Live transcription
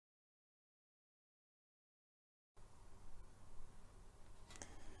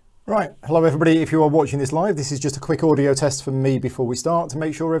Right, hello everybody. If you are watching this live, this is just a quick audio test from me before we start to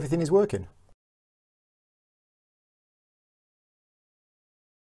make sure everything is working.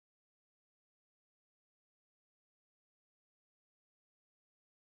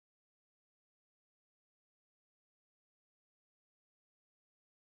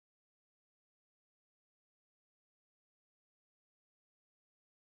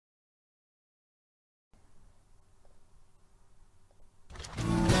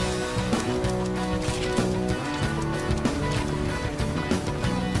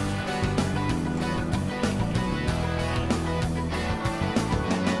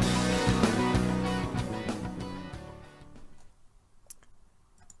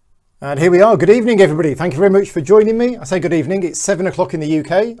 And here we are. Good evening, everybody. Thank you very much for joining me. I say good evening. It's 7 o'clock in the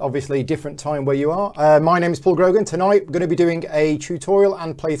UK, obviously different time where you are. My name is Paul Grogan. Tonight we're going to be doing a tutorial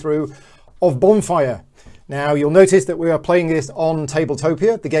and playthrough of Bonfire. Now you'll notice that we are playing this on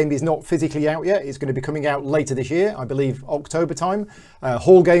Tabletopia. The game is not physically out yet. It's going to be coming out later this year, I believe October time.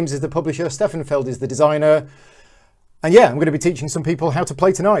 Hall Games is the publisher. Stefan Feld is the designer. And yeah, I'm going to be teaching some people how to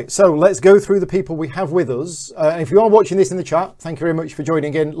play tonight. So let's go through the people we have with us. And if you are watching this in the chat, thank you very much for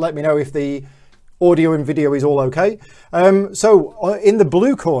joining in. Let me know if the audio and video is all okay. So in the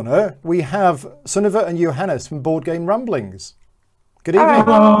blue corner, we have Sunniva and Johannes from Board Game Ramblings. Good evening.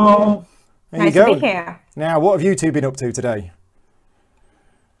 Hello. There nice you go. to be here. Now, what have you two been up to today?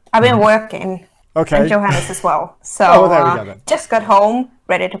 I've been working. Okay. And Johannes as well. So Oh, there we go then. just got home,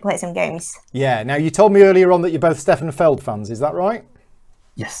 ready to play some games. Yeah, now you told me earlier on that you're both Stefan Feld fans, is that right?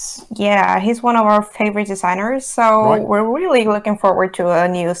 Yes. Yeah, he's one of our favorite designers, so Right. we're really looking forward to a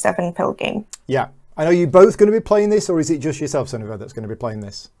new Stefan Feld game. Yeah. And are you both going to be playing this, or is it just yourself, Sunniva, that's going to be playing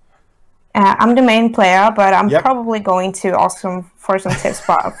this? I'm the main player, but I'm Yep. probably going to ask for some tips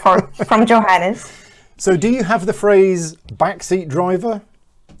from Johannes. So do you have the phrase backseat driver?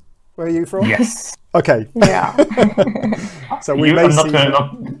 Where are you from? Yes. Okay. Yeah. So we may see...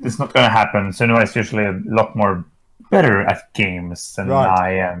 It's not going to happen. So is usually a lot more better at games than Right.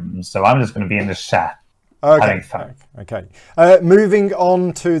 I am. So I'm just going to be in the chat. Okay. Having fun. Okay. Moving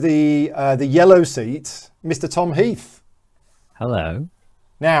on to the yellow seat, Mr. Tom Heath. Hello.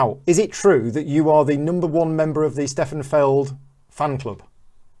 Now, is it true that you are the #1 member of the Stefan Feld fan club?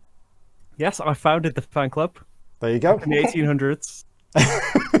 Yes, I founded the fan club There you go. in the 1800s.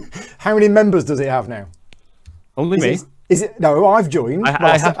 How many members does it have now? Only me. Is it? No, I've joined.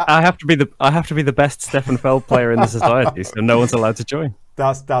 I have to be the best Stefan Feld player in the society, so no one's allowed to join.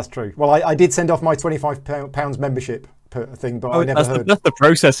 That's true. Well, I did send off my £25 membership thing, but I never heard. That's the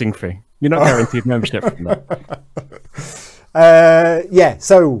processing fee. You're not guaranteed membership from that. Yeah.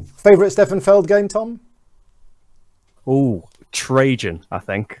 So, favourite Stefan Feld game, Tom? Oh, Trajan, I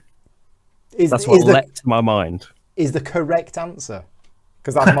think. That's Is what leapt to my mind. Is the correct answer,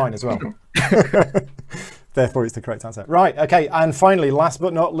 because that's mine as well. Therefore, it's the correct answer. Right, okay, and finally, last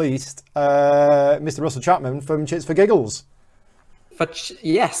but not least, Mr. Russell Chapman from Chits for Giggles.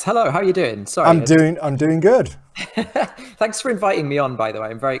 Yes, hello, how are you doing? Sorry. I'm doing good. Thanks for inviting me on, by the way.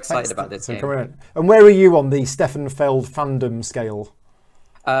 I'm very excited about this game. And where are you on the Stefan Feld fandom scale?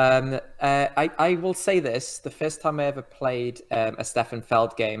 I will say this, the first time I ever played a Stefan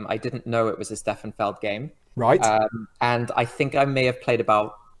Feld game, I didn't know it was a Stefan Feld game. Right. And I think I may have played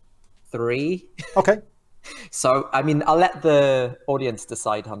about 3. Okay. So, I mean, I'll let the audience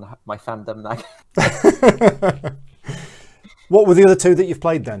decide on my fandom now. What were the other 2 that you've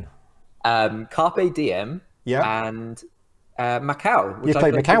played then? Carpe Diem Yeah. and Macau. You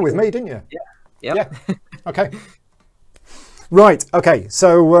played Macau with me, didn't you? Yeah. Yeah. Okay. Right. Okay.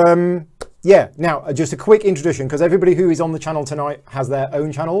 So, yeah. Now, just a quick introduction, because everybody who is on the channel tonight has their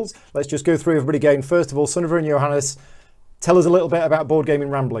own channels. Let's just go through everybody again. First of all, Sunniva and Johannes, tell us a little bit about Board Gaming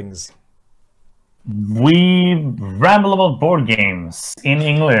Ramblings. We ramble about board games in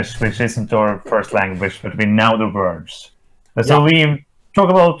English, which isn't our first language, but we know the words. So we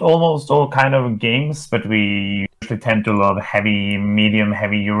talk about almost all kind of games, but we usually tend to love heavy,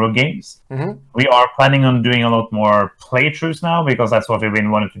 medium-heavy Euro games. Mm-hmm. We are planning on doing a lot more playthroughs now, because that's what we've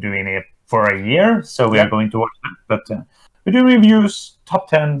been wanting to do for a year. So we are going to watch that. But we do reviews, top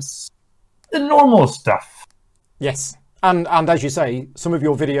 10s, the normal stuff. Yes. And as you say, some of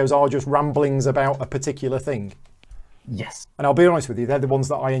your videos are just ramblings about a particular thing. Yes. And I'll be honest with you, they're the ones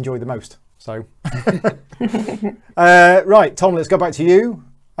that I enjoy the most. So, right, Tom, let's go back to you.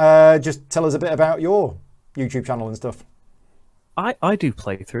 Just tell us a bit about your YouTube channel and stuff. I do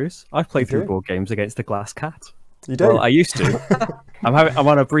playthroughs. I've played through board games against the Glass Cat. You do? Well, I used to. I'm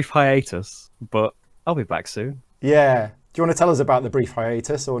on a brief hiatus, but I'll be back soon. Yeah. Do you want to tell us about the brief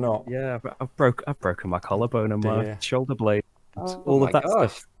hiatus or not? Yeah, I've broken my collarbone and my shoulder blade. Oh all my of that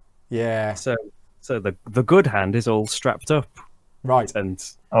gosh. stuff. Yeah. So the good hand is all strapped up, Right. and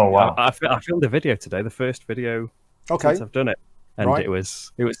Oh wow. I filmed a video today, the first video Okay. since I've done it, and Right. it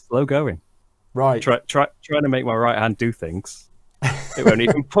was slow going. Right. Trying to make my right hand do things. It won't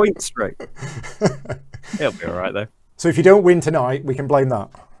even point straight. It'll be all right though. So if you don't win tonight, we can blame that.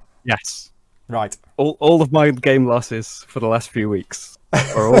 Yes. Right. All of my game losses for the last few weeks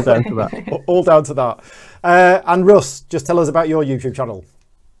are all down to that. All down to that. And Russ, just tell us about your YouTube channel.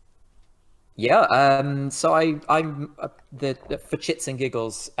 Yeah, so I'm the for Chits and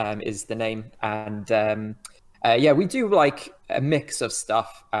Giggles is the name, and yeah, we do like a mix of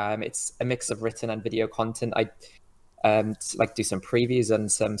stuff. It's a mix of written and video content. I like do some previews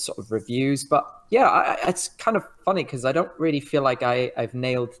and some sort of reviews, but yeah, it's kind of funny because I don't really feel like I've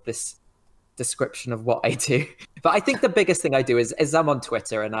nailed this description of what I do. But I think the biggest thing I do is I'm on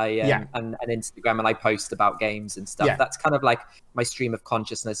Twitter and and Instagram, and I post about games and stuff. Yeah. That's kind of like my stream of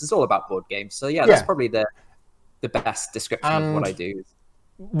consciousness. It's all about board games. So yeah, that's probably the best description of what I do.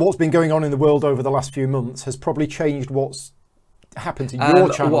 What's been going on in the world over the last few months has probably changed what's happened to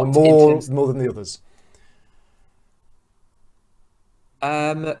your channel more than the others.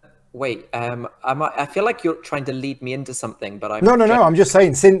 Wait, I feel like you're trying to lead me into something, but I'm No. I'm just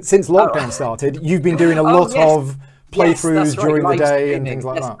saying, since lockdown started, you've been doing a lot of playthroughs during the day and things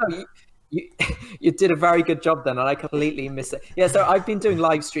like that. No, you did a very good job then, and I completely missed it. Yeah, so I've been doing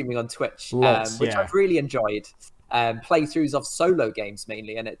live streaming on Twitch, which I've really enjoyed. Playthroughs of solo games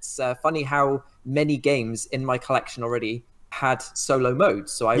mainly, and it's funny how many games in my collection already had solo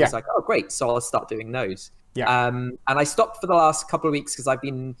modes. So I was like, oh great, so I'll start doing those. Yeah. And I stopped for the last couple of weeks because I've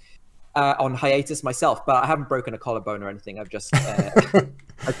been on hiatus myself, but I haven't broken a collarbone or anything. I've just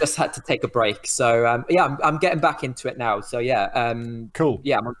I've just had to take a break. So yeah, I'm getting back into it now. So yeah, cool.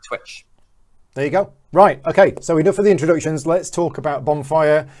 Yeah, I'm on Twitch. There you go. Right. Okay. So enough of the introductions. Let's talk about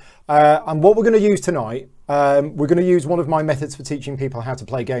Bonfire. And what we're going to use tonight, we're going to use one of my methods for teaching people how to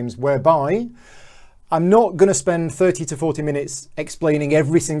play games, whereby I'm not going to spend 30 to 40 minutes explaining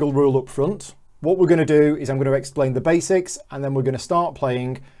every single rule up front. What we're going to do is I'm going to explain the basics, and then we're going to start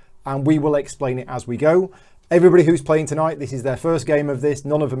playing, and we will explain it as we go. Everybody who's playing tonight, this is their first game of this.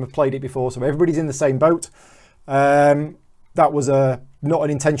 None of them have played it before, so everybody's in the same boat. That was not an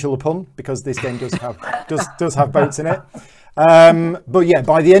intentional pun, because this game does have boats in it. But yeah,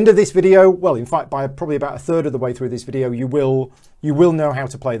 by the end of this video, well, in fact, by probably about a third of the way through this video, you will know how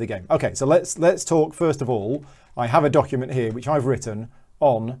to play the game. Okay, so let's talk first of all. I have a document here which I've written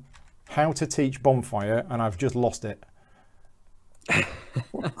on how to teach Bonfire, and I've just lost it.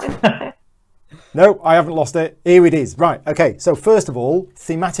 No, I haven't lost it. Here it is. Right. Okay. So first of all,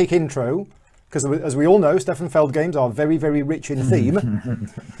 thematic intro, because as we all know, Stefan Feld games are very, very rich in theme.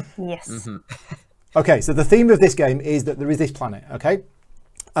 Yes. Okay. So the theme of this game is that there is this planet. Okay.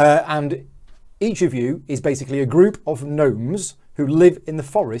 And each of you is basically a group of gnomes who live in the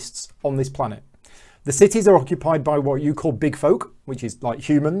forests on this planet. The cities are occupied by what you call big folk, which is like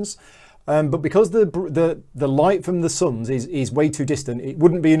humans. But because the light from the suns is way too distant, it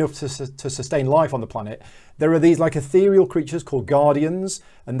wouldn't be enough to sustain life on the planet. There are these like ethereal creatures called guardians,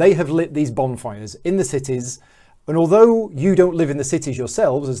 and they have lit these bonfires in the cities. And although you don't live in the cities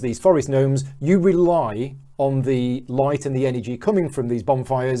yourselves as these forest gnomes, you rely on the light and the energy coming from these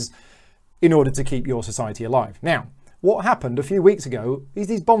bonfires in order to keep your society alive. Now, what happened a few weeks ago is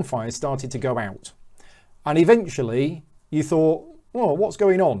these bonfires started to go out. And eventually you thought, well, what's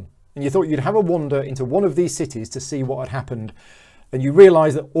going on? And you thought you'd have a wander into one of these cities to see what had happened. And you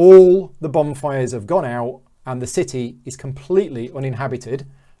realise that all the bonfires have gone out and the city is completely uninhabited,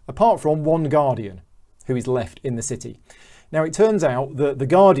 apart from one guardian who is left in the city. Now, it turns out that the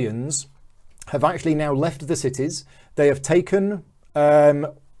guardians have actually now left the cities. They have taken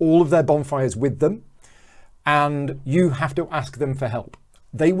all of their bonfires with them, and you have to ask them for help.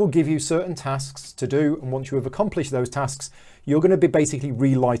 They will give you certain tasks to do, and once you have accomplished those tasks, you're going to be basically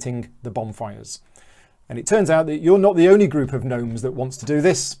relighting the bonfires. And it turns out that you're not the only group of gnomes that wants to do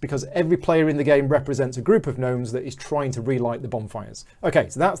this, because every player in the game represents a group of gnomes that is trying to relight the bonfires. Okay,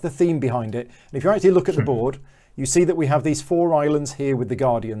 so that's the theme behind it. And if you actually look at the board, you see that we have these 4 islands here with the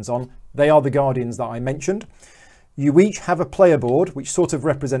guardians on. They are the guardians that I mentioned. You each have a player board, which sort of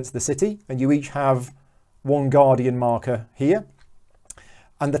represents the city, and you each have one guardian marker here.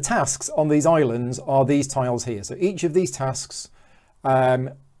 And the tasks on these islands are these tiles here. So each of these tasks,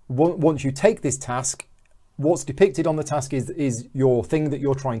 once you take this task, what's depicted on the task is your thing that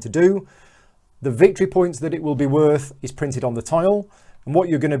you're trying to do. The victory points that it will be worth is printed on the tile. And what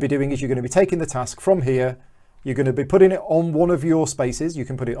you're going to be doing is you're going to be taking the task from here. You're going to be putting it on one of your spaces. You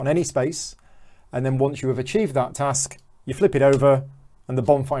can put it on any space. And then once you have achieved that task, you flip it over and the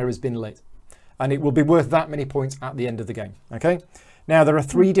bonfire has been lit. And it will be worth that many points at the end of the game, okay? Now, there are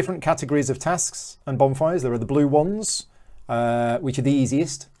 3 different categories of tasks and bonfires. There are the blue ones, which are the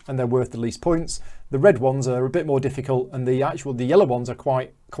easiest, and they're worth the least points. The red ones are a bit more difficult, and the yellow ones are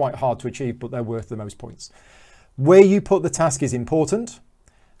quite hard to achieve, but they're worth the most points. Where you put the task is important,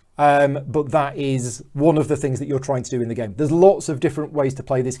 but that is one of the things that you're trying to do in the game. There's lots of different ways to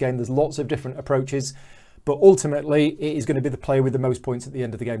play this game. There's lots of different approaches, but ultimately it is going to be the player with the most points at the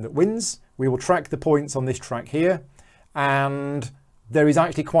end of the game that wins. We will track the points on this track here, and there is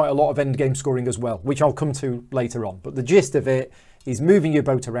actually quite a lot of end game scoring as well, which I'll come to later on. But the gist of it is moving your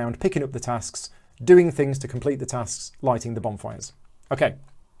boat around, picking up the tasks, doing things to complete the tasks, lighting the bonfires. Okay.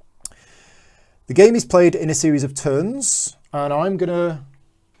 The game is played in a series of turns, and I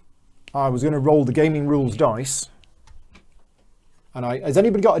was going to roll the gaming rules dice. And has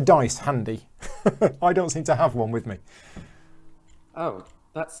anybody got a dice handy? I don't seem to have one with me. Oh,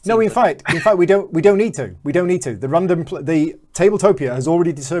 that's... No, in fact, we don't need to. We don't need to. The Tabletopia has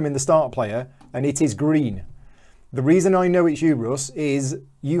already determined the start player, and it is green. The reason I know it's you, Russ, is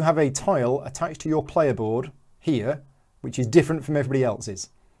you have a tile attached to your player board here, which is different from everybody else's.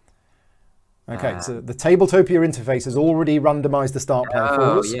 Okay, so the Tabletopia interface has already randomised the start player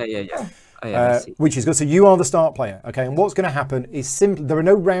for us. Yeah. Which is good. So you are the start player. Okay, and what's going to happen is simply, there are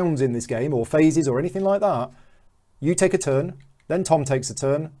no rounds in this game or phases or anything like that. You take a turn, then Tom takes a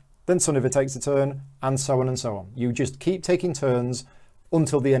turn, then Sunniva takes a turn, and so on and so on. You just keep taking turns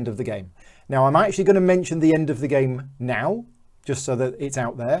until the end of the game. Now, I'm actually going to mention the end of the game now, just so that it's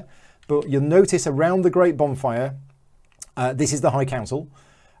out there. But you'll notice around the Great Bonfire, this is the High Council.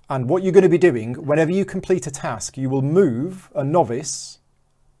 And what you're going to be doing, whenever you complete a task, you will move a novice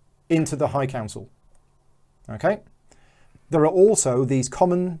into the High Council. Okay? There are also these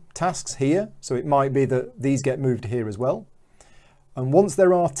common tasks here, so it might be that these get moved here as well. And once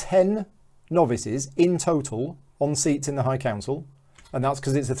there are 10 novices in total on seats in the High Council, and that's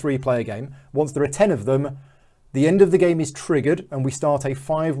because it's a 3-player game, once there are 10 of them, the end of the game is triggered and we start a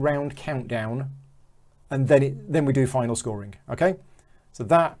 5-round countdown, and then we do final scoring. Okay? So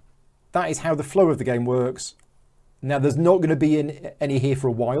that is how the flow of the game works. Now, there's not going to be any here for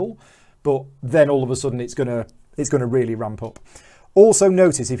a while, but then all of a sudden it's going to really ramp up. Also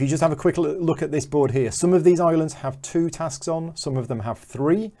notice, if you just have a quick look at this board here, some of these islands have 2 tasks on, some of them have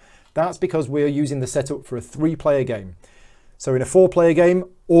 3. That's because we're using the setup for a 3-player game. So in a 4-player game,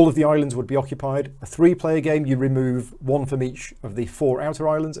 all of the islands would be occupied. A 3-player game, you remove 1 from each of the 4 outer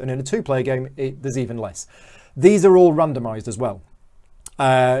islands, and in a 2-player game, there's even less. These are all randomized as well.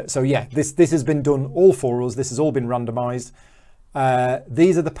 So yeah, this has been done all for us. This has all been randomized.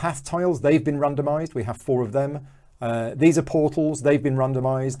 These are the path tiles. They've been randomized. We have 4 of them. These are portals. They've been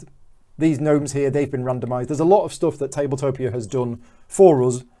randomized. These gnomes here, they've been randomized. There's a lot of stuff that Tabletopia has done for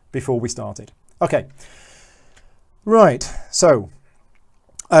us before we started. Okay. Right. So,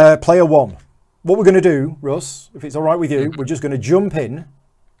 player 1. What we're going to do, Russ, if it's all right with you, we're just going to jump in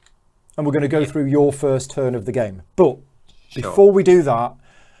and we're going to go through your first turn of the game. But before we do that,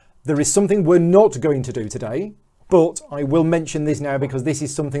 there is something we're not going to do today, but I will mention this now because this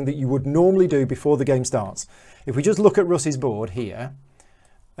is something that you would normally do before the game starts. If we just look at Russ's board here,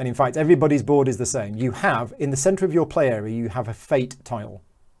 and in fact everybody's board is the same, you have, in the centre of your play area, you have a fate tile.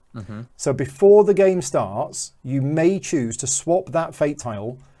 So before the game starts, you may choose to swap that fate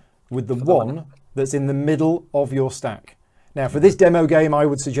tile with the one that's in the middle of your stack. Now, for this demo game, I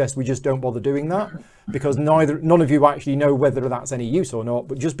would suggest we just don't bother doing that because none of you actually know whether that's any use or not.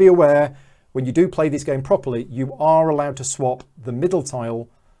 But just be aware, when you do play this game properly, you are allowed to swap the middle tile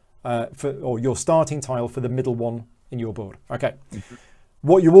or your starting tile for the middle one in your board. Okay.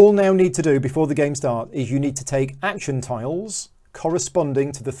 What you all now need to do before the game starts is you need to take action tiles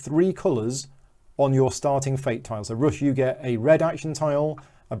corresponding to the 3 colours on your starting fate tile. So, Rush, you get a red action tile,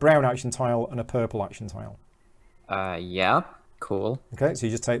 a brown action tile, and a purple action tile. Yeah, cool. Okay, so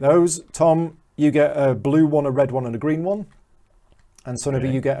you just take those. Tom, you get a blue one, a red one, and a green one. And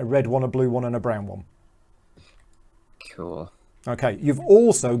Sunniva, you get a red one, a blue one, and a brown one. Cool. Okay, you've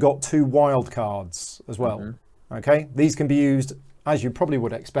also got 2 wild cards as well. Okay, these can be used, as you probably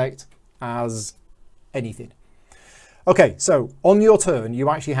would expect, as anything. Okay, so on your turn, you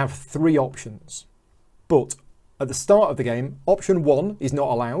actually have 3 options. But at the start of the game, option 1 is not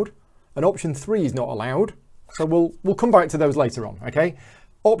allowed, and option 3 is not allowed. So we'll come back to those later on, okay?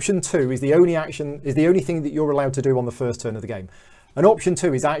 Option 2 is the only thing that you're allowed to do on the first turn of the game. And option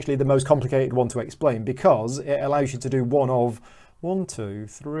 2 is actually the most complicated one to explain because it allows you to do one of 1, 2,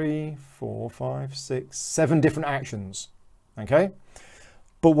 3, 4, 5, 6, 7 different actions, okay?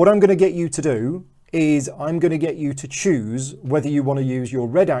 But what I'm going to get you to do is I'm going to get you to choose whether you want to use your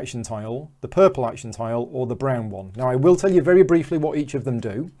red action tile, the purple action tile, or the brown one. Now, I will tell you very briefly what each of them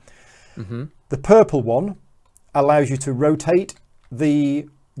do. The purple one allows you to rotate the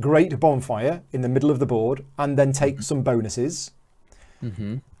Great Bonfire in the middle of the board and then take some bonuses.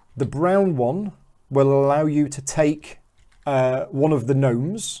 The brown one will allow you to take one of the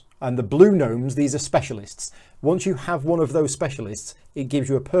gnomes, and the blue gnomes, these are specialists. Once you have one of those specialists, it gives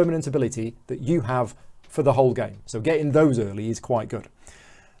you a permanent ability that you have for the whole game. So getting those early is quite good.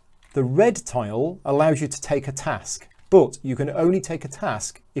 The red tile allows you to take a task, but you can only take a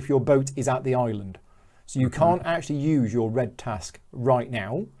task if your boat is at the island. So you can't actually use your red task right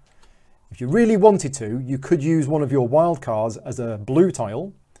now. If you really wanted to, you could use one of your wild cards as a blue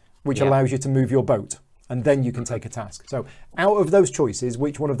tile, which allows you to move your boat, and then you can take a task. So out of those choices,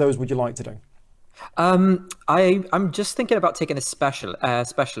 which one of those would you like to do? I'm just thinking about taking a specialist,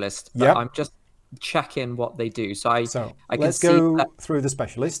 but Yeah. I'm just checking what they do. So I can let's see go that... through the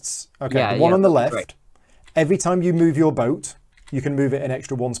specialists. Okay, Yeah, the one on the that'd be left, every time you move your boat, you can move it an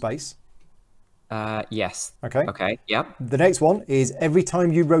extra 1 space. Yes. Okay. Okay. Yep. The next one is every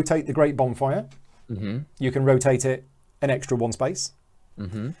time you rotate the Great Bonfire, you can rotate it an extra 1 space.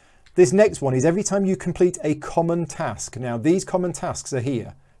 This next one is every time you complete a common task. Now, these common tasks are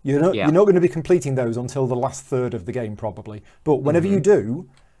here. You're not going to be completing those until the last third of the game, probably. But whenever you do,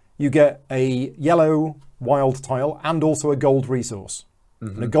 you get a yellow wild tile and also a gold resource.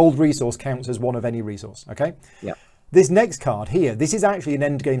 And a gold resource counts as one of any resource, okay? Yeah. This next card here, this is actually an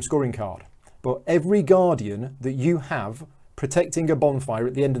end game scoring card. But every guardian that you have protecting a bonfire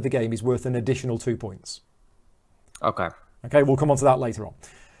at the end of the game is worth an additional 2 points. Okay. Okay, we'll come on to that later on.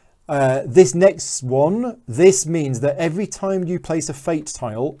 This next one, this means that every time you place a fate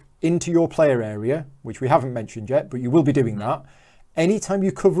tile into your player area, which we haven't mentioned yet, but you will be doing that, anytime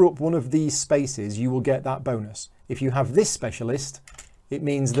you cover up one of these spaces, you will get that bonus. If you have this specialist, it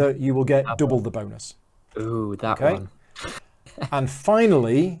means that you will get double the bonus. Ooh, that one. And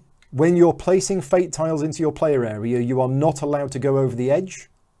finally, when you're placing fate tiles into your player area, you are not allowed to go over the edge.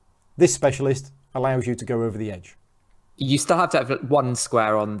 This specialist allows you to go over the edge. You still have to have 1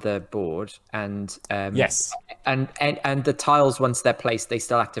 square on the board, and yes, and the tiles, once they're placed, they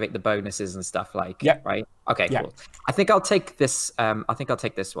still activate the bonuses and stuff, like right. Okay, cool. I think I'll take this. I think I'll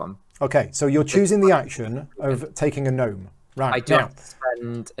take this one. Okay, so you're choosing the action of taking a gnome, right? I do have to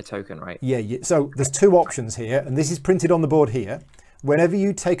spend a token, right? Yeah. So there's 2 options here, and this is printed on the board here. Whenever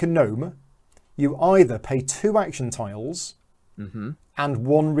you take a gnome, you either pay 2 action tiles and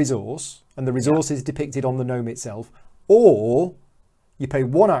 1 resource, and the resource is depicted on the gnome itself. Or you pay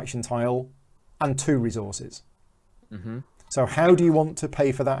 1 action tile and 2 resources. So how do you want to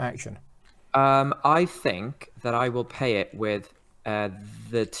pay for that action? I think that I will pay it with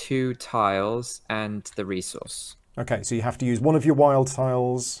the 2 tiles and the resource. Okay, so you have to use one of your wild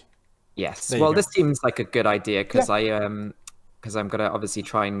tiles. Yes. Well, this seems like a good idea because I'm going to obviously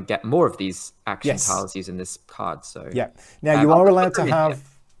try and get more of these action tiles using this card. So now you are allowed to have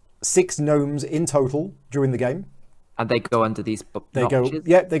 6 gnomes in total during the game. And they go under these notches?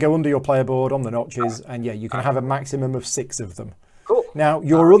 They go under your player board on the notches, and you can have a maximum of 6 of them. Cool. Now,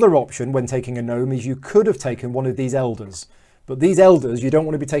 your other option when taking a gnome is you could have taken one of these elders. But these elders, you don't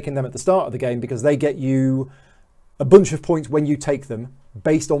want to be taking them at the start of the game because they get you a bunch of points when you take them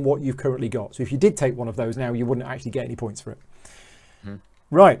based on what you've currently got. So if you did take one of those now, you wouldn't actually get any points for it.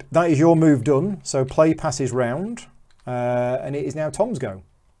 Right, that is your move done. So play passes round, and it is now Tom's go.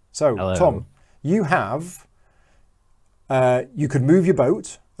 So, hello. Tom, you have... you could move your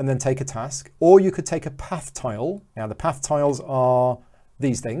boat and then take a task, or you could take a path tile. Now, the path tiles are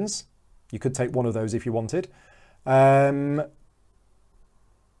these things. You could take one of those if you wanted.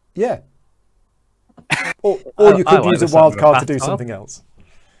 Yeah. Or you could use a wild card to do something else.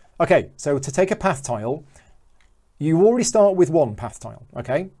 Okay, so to take a path tile, you already start with 1 path tile,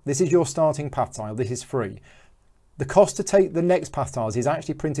 okay? This is your starting path tile. This is free. The cost to take the next path tiles is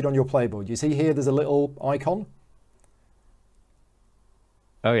actually printed on your playboard. You see here, there's a little icon.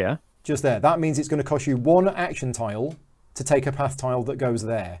 Oh, yeah. Just there. That means it's going to cost you 1 action tile to take a path tile that goes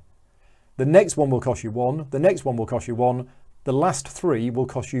there. The next one will cost you 1. The next one will cost you 1. The last 3 will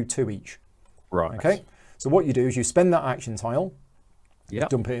cost you 2 each. Right. Okay. So what you do is you spend that action tile. Yeah.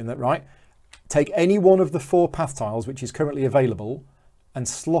 Dump it in that, right? Take any one of the 4 path tiles which is currently available and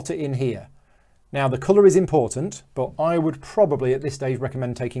slot it in here. Now, the colour is important, but I would probably at this stage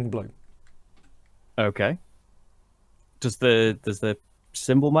recommend taking blue. Okay. Does the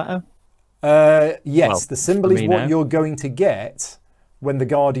symbol matter? Yes, well, the symbol is what you're going to get when the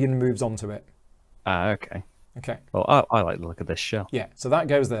Guardian moves onto it. Ah, okay. Okay. Well, I like the look of this shell. Yeah, so that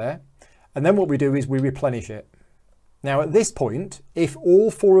goes there. And then what we do is we replenish it. Now at this point, if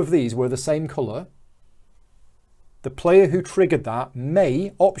all 4 of these were the same colour, the player who triggered that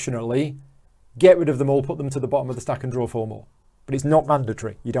may, optionally, get rid of them all, put them to the bottom of the stack and draw 4 more. But it's not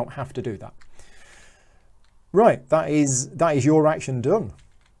mandatory. You don't have to do that. Right, that is your action done.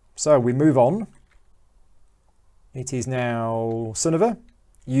 So we move on. It is now Sunniva.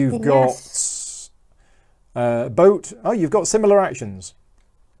 You've got boat. Oh, you've got similar actions.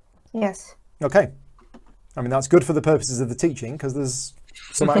 Yes. Okay. I mean, that's good for the purposes of the teaching, because there's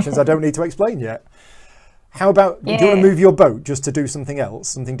some actions I don't need to explain yet. How about, do you want to move your boat just to do something else,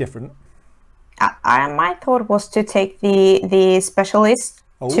 something different? My thought was to take the specialist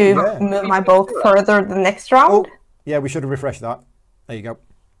to move my boat further the next round. Oh, yeah, we should have refreshed that. There you go.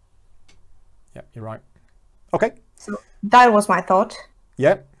 Yeah, you're right. Okay. So that was my thought.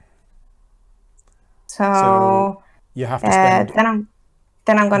 Yeah. So you have to spend.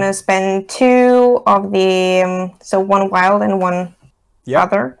 Then I'm going to spend 2 of the so 1 wild and 1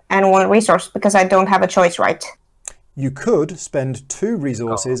 other and 1 resource, because I don't have a choice, right? You could spend 2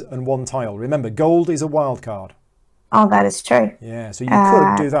 resources and 1 tile. Remember, gold is a wild card. Oh, that is true. Yeah, so you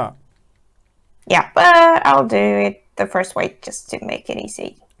could do that. Yeah, but I'll do it the first way just to make it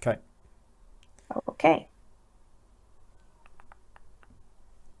easy. Okay. Okay.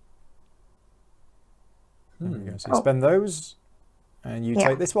 There we go. So you spend those, and you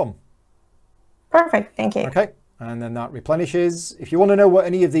take this one. Perfect, thank you. Okay, and then that replenishes. If you want to know what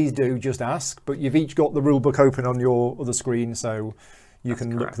any of these do, just ask. But you've each got the rule book open on your other screen, so you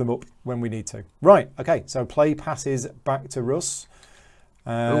can look them up when we need to. Right, okay, so play passes back to Russ.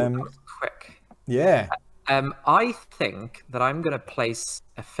 That was quick. Yeah. I think that I'm going to place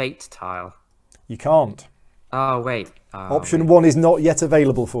a fate tile. You can't. Oh, wait. Option 1 is not yet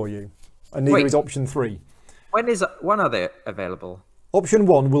available for you, and neither is option 3. When are they available? Option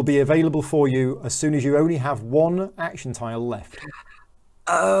 1 will be available for you as soon as you only have 1 action tile left.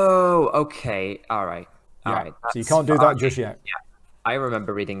 Oh, okay. All right. All right. So you can't do that just yet. Yeah, I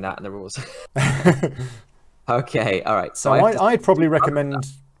remember reading that in the rules. Okay. All right. So I'd probably recommend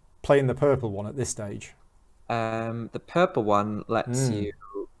playing the purple one at this stage. The purple one lets you.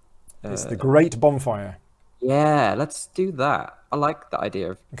 It's the Great Bonfire. Yeah, let's do that. I like the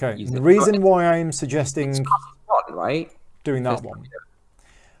idea of. Okay. The reason why I'm suggesting doing that one.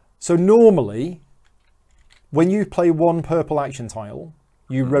 So normally, when you play 1 purple action tile,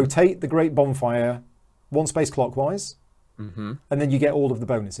 you rotate the Great Bonfire 1 space clockwise, and then you get all of the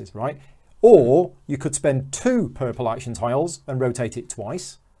bonuses, right? Or you could spend 2 purple action tiles and rotate it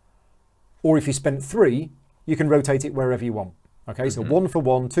twice. Or if you spent 3, you can rotate it wherever you want. Okay, so 1 for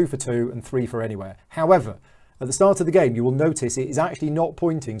 1, 2 for 2, and 3 for anywhere. However, at the start of the game, you will notice it is actually not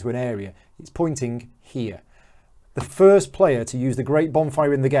pointing to an area. It's pointing here. The first player to use the Great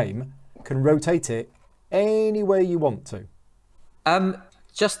Bonfire in the game can rotate it anywhere you want to.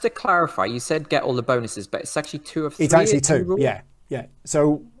 Just to clarify, you said get all the bonuses, but it's actually 2 of 3. It's actually 2, yeah.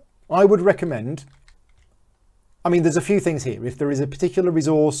 So I would recommend, I mean, there's a few things here. If there is a particular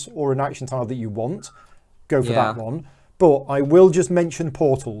resource or an action tile that you want, go for that one. But I will just mention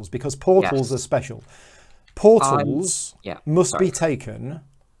portals, because portals are special. Portals must be taken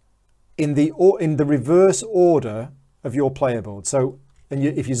in the reverse order of your player board. So,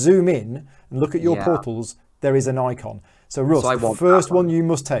 if you zoom in and look at your portals, there is an icon. So, Russ, the first one you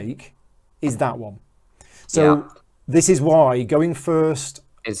must take is that one. So, this is why going first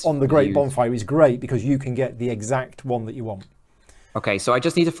on the Great Bonfire is great, because you can get the exact one that you want. Okay, so I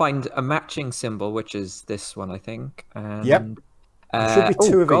just need to find a matching symbol, which is this one, I think. And, there should be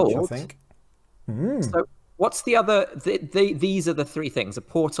 2 of each, I think. So what's the other? These are the 3 things: a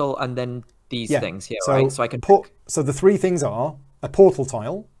portal, and then these things here, right? So I can. So the 3 things are a portal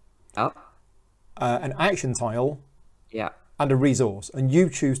tile, an action tile, and a resource, and you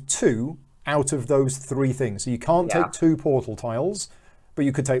choose 2 out of those 3 things. So you can't take 2 portal tiles, but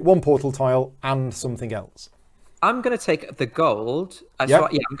you could take 1 portal tile and something else. I'm going to take the gold. So,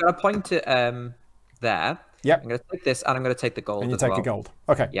 I'm going to point it there. I'm going to take this, and I'm going to take the gold. And you take the gold.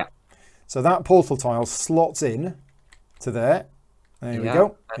 Okay. Yeah. So that portal tile slots in to there. There we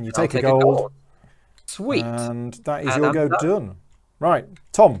go. And you take a gold. Sweet. And that is your go done. Right,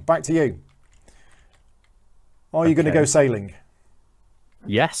 Tom, back to you. Are you going to go sailing?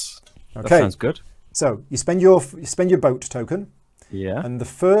 Yes. Okay. That sounds good. So you spend your boat token. Yeah. And the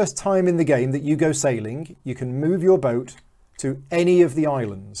first time in the game that you go sailing, you can move your boat to any of the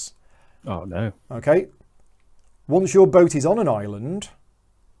islands. Oh, no. Okay. Once your boat is on an island,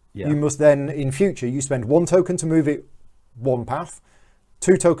 you must then, in future, you spend 1 token to move it 1 path,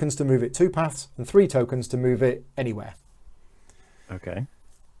 2 tokens to move it 2 paths, and 3 tokens to move it anywhere. Okay.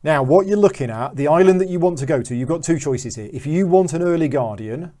 Now, what you're looking at, the island that you want to go to, you've got two choices here. If you want an early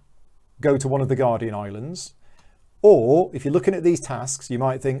Guardian, go to one of the Guardian Islands. Or, if you're looking at these tasks, you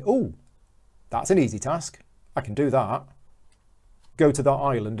might think, oh, that's an easy task. I can do that. Go to that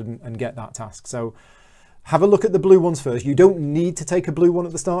island and get that task. So, have a look at the blue ones first. You don't need to take a blue one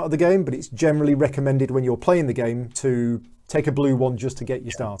at the start of the game, but it's generally recommended when you're playing the game to take a blue one just to get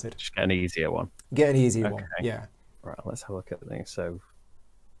you started. Just get an easier one. Get an easier one, yeah. Right, let's have a look at things. So,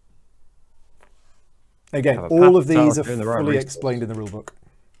 again, all of these are fully explained in the rulebook.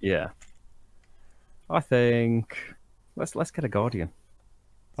 Yeah. I think let's get a Guardian.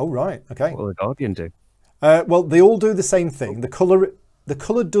 Oh, right. Okay. What will the Guardian do? Well, they all do the same thing. The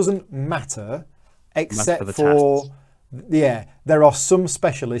color doesn't matter, except for yeah, there are some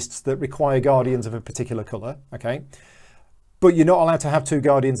specialists that require Guardians of a particular color. Okay, but you're not allowed to have two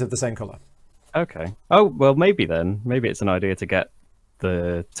Guardians of the same color. Okay. Oh well, maybe then. Maybe it's an idea to get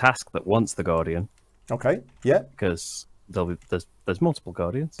the task that wants the Guardian. Okay. Yeah. Because there's multiple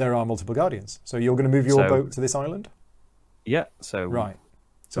Guardians. There are multiple Guardians. So you're going to move your boat to this island? Yeah. So right.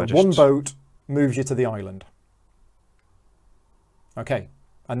 So one boat moves you to the island. Okay.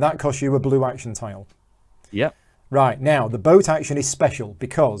 And that costs you a blue action tile. Yep. Right. Now, the boat action is special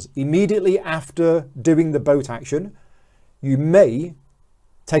because immediately after doing the boat action, you may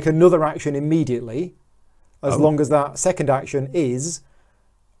take another action immediately, as long as that second action is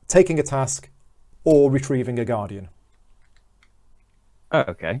taking a task or retrieving a Guardian. Oh,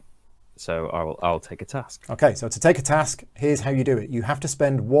 okay. So I'll take a task. Okay, so to take a task, here's how you do it. You have to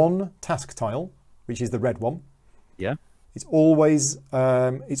spend one task tile, which is the red one. Yeah. It's always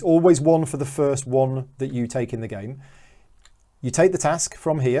one for the first one that you take in the game. You take the task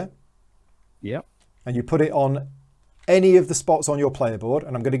from here. Yep. And you put it on any of the spots on your player board.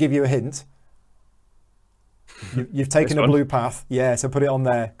 And I'm going to give you a hint. You've taken a blue path. Yeah, so put it on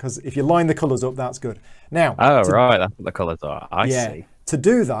there. Because if you line the colours up, that's good. Now. Oh, right. That's what the colours are. I see. To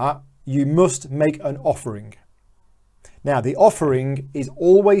do that, you must make an offering. Now, the offering is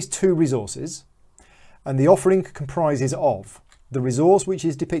always 2 resources. And the offering comprises of the resource which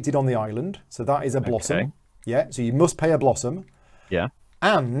is depicted on the island. So that is a blossom. Okay. Yeah, so you must pay a blossom. Yeah.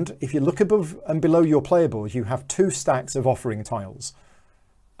 And if you look above and below your player board, you have 2 stacks of offering tiles.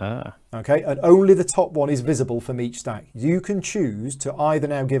 Ah. Okay, and only the top one is visible from each stack. You can choose to either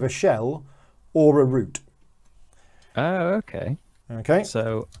now give a shell or a root. Oh, okay. Okay.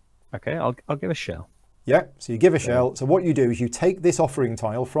 So, okay, I'll give a shell. Yeah, so you give a shell. So what you do is you take this offering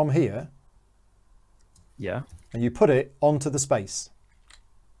tile from here. Yeah. And you put it onto the space.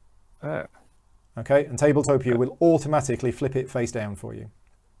 Oh. Okay, and Tabletopia will automatically flip it face down for you.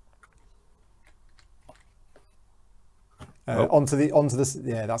 Onto this,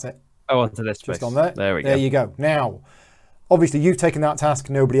 yeah, that's it. Oh, onto this Just space. on there. There we go. There you go. Now, obviously you've taken that task,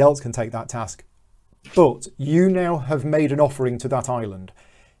 nobody else can take that task. But you now have made an offering to that island.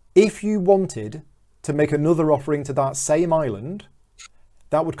 If you wanted to make another offering to that same island,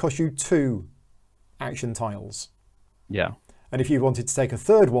 that would cost you 2 action tiles. Yeah. And if you wanted to take a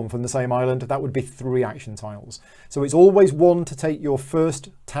third one from the same island, that would be 3 action tiles. So it's always 1 to take your first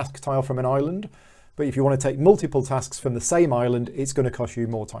task tile from an island. But if you want to take multiple tasks from the same island, it's going to cost you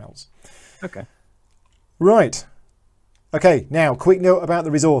more tiles. Okay. Right. Okay, now quick note about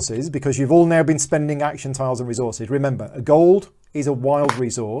the resources, because you've all now been spending action tiles and resources. Remember, a gold is a wild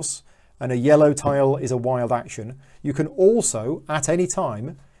resource and a yellow tile is a wild action. You can also, at any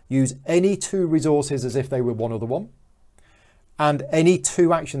time, use any 2 resources as if they were one other one, and any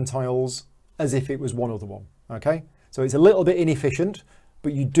 2 action tiles as if it was one other one. Okay, so it's a little bit inefficient,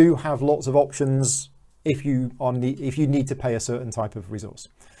 but you do have lots of options if you need to pay a certain type of resource.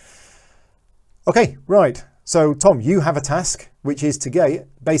 Okay, right. So Tom, you have a task which is to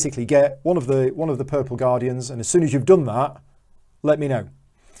basically get one of the purple guardians, and as soon as you've done that, let me know.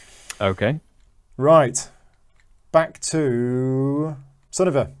 Okay. Right. Back to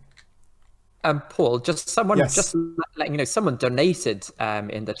Sunniva. Paul, just letting you know, someone donated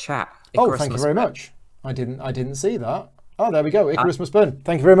in the chat. Oh, thank you very much. I didn't see that. Oh, there we go. Icarus Musburn.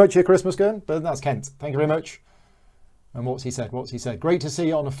 Thank you very much, Icarus Musburn. But that's Kent. Thank you very much. And what's he said? Great to see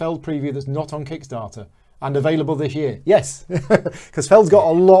you on a Feld preview that's not on Kickstarter and available this year. Yes, because Feld's got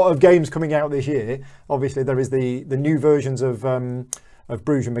a lot of games coming out this year. Obviously, there is the new versions of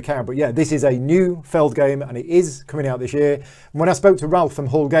Bruges and Macau. But yeah, this is a new Feld game and it is coming out this year. And when I spoke to Ralph from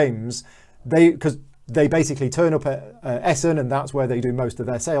Hull Games, because they basically turn up at Essen and that's where they do most of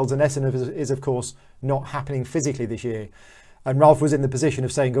their sales. And Essen is of course not happening physically this year. And Ralph was in the position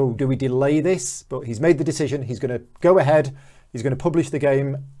of saying, oh, do we delay this? But he's made the decision. He's going to go ahead. He's going to publish the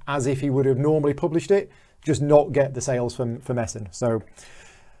game as if he would have normally published it, just not get the sales from Essen. So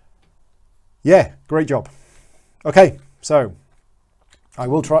Yeah, great job. Okay, so I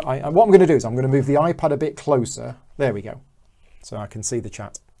will try. What I'm going to do is I'm going to move the iPad a bit closer. There we go. So I can see the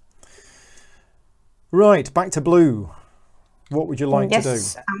chat. Right, back to blue. What would you like to do?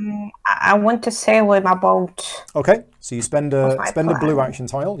 I want to sail with my boat. Okay, so you spend a blue action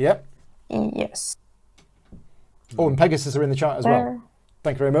tile. Yep. Yes. Oh, and Pegasus are in the chat as well.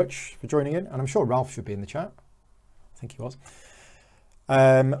 Thank you very much for joining in. And I'm sure Ralph should be in the chat. I think he was.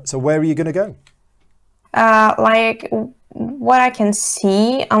 So where are you going to go? Like what I can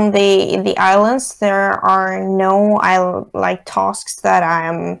see on the islands, there are no tasks that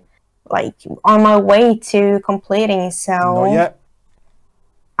I'm like on my way to completing. So not yet.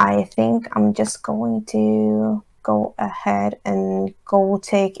 I think I'm just going to go ahead and go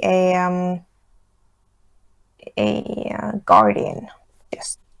take a guardian.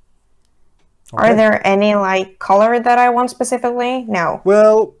 Yes. Okay. Are there any like color that I want specifically? No.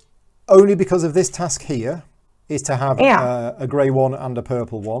 Well, only because of this task here is to have a grey one and a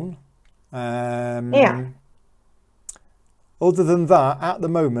purple one. Yeah. Other than that, at the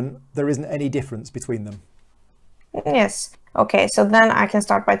moment, there isn't any difference between them. Yes. Okay, so then I can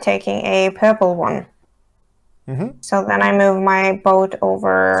start by taking a purple one. Mm-hmm. So then I move my boat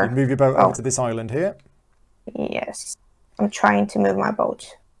over. So you move your boat over to this island here. Yes. I'm trying to move my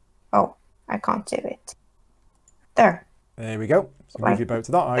boat. Oh, I can't do it. There. There we go. So move your boat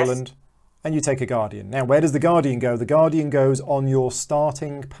to that island and you take a guardian. Now, where does the guardian go? The guardian goes on your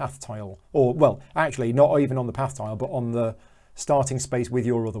starting path tile. Or, well, actually, not even on the path tile, but on the starting space with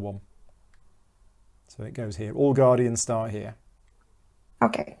your other one. So it goes here. All guardians start here.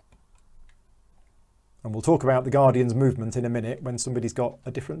 Okay. And we'll talk about the guardian's movement in a minute when somebody's got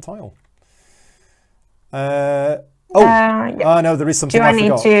a different tile. No, there is something I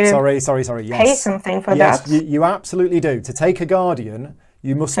forgot. Sorry. Yes. Pay something for that? Yes, you absolutely do. To take a guardian,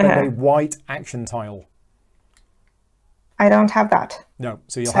 you must spend a white action tile. I don't have that. No,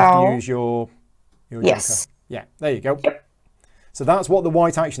 so you'll have to use your yes. Joker. Yeah, there you go. Yep. So that's what the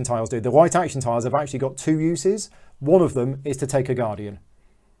white action tiles do. The white action tiles have actually got two uses. One of them is to take a guardian.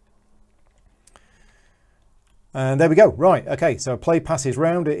 And there we go. Right, okay, so play passes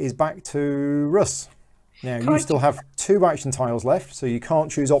round. It is back to Russ. Now, you still have two action tiles left, so you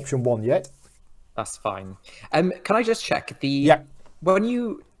can't choose option one yet. That's fine. Can I just check Yeah. When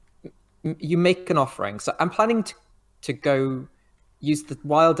you make an offering? So I'm planning to go use the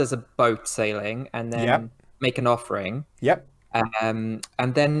wild as a boat sailing, and then make an offering. Yep. And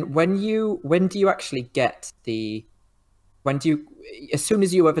then when do you actually get the? As soon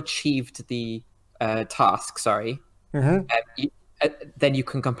as you have achieved the task, sorry. Mm-hmm. Then you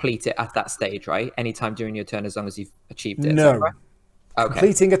can complete it at that stage, right? Anytime during your turn, as long as you've achieved it. No. Right? Okay.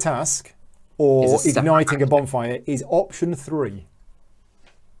 Completing a task or igniting a bonfire is option 3.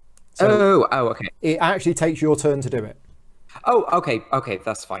 So okay. It actually takes your turn to do it. Oh, okay,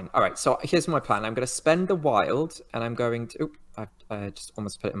 that's fine. All right, so here's my plan. I'm going to spend the wild, and I'm going to... I just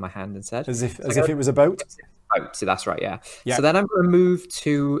almost put it in my hand instead. As if it was a boat? Boat, so that's right, yeah. So then I'm going to move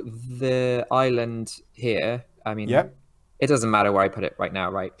to the island here. I mean... Yep. It doesn't matter where I put it right now,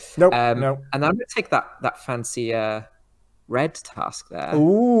 right? Nope, no. And I'm going to take that fancy red task there.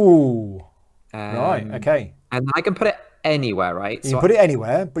 Ooh. Right, okay. And I can put it anywhere, right? You can put it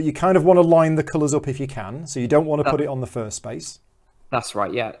anywhere, but you kind of want to line the colours up if you can. So you don't want to put it on the first space. That's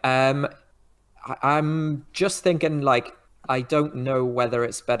right, yeah. I'm just thinking, like, I don't know whether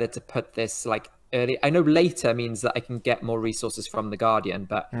it's better to put this, like, early. I know later means that I can get more resources from the Guardian,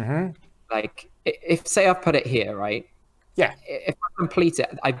 but, like, if, say I've put it here, right? Yeah. If I complete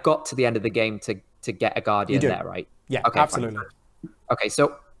it, I've got to the end of the game to get a Guardian there, right? Yeah, okay, absolutely. Fine. Okay,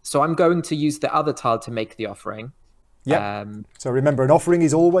 so I'm going to use the other tile to make the offering. Yeah. So remember, an offering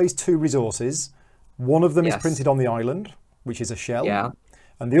is always 2 resources. One of them is printed on the island, which is a shell. Yeah.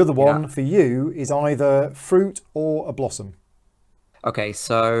 And the other one for you is either fruit or a blossom. Okay,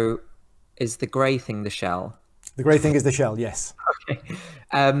 so is the grey thing the shell? The grey thing is the shell, yes. Okay.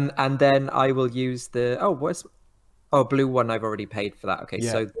 And then I will use the... blue one, I've already paid for that. Okay,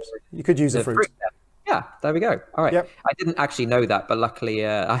 so... You could use the fruit. Yeah, there we go. All right. Yep. I didn't actually know that, but luckily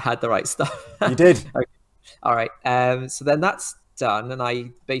I had the right stuff. You did. Okay. All right. So then that's done, and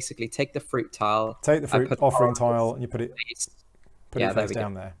I basically take the fruit tile. Take the fruit offering tile, and you put it your face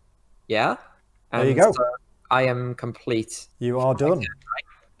down there. Yeah. There you go. So I am complete. You are done.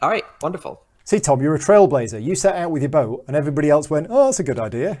 All right. Wonderful. See, Tom, you're a trailblazer. You set out with your boat, and everybody else went, "Oh, that's a good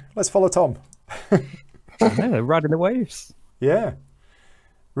idea. Let's follow Tom." Yeah, riding the waves. Yeah.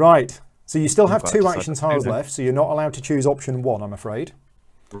 Right. So you still have 2 action tiles left, so you're not allowed to choose option 1, I'm afraid.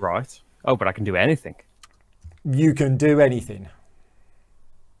 Right. Oh, but I can do anything. You can do anything.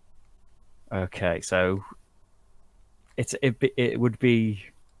 Okay, so it would be.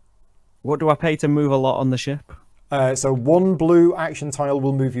 What do I pay to move a lot on the ship? So 1 blue action tile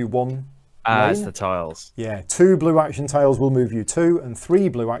will move you 1 It's lane. the tiles. Yeah, 2 blue action tiles will move you 2, and 3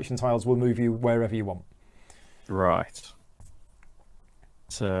 blue action tiles will move you wherever you want. Right.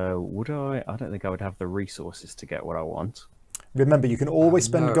 So would I? I don't think I would have the resources to get what I want. Remember, you can always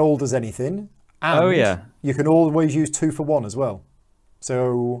spend gold as anything, and yeah, you can always use 2 for 1 as well.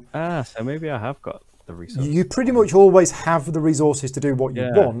 So so maybe I have got the resources. you pretty much always have the resources to do what you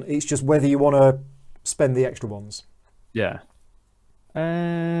want. It's just whether you want to spend the extra ones. Yeah.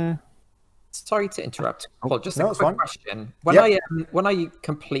 Sorry to interrupt, Paul. Just a No, it's quick fine. question. When I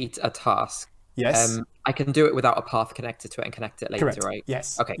complete a task, Yes. I can do it without a path connected to it and connect it later, Correct. right?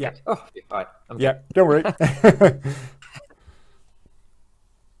 Yes. Okay. Yeah. Good. Oh, all right. I'm Yeah. good. Don't worry.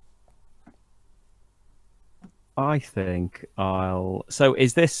 I think I'll. So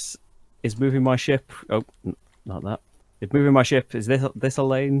is moving my ship? Oh, not that. Is moving my ship? Is this a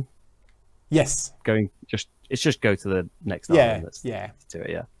lane? Yes. It's just go to the next Yeah. island. Yeah. To it.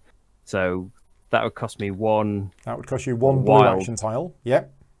 Yeah. So that would cost me 1 That would cost you 1 blue wild action tile.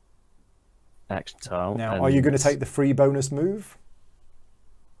 Yep. action tile. Now, are you going to take the free bonus move?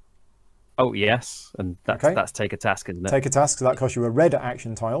 Oh yes, and that's take a task, isn't it? Take a task, so that costs you a red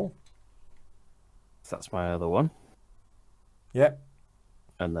action tile. So that's my other one. Yep.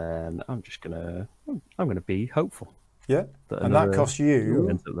 And then I'm gonna be hopeful. Yeah. And that costs you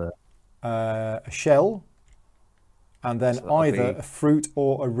a shell, and then So that'll either be a fruit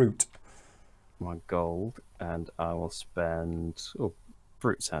or a root. my gold, and I will spend. Oh,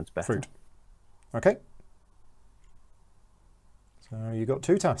 fruit sounds better. Fruit. Okay. So you got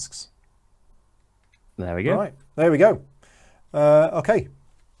 2 tasks. There we go. Right. There we go. Okay.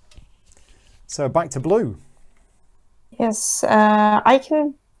 So back to blue. Yes, I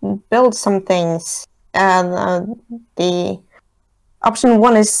can build some things. The option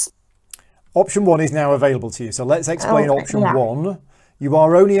 1 is... Option 1 is now available to you. So let's explain option 1. You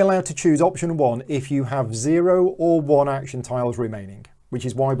are only allowed to choose option 1 if you have 0 or 1 action tiles remaining, which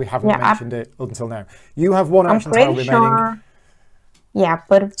is why we haven't mentioned it until now. You have 1 action tile remaining. Yeah,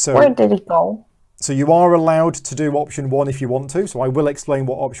 but where did it go? So you are allowed to do option 1 if you want to. So I will explain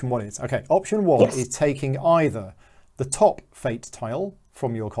what option 1 is. Okay, option 1 is taking either the top fate tile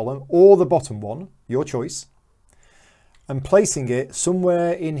from your column or the bottom one, your choice, and placing it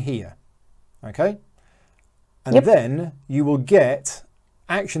somewhere in here. Okay? And then you will get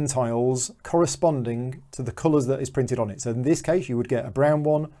action tiles corresponding to the colours that is printed on it. So in this case, you would get a brown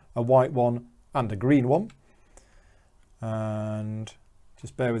one, a white one, and a green one. And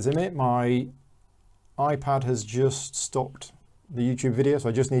just bear with me, my iPad has just stopped the YouTube video, so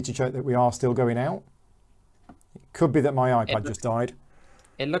I just need to check that we are still going out. It could be that my iPad just died.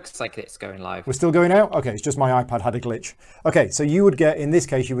 It looks like it's going live. We're still going out? Okay, it's just my iPad had a glitch. Okay, so you would get, in this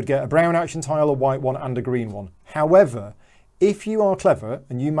case, you would get a brown action tile, a white one, and a green one. However, if you are clever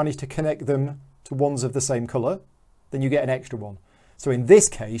and you manage to connect them to ones of the same colour, then you get an extra one. So in this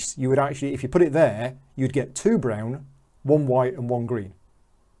case, you would actually, if you put it there, you'd get 2 brown, 1 white, and 1 green.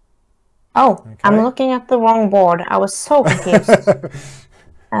 Oh, okay. I'm looking at the wrong board. I was so confused.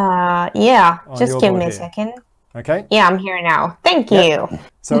 Yeah, just give me a second. Okay. Yeah, I'm here now. Thank you.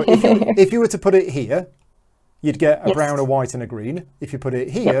 So if you were to put it here, you'd get a brown, a white, and a green. If you put it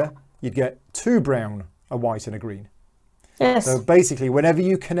here, you'd get 2 brown, a white, and a green. Yes. So basically, whenever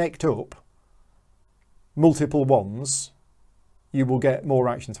you connect up multiple ones, you will get more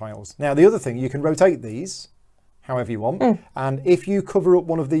action tiles. Now, the other thing, you can rotate these however you want. And if you cover up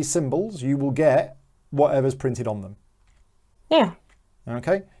one of these symbols, you will get whatever's printed on them. Yeah.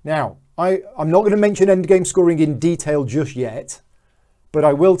 Okay. Now, I'm not going to mention endgame scoring in detail just yet, but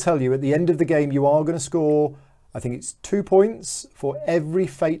I will tell you at the end of the game, you are going to score, I think it's 2 points for every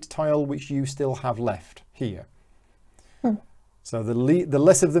fate tile which you still have left here. So the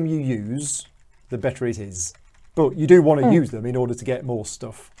less of them you use, the better it is. But you do want to use them in order to get more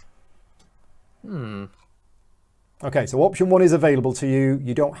stuff. Okay, so option 1 is available to you.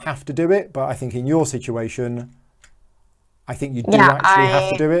 You don't have to do it, but I think in your situation, I think you do actually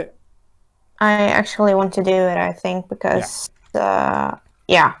have to do it. I actually want to do it, I think, because,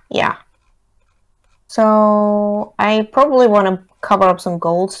 yeah. So I probably want to cover up some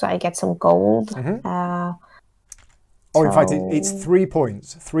gold, so I get some gold. In fact, it's 3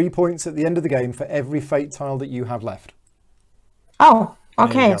 points. 3 points at the end of the game for every fate tile that you have left. Oh,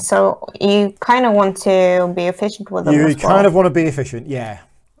 okay. So you kind of want to be efficient with them. You kind of want to be efficient, yeah.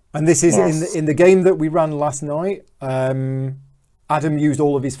 And this is in the game that we ran last night. Adam used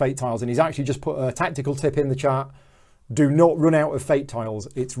all of his fate tiles, and he's actually just put a tactical tip in the chat. Do not run out of fate tiles.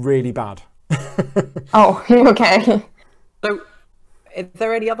 It's really bad. Oh, okay. So, are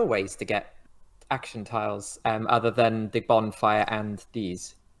there any other ways to get action tiles other than the bonfire and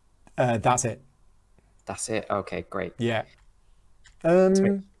these? That's it. That's it. Okay, great. Yeah.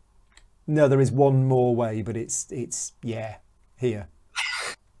 No, there is one more way, but it's yeah, here.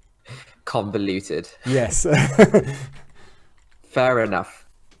 Convoluted. Yes. Fair enough.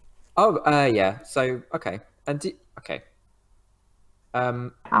 Oh, yeah. So, okay. Okay.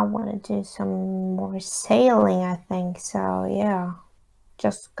 I want to do some more sailing, I think. So, yeah.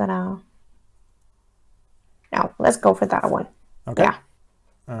 Just gonna... No, let's go for that one. Okay. Yeah.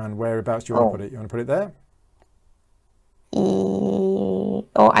 And whereabouts do you want to put it? You want to put it there?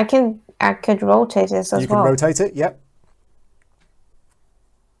 Oh, I could rotate this as You well. can rotate it, yep.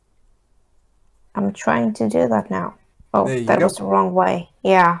 I'm trying to do that now. Oh, There you that go. was the wrong way.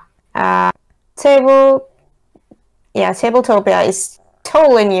 Yeah. Tabletopia is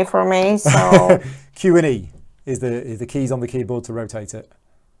totally new for me, so... Q and E is the keys on the keyboard to rotate it.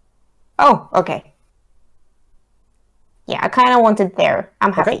 Oh, okay. Yeah, I kind of want it there.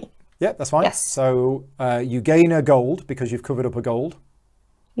 I'm happy. Okay. Yeah, that's fine. Yes. So you gain a gold because you've covered up a gold.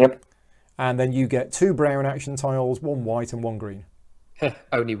 Yep. And then you get 2 brown action tiles, 1 white and 1 green.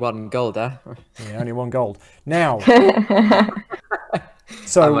 Only 1 gold, huh? Yeah, only 1 gold. Now, I'm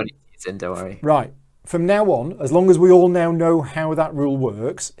so only teasing, don't worry. right, from now on, as long as we all now know how that rule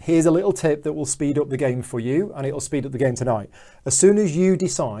works, here's a little tip that will speed up the game for you, and it'll speed up the game tonight. As soon as you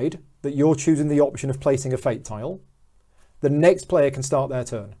decide that you're choosing the option of placing a fate tile, the next player can start their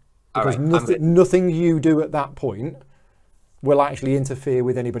turn. Because nothing you do at that point will actually interfere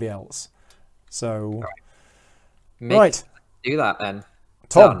with anybody else. So, right. Do that then.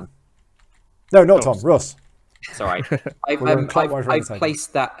 Tom. Done. No, not Tom. Russ. Sorry. We're going clockwise around I've the table.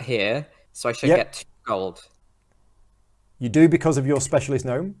 placed that here, so I should Yep. get 2 gold. You do because of your specialist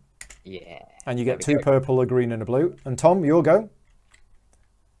gnome. Yeah. And you get There 2 we go. purple, a green and a blue. And Tom, your go.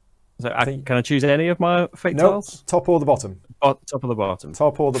 So can I choose any of my fate No, tiles? top or the bottom? Top or the bottom?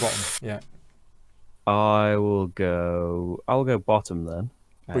 Top or the bottom, yeah. I'll go bottom then.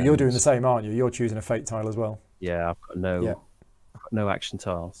 But you're doing the same, aren't you? You're choosing a fate tile as well. Yeah, I've got no action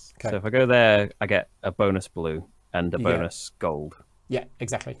tiles. Okay. So if I go there, I get a bonus blue and a Yeah. bonus gold. Yeah,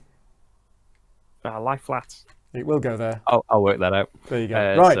 exactly. Lie flat. It will go there. I'll work that out. There you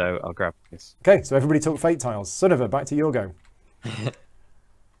go. Right. So I'll grab this. Okay, so everybody took fate tiles. Sunniva, back to your go.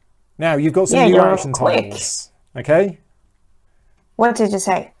 Now, you've got some Yeah, new you're action quick. tiles. Okay? What did you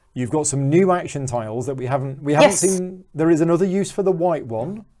say? You've got some new action tiles that we haven't Yes. seen. There is another use for the white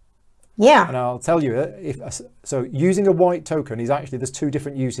one. Yeah. And I'll tell you, so using a white token is actually, there's 2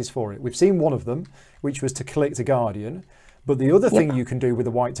 different uses for it. We've seen one of them, which was to collect a guardian. But the other thing you can do with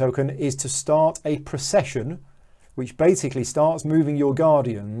a white token is to start a procession, which basically starts moving your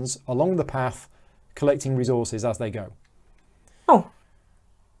guardians along the path, collecting resources as they go. Oh.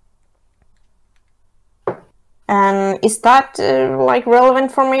 And is that like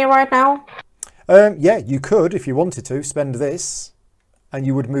relevant for me right now? Yeah, you could, if you wanted to, spend this, and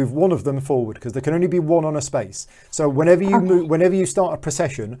you would move one of them forward, because there can only be one on a space. So whenever you whenever you start a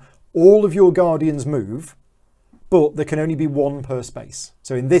procession, all of your guardians move, but there can only be 1 per space.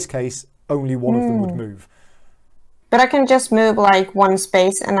 So in this case, only one of them would move. But I can just move like 1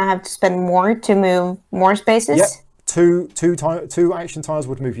 space and I have to spend more to move more spaces? Yep. Two action tiles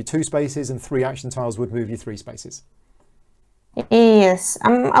would move you 2 spaces, and 3 action tiles would move you 3 spaces. Yes,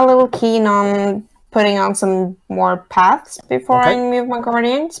 I'm a little keen on putting on some more paths before Okay. I move my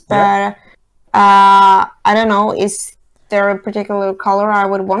guardians, but I don't know, is there a particular color I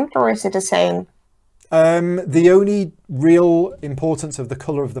would want, or is it the same? The only real importance of the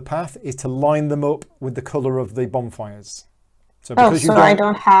colour of the path is to line them up with the colour of the bonfires. So because I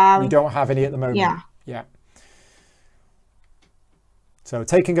don't have... you don't have any at the moment. Yeah. So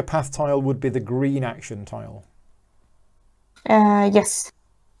taking a path tile would be the green action tile. Yes.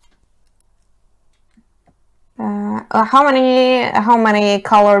 How many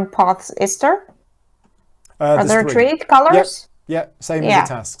colored paths is there? Are There's there 3 colors? Yep, same Yeah. as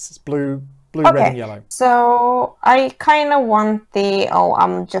the tasks. It's blue, Okay. red and yellow. So I kind of want the... Oh,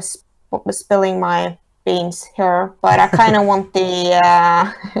 I'm just spilling my beans here, but I kind of want the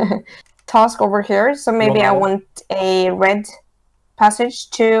task over here. So maybe I want a red passage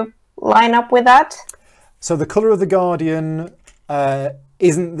to line up with that. So the colour of the guardian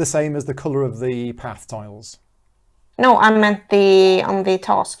isn't the same as the colour of the path tiles. No, I meant on the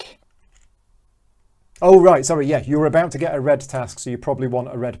task. Oh, right. Sorry. Yeah, you're about to get a red task, so you probably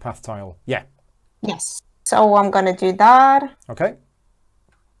want a red path tile. Yeah. Yes. So I'm going to do that. Okay.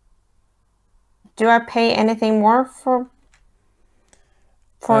 Do I pay anything more for...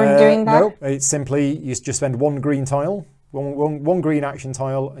 for doing that? No, it's simply you just spend one green tile, one green action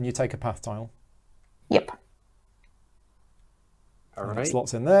tile, and you take a path tile. Yep. All And it right.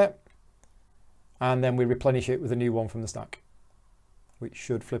 slots in there. And then we replenish it with a new one from the stack, which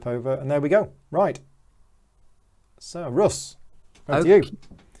should flip over. And there we go. Right. So, Russ, over to you.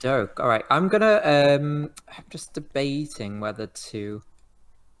 Doke. All right. I'm I'm just debating whether to.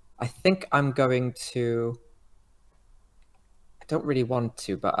 I think I'm going to. I don't really want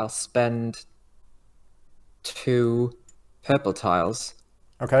to, but I'll spend 2 purple tiles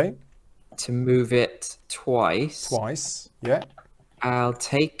Okay. to move it twice. Twice. Yeah. I'll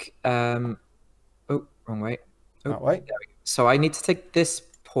take. Oh, wrong way. Oh, That way. there we go. So I need to take this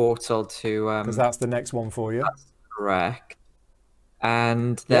portal to. Because that's the next one for you. That's correct.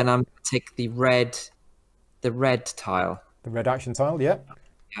 And then I'm going to take the red tile. The red action tile. Yeah.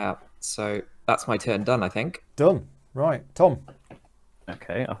 Yeah. So that's my turn done, I think. Done. Right. Tom.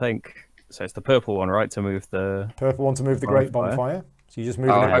 Okay, I think so. It's the purple one, right? To move the Purple one to move the great bonfire. So you just move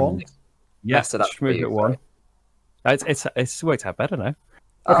Oh, it I- one. Messed it up just move for you, it one. It's worked out better now.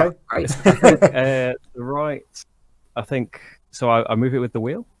 Okay. Oh, great. The right, I think. So I move it with the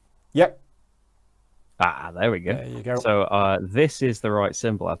wheel. Yep. Ah, there we go. There you go. So this is the right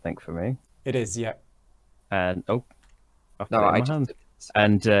symbol, I think, for me. It is. Yeah. And I've No, got it in I my just hand. did this.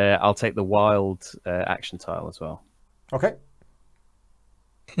 And I'll take the wild action tile as well. Okay.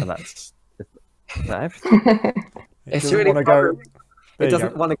 And that's is that everything? It It's doesn't really want to go. hard. There It you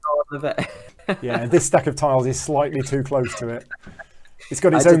doesn't go. want to go on the bit. Yeah, this stack of tiles is slightly too close to it. It's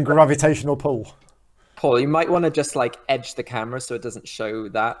got its I own just- gravitational pull. Paul, you might want to just like edge the camera so it doesn't show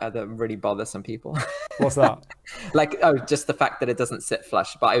that. That really bother some people. What's that? Like, just the fact that it doesn't sit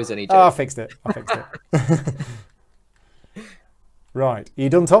flush. But I was only Oh, I joking. fixed it. I fixed it. Right. Are you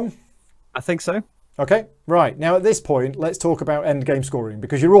done, Tom? I think so. Okay. Right. Now, at this point, let's talk about end game scoring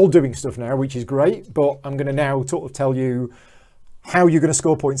because you're all doing stuff now, which is great. But I'm going to now sort of tell you how you're going to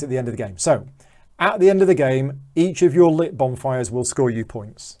score points at the end of the game. So, at the end of the game, each of your lit bonfires will score you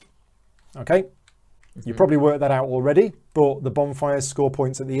points. Okay. You probably worked that out already, but the bonfires score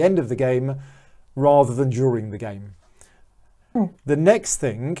points at the end of the game rather than during the game. The next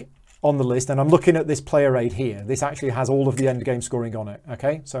thing on the list, and I'm looking at this player aid here, this actually has all of the end game scoring on it.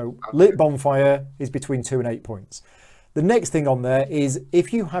 Okay, so lit bonfire is between 2 and 8 points. The next thing on there is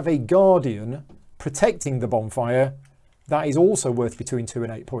if you have a guardian protecting the bonfire, that is also worth between 2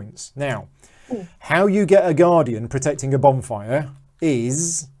 and 8 points. Now, how you get a guardian protecting a bonfire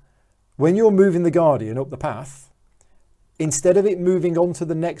is when you're moving the guardian up the path, instead of it moving on to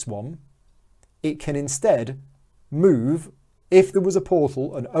the next one, it can instead move, if there was a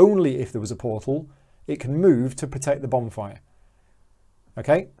portal, and only if there was a portal, it can move to protect the bonfire.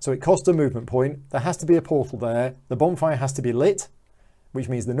 Okay, so it costs a movement point. There has to be a portal there. The bonfire has to be lit, which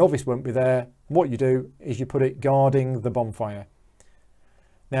means the novice won't be there. What you do is you put it guarding the bonfire.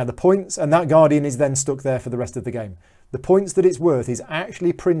 Now the points, and that guardian is then stuck there for the rest of the game. The points that it's worth is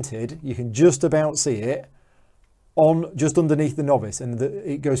actually printed, you can just about see it, on just underneath the novice. And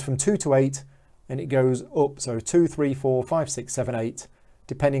it goes from 2 to 8, and it goes up. So 2, 3, 4, 5, 6, 7, 8,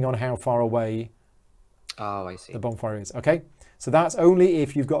 depending on how far away Oh, I see. the bonfire is. Okay, so that's only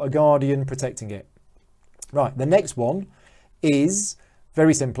if you've got a guardian protecting it. Right, the next one is,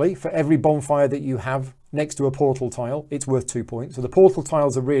 very simply, for every bonfire that you have next to a portal tile, it's worth 2 points. So the portal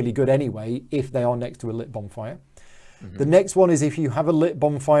tiles are really good anyway if they are next to a lit bonfire. The next one is if you have a lit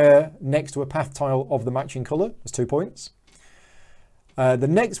bonfire next to a path tile of the matching colour, that's 2 points. The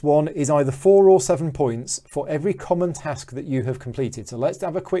next one is either 4 or 7 points for every common task that you have completed. So let's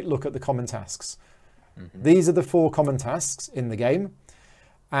have a quick look at the common tasks. These are the 4 common tasks in the game.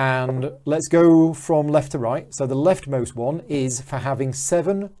 And let's go from left to right. So the leftmost one is for having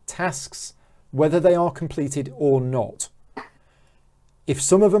 7 tasks, whether they are completed or not. If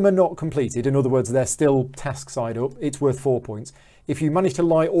some of them are not completed, in other words, they're still task side up, it's worth 4 points. If you manage to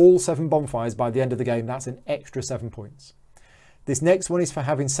light all 7 bonfires by the end of the game, that's an extra 7 points. This next one is for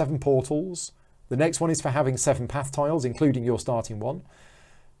having 7 portals. The next one is for having 7 path tiles, including your starting one.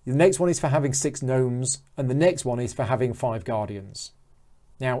 The next one is for having 6 gnomes, and the next one is for having 5 guardians.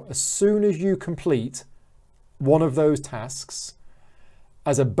 Now, as soon as you complete one of those tasks,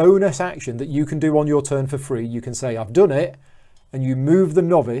 as a bonus action that you can do on your turn for free, you can say, I've done it, and you move the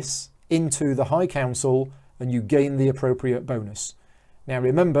novice into the High Council and you gain the appropriate bonus. Now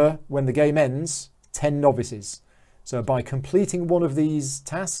remember, when the game ends, 10 novices. So by completing one of these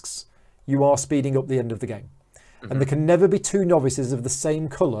tasks, you are speeding up the end of the game. And there can never be 2 novices of the same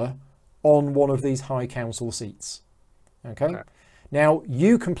colour on one of these High Council seats. Okay? Now,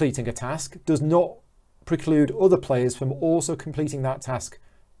 you completing a task does not preclude other players from also completing that task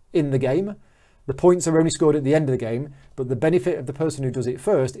in the game. The points are only scored at the end of the game, but the benefit of the person who does it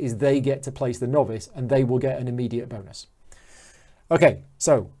first is they get to place the novice and they will get an immediate bonus. Okay,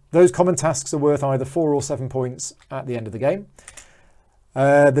 so those common tasks are worth either 4 or 7 points at the end of the game.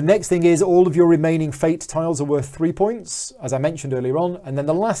 The next thing is all of your remaining fate tiles are worth 3 points, as I mentioned earlier on. And then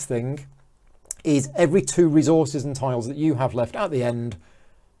the last thing is every 2 resources and tiles that you have left at the end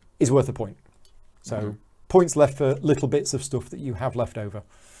is worth a point. So points left for little bits of stuff that you have left over.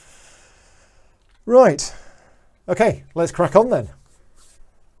 Right. Okay, let's crack on then.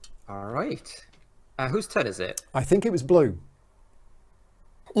 All right. Whose turn is it? I think it was blue.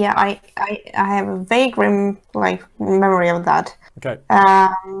 Yeah, I have a vague memory of that. Okay.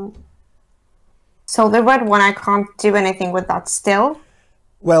 So the red one, I can't do anything with that still.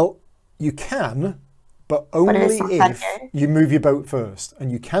 Well, you can, but only if you move your boat first.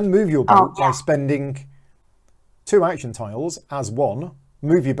 And you can move your boat by spending 2 action tiles as one,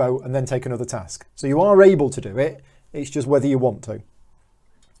 move your boat, and then take another task. So you are able to do it. It's just whether you want to.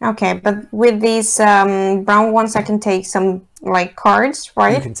 Okay, but with these brown ones, I can take some cards,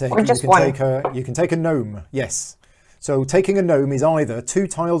 right? You can take, or just you can take a gnome, yes. So taking a gnome is either 2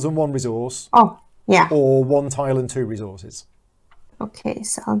 tiles and 1 resource. Oh, yeah. Or 1 tile and 2 resources. Okay,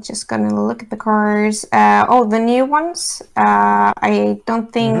 so I'm just gonna look at the cards. Oh, the new ones. I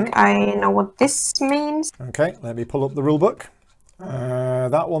don't think I know what this means. Okay, let me pull up the rule book.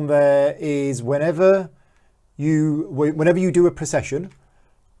 That one there is whenever you do a procession,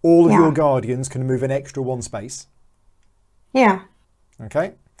 all of your guardians can move an extra 1 space. Yeah.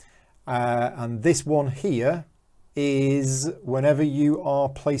 Okay. And this one here is whenever you are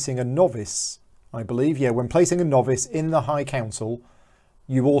placing a novice, I believe. Yeah, when placing a novice in the High Council,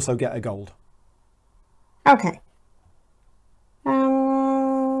 you also get a gold. Okay.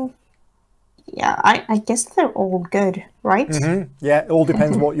 Yeah, I guess they're all good, right? Yeah, it all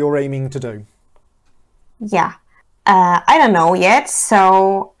depends what you're aiming to do. Yeah. I don't know yet,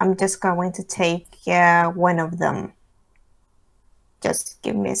 so I'm just going to take one of them. Just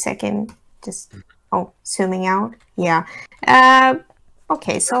give me a second. Just, zooming out. Yeah.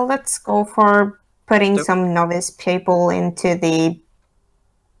 Okay, so let's go for putting some novice people into the...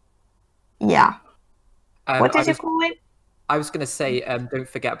 Yeah. What did you call it? I was going to say, don't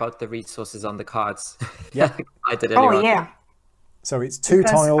forget about the resources on the cards. Yeah. I did earlier on. Yeah. So it's 2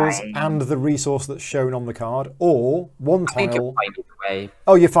 tiles and the resource that's shown on the card, or 1 tile. I think you're fine either way.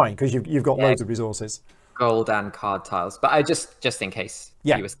 Oh, you're fine because you've got loads of resources. Gold and card tiles, but I just in case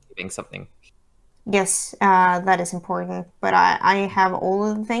you were saving something. Yes, that is important. But I have all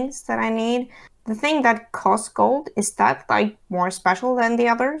of the things that I need. The thing that costs gold, is that more special than the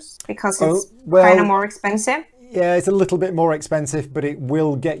others because it's kind of more expensive? Yeah, it's a little bit more expensive, but it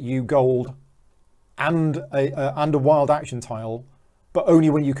will get you gold and a wild action tile, but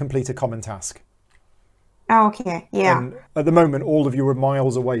only when you complete a common task. Okay, yeah. And at the moment, all of you are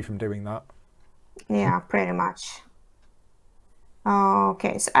miles away from doing that. Yeah, pretty much.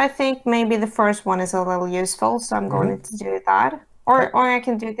 Okay, so I think maybe the first one is a little useful, so I'm going to do that. Or I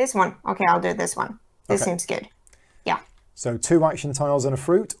can do this one. Okay, I'll do this one. This seems good. Yeah. So 2 action tiles and a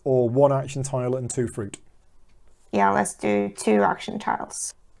fruit, or 1 action tile and 2 fruit? Yeah, let's do 2 action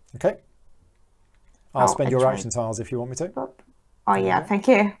tiles. Okay. I'll spend your action tiles if you want me to. Oh yeah, thank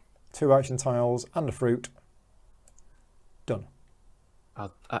you. 2 action tiles and a fruit. Done.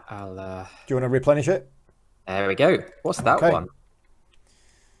 I'll Do you want to replenish it? There we go. What's that one?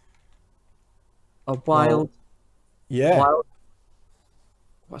 A wild. Yeah. Wild.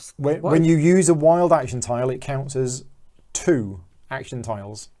 When you use a wild action tile, it counts as 2 action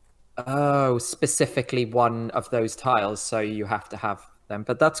tiles. Oh, specifically one of those tiles, so you have to have them.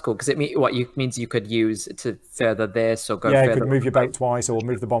 But that's cool because it means you could use to further this or go. Yeah, you could move your boat twice or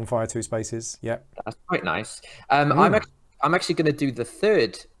move the bonfire 2 spaces. Yeah, that's quite nice. I'm actually going to do the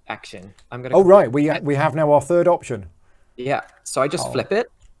 3rd action. I'm going to. Oh right, we have now our 3rd option. Yeah, so I just flip it.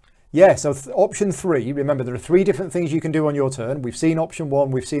 Yeah, so option 3. Remember, there are 3 different things you can do on your turn. We've seen option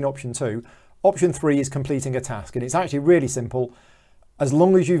 1. We've seen option 2. Option 3 is completing a task, and it's actually really simple. As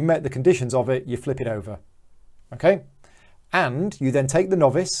long as you've met the conditions of it, you flip it over. Okay? And you then take the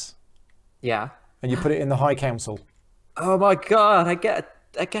novice. Yeah. And you put it in the High Council. Oh my god, I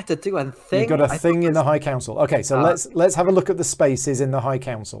get to do a thing. You've got a thing in the High Council. Okay, so let's have a look at the spaces in the High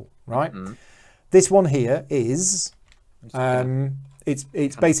Council, right? This one here is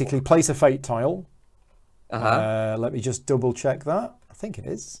it's basically place a fate tile. Let me just double check that. I think it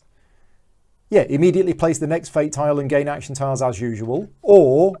is. Yeah, immediately place the next fate tile and gain action tiles as usual,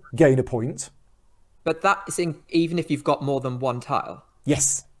 or gain a point. But that is even if you've got more than 1 tile?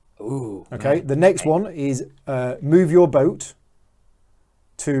 Yes. Ooh. Okay, the next one is move your boat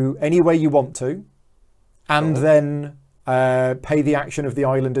to anywhere you want to, and then pay the action of the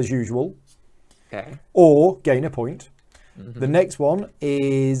island as usual, or gain a point. The next one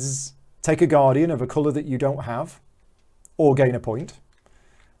is take a guardian of a colour that you don't have, or gain a point.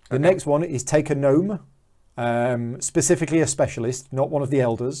 The next one is take a gnome, specifically a specialist, not one of the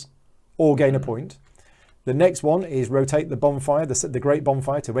elders, or gain a point. The next one is rotate the bonfire, the great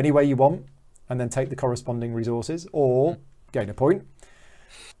bonfire, to anywhere you want, and then take the corresponding resources, or gain a point.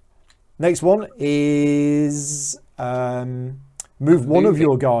 Next one is move one of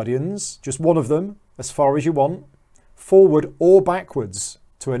your guardians, just one of them, as far as you want, forward or backwards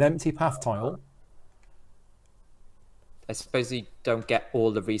to an empty path tile. I suppose you don't get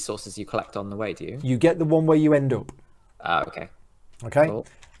all the resources you collect on the way, do you? You get the one where you end up. Okay. Okay. Cool.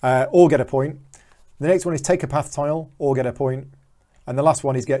 Or get a point. The next one is take a path tile, or get a point. And the last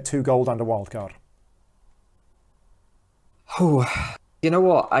one is get 2 gold and a wild card. Oh, you know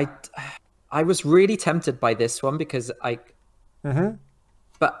what? I was really tempted by this one because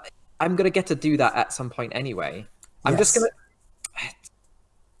but I'm gonna get to do that at some point anyway. I'm just gonna.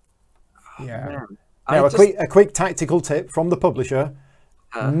 Yeah. Now, a quick tactical tip from the publisher: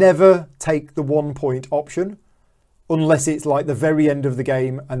 never take the 1 point option unless it's like the very end of the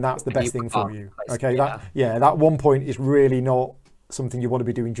game and that's the best thing for you. Okay, that 1 point is really not something you want to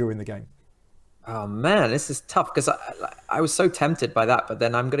be doing during the game. Oh man, this is tough because I was so tempted by that, but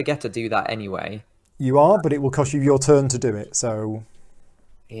then I'm gonna get to do that anyway. You are, but it will cost you your turn to do it. So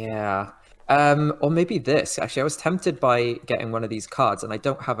yeah, or maybe this. Actually, I was tempted by getting one of these cards, and I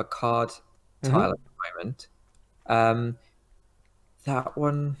don't have a card tile at the moment. That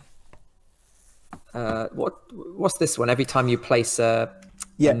one. What's this one? Every time you place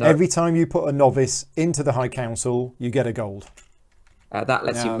every time you put a novice into the High Council, you get a gold. That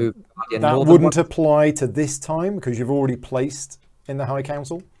lets you move. That wouldn't apply to this time because you've already placed in the High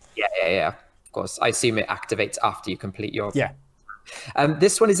Council. Yeah. Of course, I assume it activates after you complete your. Yeah.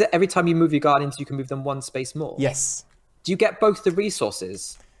 This one is that every time you move your guardians, you can move them 1 space more. Yes. Do you get both the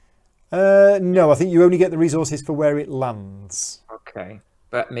resources? No, I think you only get the resources for where it lands. Okay,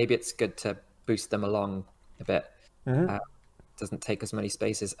 but maybe it's good to boost them along a bit. Doesn't take as many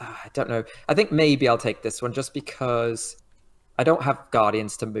spaces. I don't know. I think maybe I'll take this one just because I don't have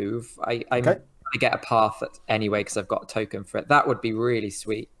guardians to move. I'm going to get a path anyway because I've got a token for it. That would be really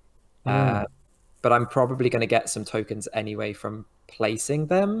sweet. But I'm probably going to get some tokens anyway from placing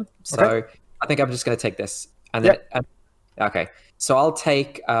them. So I think I'm just going to take this. And then, okay, so I'll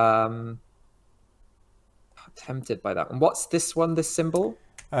take... tempted by that one. What's this one, this symbol?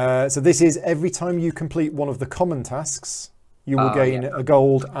 So this is every time you complete one of the common tasks, you will gain a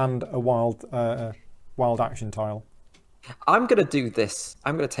gold and a wild action tile. I'm going to do this.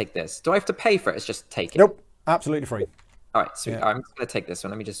 I'm going to take this. Do I have to pay for it? It's just take it. Nope, absolutely free. All right, sweet. I'm just going to take this one.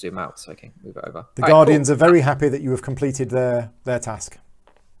 Let me just zoom out so I can move it over. The Guardians are very happy that you have completed their task.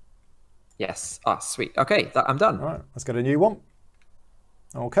 Yes. Ah, sweet. Okay, I'm done. All right, let's get a new one.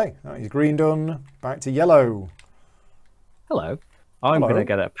 Okay, that is green done. Back to yellow. Hello. I'm going to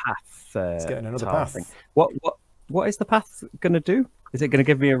get a path. Let's get another path. Thing. What is the path going to do? Is it going to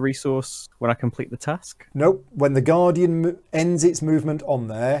give me a resource when I complete the task? Nope. When the Guardian ends its movement on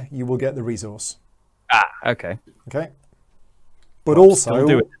there, you will get the resource. Ah, okay. Okay. But also,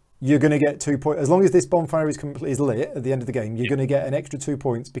 you're going to get 2 points. As long as this bonfire is lit at the end of the game, you're going to get an extra 2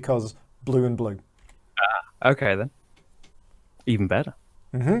 points because blue and blue. Okay, then. Even better.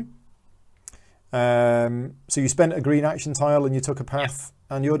 So you spent a green action tile and you took a path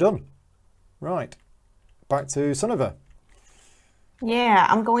and you're done. Right. Back to Sunniva. Yeah,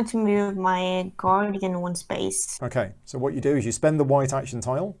 I'm going to move my Guardian 1 space. Okay, so what you do is you spend the white action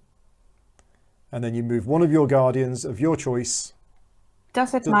tile and then you move one of your Guardians of your choice.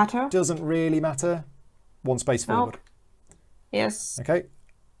 Does it matter? Doesn't really matter. 1 space forward. Yes. Okay.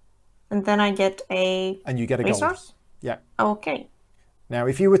 And then I get a And you get a resource? gold. Yeah. Okay. Now,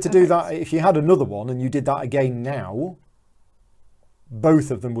 if you were to do that, if you had another one and you did that again now,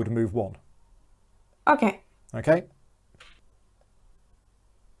 both of them would move 1. Okay. Okay.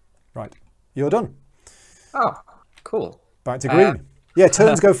 Right. You're done. Oh, cool. Back to green. Yeah,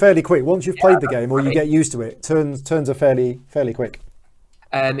 turns go fairly quick. Once you've played the game or you get used to it, turns are fairly quick.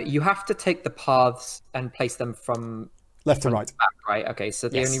 You have to take the paths and place them from left to right. Back, right? Okay, so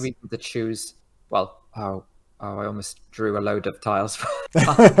the only reason to choose, well, I almost drew a load of tiles.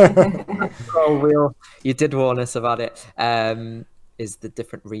 Oh, you did warn us about it. Is the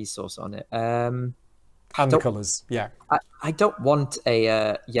different resource on it? And the colours, yeah. I don't want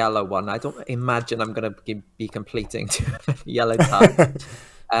a yellow one. I don't imagine I'm going to be completing yellow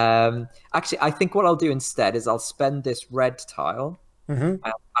tile. Actually, I think what I'll do instead is I'll spend this red tile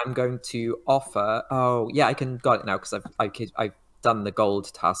I'm going to offer. Oh, yeah, I can got it now because I've done the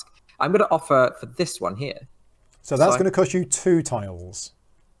gold task. I'm going to offer for this one here. So that's going to cost you 2 tiles.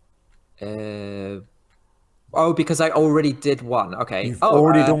 Oh, because I already did one. Okay. You've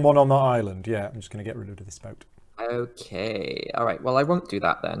already done one on that island. Yeah, I'm just going to get rid of this boat. Okay. All right. Well, I won't do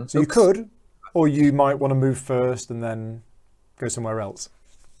that then. So you could, or you might want to move first and then go somewhere else.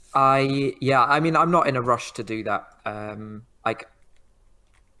 Yeah. I mean, I'm not in a rush to do that. Like,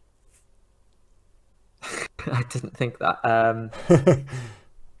 I didn't think that.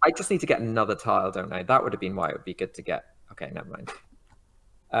 I just need to get another tile, don't I? That would have been why it would be good to get. Okay, never mind.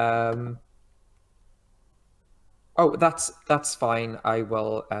 Oh, that's fine. I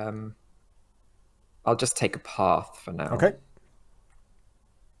will. I'll just take a path for now. Okay.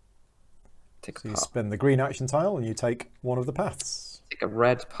 Take a so path. You spend the green action tile and you take one of the paths. Take a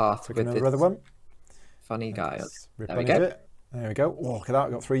red path Take with another this other one. funny guy. There we go. There we go. Oh, look at that.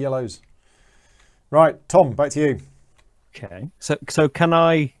 We've got 3 yellows. Right, Tom, back to you. Okay. So can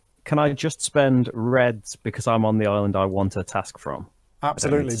I just spend reds because I'm on the island I want a task from?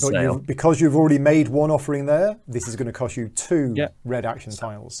 Absolutely, but because you've already made one offering there, this is going to cost you 2 red action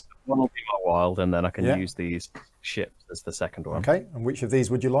tiles. One will be my wild, and then I can use these ships as the second one. Okay, and which of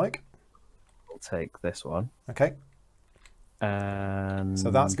these would you like? I'll take this one. Okay. And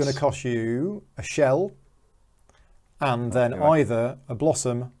so that's going to cost you a shell, and then either a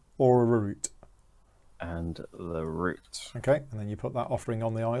blossom or a root. And the root. Okay, and then you put that offering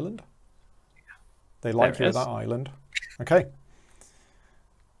on the island. They like you at that island. Okay.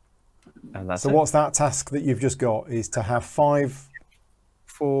 And that's so what's that task that you've just got is to have 5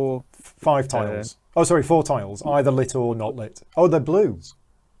 tiles. Oh, sorry, 4 tiles, either lit or not lit. Oh, they're blue.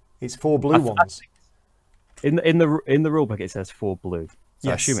 It's 4 blue ones. In the rule book it says 4 blue. So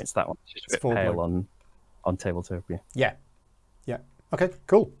yes. I assume it's that one. It's just a bit pale on Tabletopia. Yeah. Yeah. Okay,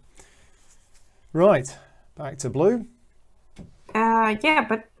 cool. Right, back to blue. Yeah,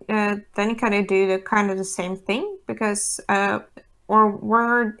 but then you kind of do the same thing because or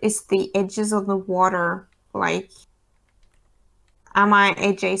where is the edges of the water? Like, am I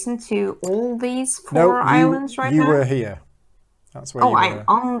adjacent to all these 4 islands right now? You were here. That's where you were. I'm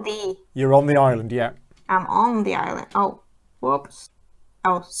on the... You're on the island, yeah. I'm on the island. Oh, whoops.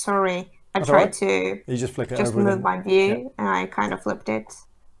 Oh, sorry. I tried to you just flick it just over move my view, and I kind of flipped it.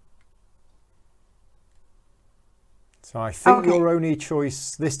 So I think your only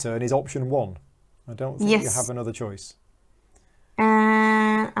choice this turn is option 1. I don't think you have another choice.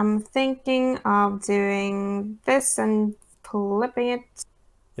 And I'm thinking of doing this and flipping it.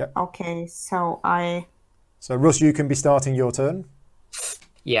 Yep. Okay, so So Russ, you can be starting your turn.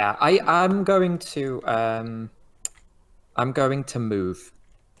 Yeah, I'm going to move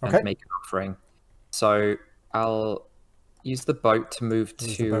and make an offering. So I'll use the boat to move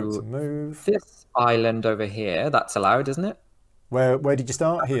to this island over here. That's allowed, isn't it? Where did you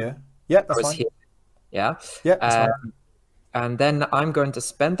start? Here. Yeah, that's fine. Here. Yeah. Yeah, that's fine. And then I'm going to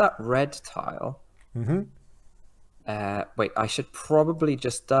spend that red tile. Mm-hmm. Wait, I should probably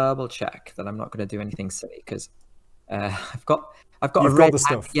just double check that I'm not going to do anything silly because I've got a red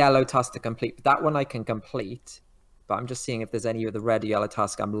and yellow task to complete. But that one I can complete, but I'm just seeing if there's any of the red or yellow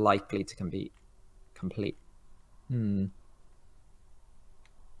task I'm likely to complete.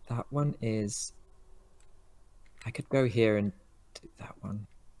 That one is. I could go here and do that one.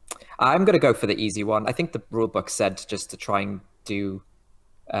 I'm going to go for the easy one. I think the rulebook said just to try and do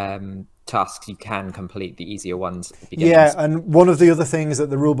tasks you can complete, the easier ones at the beginning. Yeah, and one of the other things that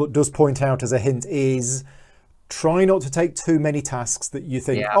the rulebook does point out as a hint is try not to take too many tasks that you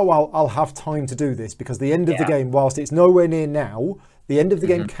think, I'll have time to do this, because the end of the game, whilst it's nowhere near now, the end of the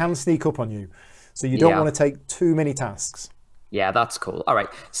game can sneak up on you. So you don't want to take too many tasks. Yeah, that's cool. All right,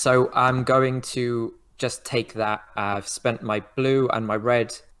 so I'm going to just take that. I've spent my blue and my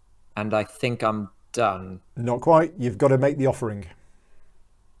red, and I think I'm done. Not quite. You've got to make the offering.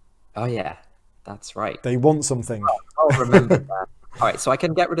 Oh, yeah, that's right. They want something. I'll remember that. All right, so I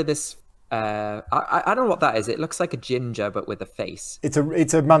can get rid of this. I don't know what that is. It looks like a ginger, but with a face. It's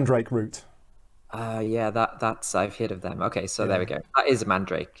a mandrake root. Yeah, that's I've heard of them. Okay, so there we go. That is a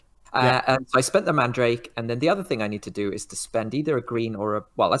mandrake. And so I spent the mandrake, and then the other thing I need to do is to spend either a green or a...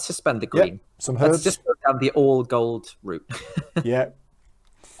 Well, let's just spend the green. Some herbs. Let's just go down the all gold route. Yeah.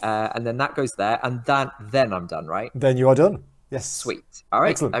 And then that goes there, and then I'm done, right? Then you are done. Yes. Sweet. All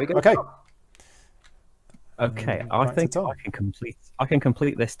right. Excellent. There we go. Okay. Okay, I think I can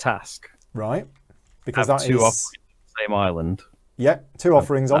complete this task. Right. Because that two is... offerings on the same island. Yeah, 2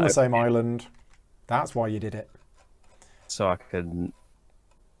 offerings on the same island. That's why you did it. So I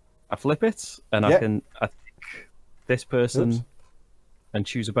flip it, and I think this person And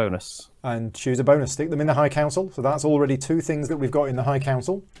choose a bonus. And choose a bonus. Stick them in the High Council. So that's already 2 things that we've got in the High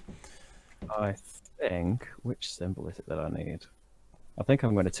Council. I think, which symbol is it that I need? I think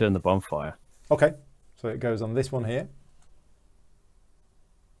I'm going to turn the bonfire. Okay, so it goes on this one here.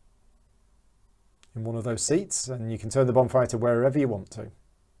 In one of those seats, and you can turn the bonfire to wherever you want to.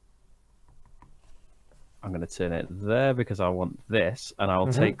 I'm going to turn it there because I want this, and I'll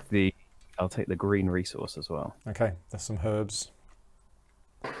take the green resource as well. Okay, there's some herbs.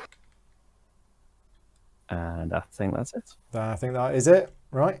 And I think that's it. I think that is it.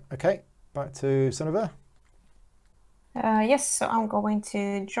 Right, okay. Back to Sunniva. Yes, so I'm going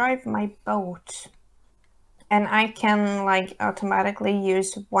to drive my boat. And I can like automatically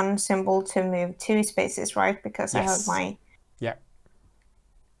use 1 symbol to move 2 spaces, right? Because I have my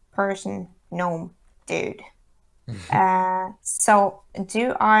person, gnome, dude. So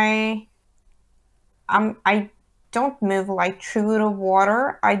do I don't move like through the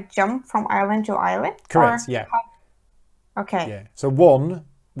water. I jump from island to island? Correct, or yeah. Okay. Yeah. So 1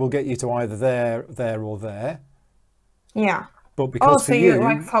 will get you to either there, or there. Yeah. But because so for you,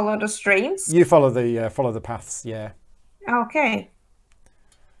 like follow the streams? you follow the paths, yeah. Okay.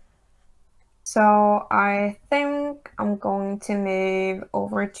 So I think I'm going to move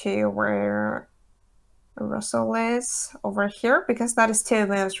over to where Russell is, over here, because that is 2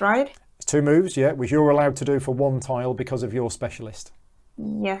 moves, right? It's 2 moves, yeah, which you're allowed to do for 1 tile because of your specialist.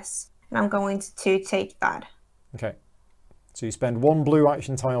 Yes. And I'm going to take that. Okay. So you spend 1 blue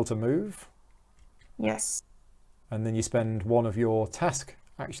action tile to move. Yes. And then you spend 1 of your task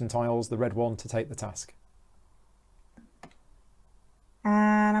action tiles, the red one, to take the task.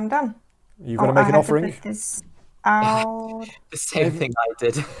 And I'm done. You've got to make an offering. I have to put this out. The same thing I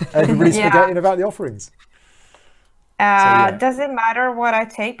did. Everybody's forgetting about the offerings. Does it matter what I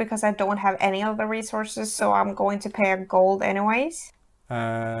take because I don't have any of the resources, so I'm going to pay a gold anyways?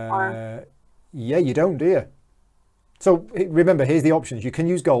 Yeah, you don't, do you? So remember, here's the options. You can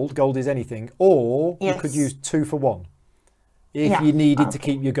use gold. Gold is anything. Or you could use 2 for 1 if you needed to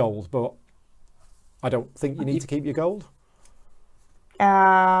keep your gold. But I don't think you need to keep your gold.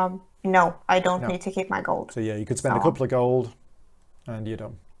 No, I don't need to keep my gold. So yeah, you could spend a couple of gold and you're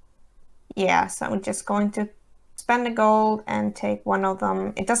done. Yeah, so I'm just going to spend the gold and take 1 of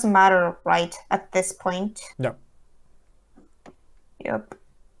them. It doesn't matter, right, at this point? No. Yep.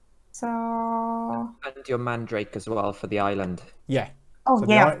 So... And your mandrake as well for the island. Yeah. Oh, so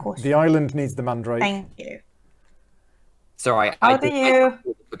yeah, of course. The island needs the mandrake. Thank you. Sorry, how do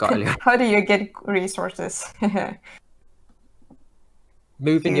you get resources?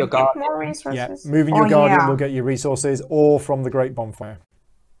 Moving your guardian. More resources? Yeah, moving your guardian will get you resources, or from the Great Bonfire.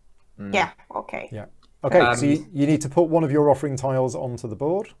 Yeah, okay. Yeah. Okay, so you need to put 1 of your offering tiles onto the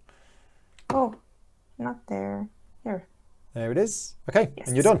board. Oh, not there. Here. There it is. Okay,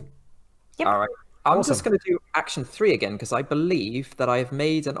 and you're done. Yep. All right. I'm just going to do action 3 again, because I believe that I have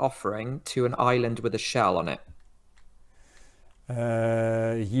made an offering to an island with a shell on it.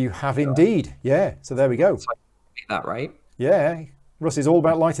 You have indeed. Yeah, so there we go. So that right? Yeah, Russ is all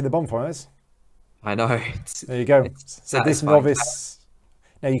about lighting the bonfires. I know. There you go. So this novice...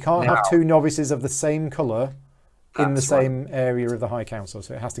 Now, you can't have 2 novices of the same colour in the same area of the High Council,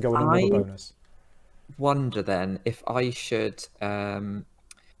 so it has to go in another bonus. Wonder then if I should...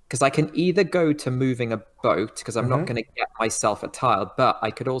 because I can either go to moving a boat, because I'm not going to get myself a tile, but I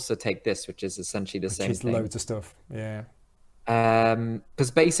could also take this, which is essentially the same thing. Loads of stuff, yeah.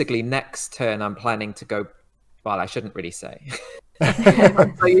 Because basically next turn I'm planning to go... Well, I shouldn't really say.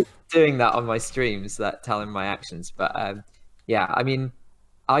 I'm so used to doing that on my streams, that telling my actions. But yeah, I mean,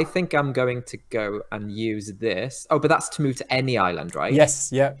 I think I'm going to go and use this. Oh, but that's to move to any island, right?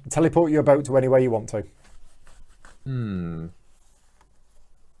 Yes, yeah. Teleport your boat to anywhere you want to.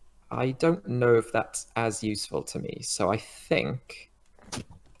 I don't know if that's as useful to me. So I think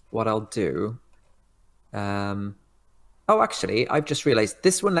what I'll do... Oh, actually, I've just realized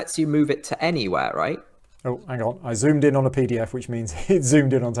this one lets you move it to anywhere, right? Oh, hang on. I zoomed in on a PDF, which means it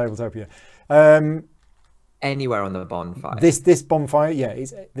zoomed in on Tabletopia. Anywhere on the bonfire. This bonfire, yeah,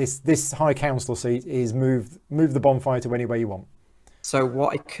 this High Council seat is move the bonfire to anywhere you want. So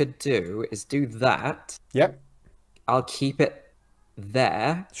what I could do is do that. Yep. I'll keep it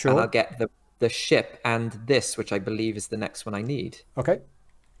there. Sure. And I'll get the ship and this, which I believe is the next one I need. Okay.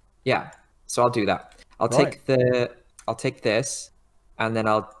 Yeah. So I'll do that. I'll take this, and then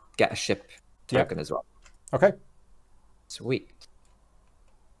I'll get a ship token as well. Okay. Sweet.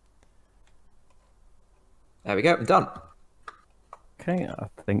 There we go. I'm done. Okay, I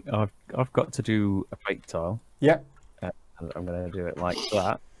think I've got to do a fake tile. Yeah. I'm going to do it like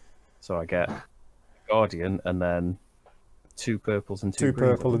that. So I get Guardian and then 2 purples and 2 2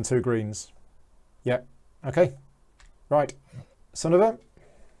 greens. purple and 2 greens. Yeah. Okay. Right. Son of a.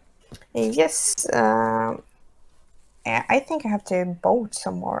 Yes. I think I have to vote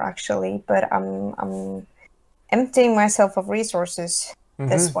some more actually, but I'm emptying myself of resources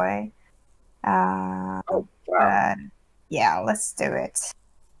this way. But yeah, let's do it.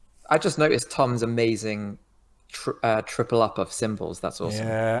 I just noticed Tom's amazing triple up of symbols. That's awesome.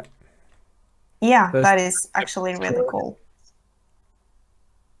 Yeah. Yeah, that is actually really cool.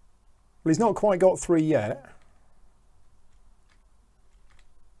 Well, he's not quite got 3 yet.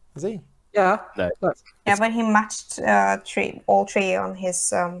 Has he? Yeah. No. Yeah, but he matched all 3 on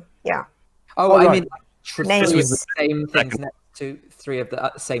his yeah. Oh, I right. mean, Names. 3 of the same things next to 3 of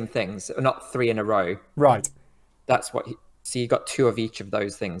the same things, not 3 in a row. Right. That's what. So you got 2 of each of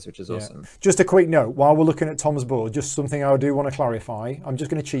those things, which is awesome. Just a quick note, while we're looking at Tom's board, just something I do want to clarify. I'm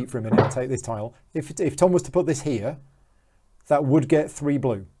just going to cheat for a minute and take this tile. If Tom was to put this here, that would get 3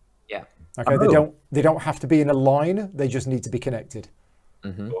 blue. Yeah. Okay, they don't have to be in a line, they just need to be connected.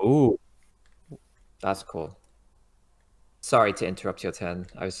 Oh, That's cool. Sorry to interrupt your turn.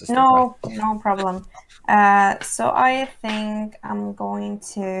 I was just No problem. So I think I'm going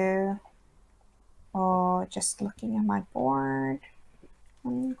to. Oh, just looking at my board.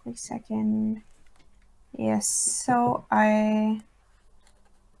 1 quick second. Yes. So I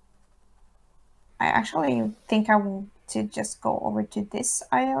actually think I want to just go over to this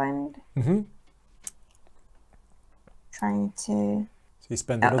island. Trying to. So you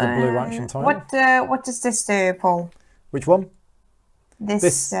spend another blue action tile. What does this do, Paul? Which one?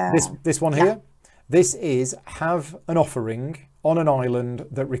 This one here. This is have an offering on an island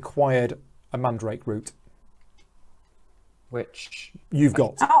that required a mandrake root. Which you've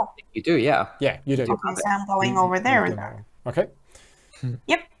got. Oh, you do, yeah. Yeah, you do. Okay, so I'm going over there. Okay.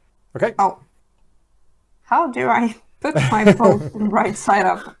 Yep. Okay. Oh. How do I put my boat right side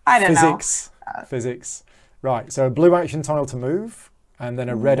up? I don't know. Physics. Right, so a blue action tile to move, and then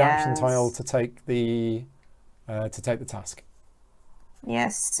a red action tile to take the task.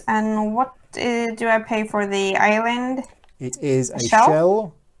 Yes, and what do I pay for the island? It is a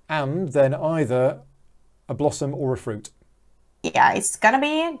shell, and then either a blossom or a fruit. Yeah, it's gonna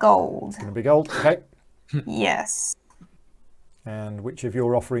be gold. It's gonna be gold. Okay. Yes. And which of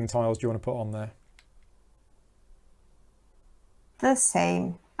your offering tiles do you want to put on there? The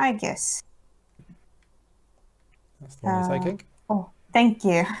same, I guess. That's the one you're taking. Oh, thank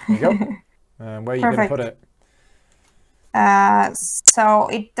you. There you go. And where are you going to put it? So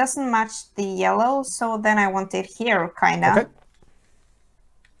it doesn't match the yellow, so then I want it here, kind of. Okay.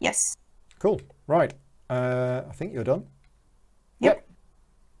 Yes. Cool. Right. I think you're done. Yep.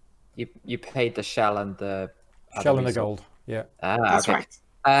 You paid the shell and the shell and the gold. Yeah. That's okay.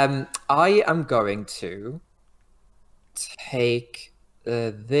 right. I am going to take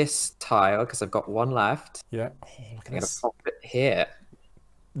this tile because I've got 1 left. Yeah. Oh, look at I'm this. going to pop it here.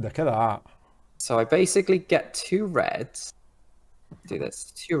 Look at that. So I basically get 2 reds. Do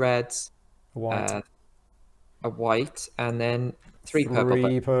this. 2 reds. White. A white, and then 3 purple.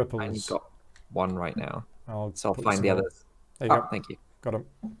 3 purples. And you've got 1 right now. I'll find the others. There you go. Thank you. Got them.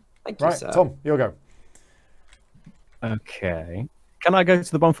 Thank you, right, sir. Tom, you'll go. Okay. Can I go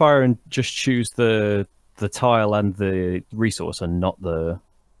to the bonfire and just choose the tile and the resource and not the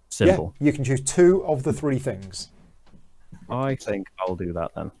symbol? Yeah, you can choose 2 of the 3 things. I think I'll do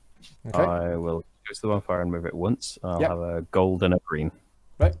that then. Okay. I will go to the bonfire and move it once. I'll have a gold and a green.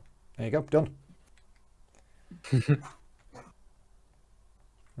 Right. There you go. Done.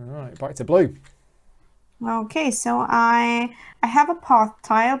 All right. Back to blue. Okay, so I have a path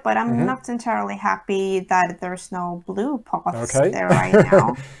tile, but I'm not entirely happy that there's no blue paths there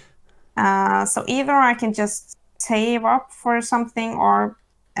right now. So either I can just save up for something, or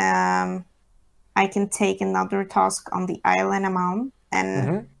I can take another task on the island amount,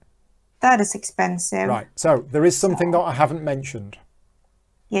 and that is expensive. Right. So there is something that I haven't mentioned.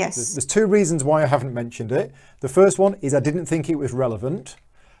 Yes. There's 2 reasons why I haven't mentioned it. The first one is I didn't think it was relevant.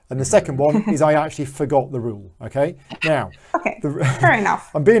 And the second one is I actually forgot the rule, okay? Now, okay, fair enough.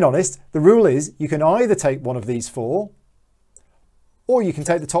 I'm being honest. The rule is you can either take one of these 4, or you can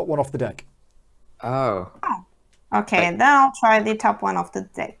take the top one off the deck. Oh. Okay, then I'll try the top one off the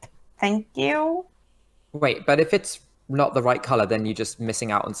deck. Thank you. Wait, but if it's not the right color, then you're just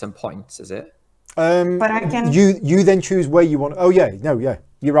missing out on some points, is it? But I can... You then choose where you want... Oh, yeah. No, yeah.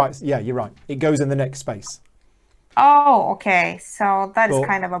 You're right. Yeah, you're right. It goes in the next space. Oh, okay. So that is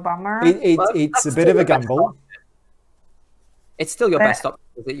kind of a bummer. It's a bit of a gamble. It's still your best option.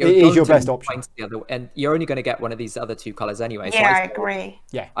 It is your best option. And you're only going to get one of these other 2 colors anyway. Yeah, I agree.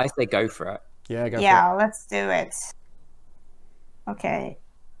 Yeah. I say go for it. Yeah, go for it. Yeah, let's do it. Okay.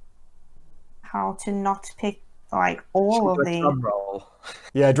 How to not pick like all of the drum roll.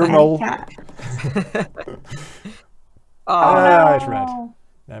 Yeah, drum roll. Oh, It's red.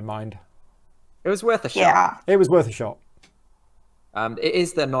 Never mind. It was worth a shot. yeah. It was worth a shot. It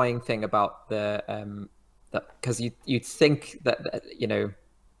is the annoying thing about the because you'd think that you know,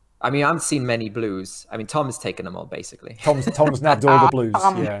 I mean, I haven't seen many blues. I mean, Tom's taken them all basically. Tom's nabbed all the blues.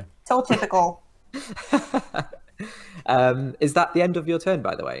 Yeah. So typical. Is that the end of your turn,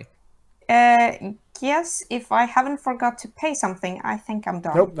 by the way? Yes, if I haven't forgot to pay something, I think I'm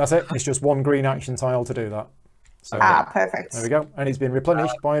done. Nope, that's it. It's just one green action tile to do that. So, Perfect. there we go. And it's been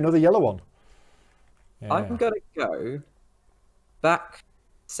replenished by another yellow one. Yeah. I'm gonna go back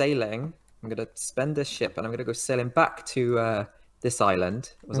sailing. I'm gonna spend this ship, and I'm gonna go sailing back to this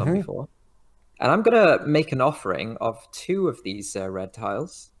island I was on before. And I'm gonna make an offering of 2 of these red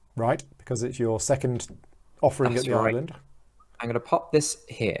tiles. Right, because it's your second offering at the island. I'm gonna pop this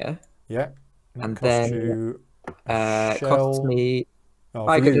here. Yeah. And costs then you costs me. Oh,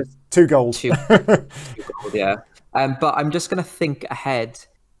 I for could you, just 2 gold. 2 gold, yeah. But I'm just gonna think ahead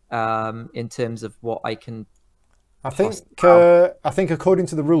in terms of what I can. I think according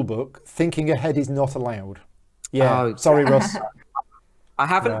to the rule book, thinking ahead is not allowed. Yeah. Oh, sorry, Russ. I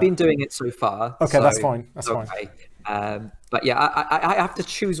haven't been doing it so far. Okay, so that's fine. That's fine. But yeah, I have to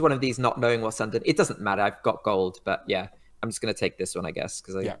choose one of these, not knowing what's under. It doesn't matter. I've got gold, but yeah, I'm just gonna take this one, I guess,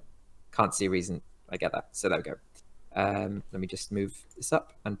 because I can't see a reason. I get that. So there we go. Let me just move this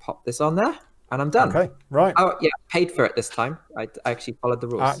up and pop this on there, and I'm done. Okay, right. Oh yeah, paid for it this time. I actually followed the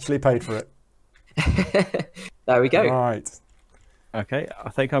rules. Actually paid for it. There we go. Right. Okay, I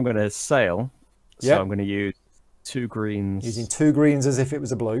think I'm going to sail. So Yep. I'm going to use 2 greens. Using 2 greens as if it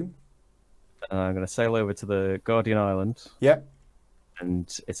was a blue. I'm going to sail over to the Guardian Island. Yep.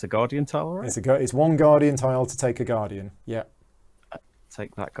 And it's a Guardian tile, right? It's 1 Guardian tile to take a Guardian. Yeah.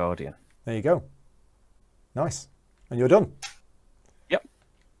 Take that Guardian. There you go. Nice. And you're done. Yep.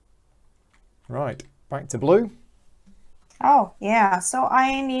 Right. Back to blue. Oh, yeah. So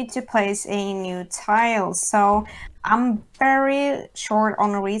I need to place a new tile. So I'm very short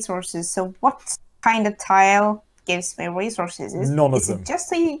on resources. So what kind of tile gives me resources? None of is them. It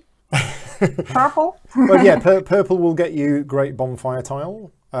just a purple? Well, yeah, purple will get you Great Bonfire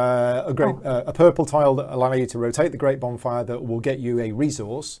tile. A purple tile that allows you to rotate the Great Bonfire that will get you a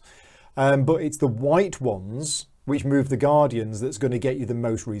resource. But it's the white ones which move the Guardians that's going to get you the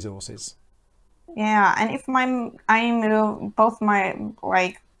most resources. Yeah, and if I move both my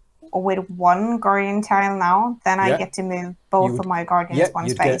with 1 Guardian tile now, then I get to move both of my Guardians one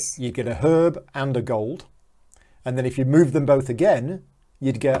space. You'd get a herb and a gold. And then if you move them both again,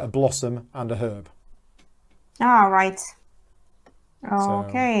 you'd get a blossom and a herb. Ah, right.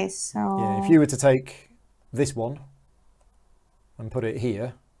 Okay, so... Yeah, if you were to take this one and put it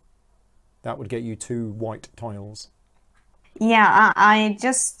here, that would get you 2 white tiles. Yeah, I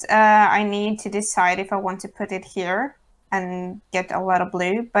just I need to decide if I want to put it here and get a lot of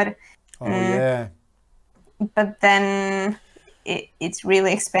blue, but yeah. But then it's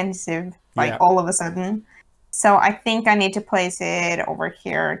really expensive, all of a sudden. So I think I need to place it over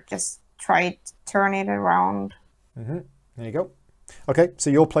here. Just try to turn it around. There you go. Okay, so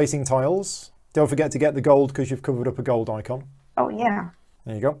you're placing tiles. Don't forget to get the gold because you've covered up a gold icon. Oh yeah.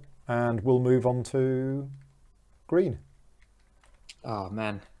 There you go. And we'll move on to green. Oh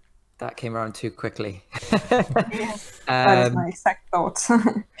man, that came around too quickly. That is my exact thought.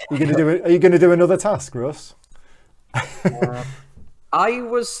 Are you gonna do another task, Russ? I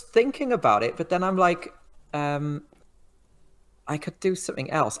was thinking about it, but then I'm like, I could do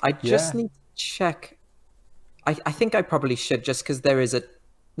something else. I just need to check. I think I probably should, just because there is a.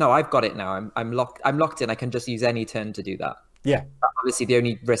 No, I've got it now. I'm locked. I'm locked in. I can just use any turn to do that. Yeah. Obviously, the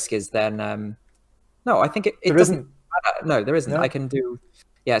only risk is then. No, I think it there doesn't. Isn't. No, there isn't. No. I can do.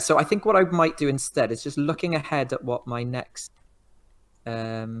 Yeah, so I think what I might do instead is just looking ahead at what my next. I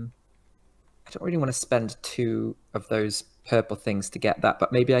don't really want to spend 2 of those purple things to get that,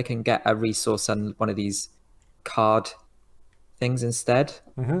 but maybe I can get a resource on one of these card things instead.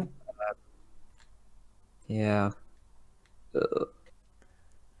 Yeah.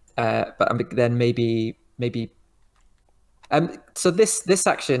 But then maybe. So this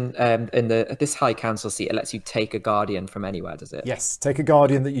action in this High Council seat, it lets you take a Guardian from anywhere, does it? Yes, take a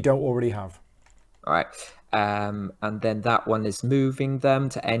Guardian that you don't already have. All right. And then that one is moving them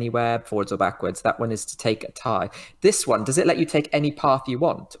to anywhere, forwards or backwards. That one is to take a tie. This one, does it let you take any path you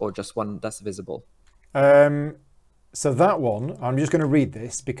want, or just one that's visible? So that one, I'm just going to read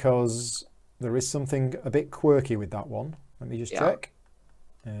this because there is something a bit quirky with that one. Let me just check.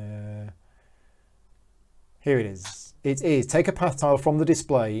 Here it is. It is take a path tile from the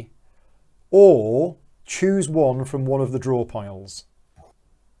display or choose one from one of the draw piles.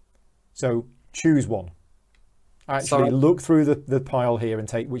 So choose one. Actually, look through the pile here and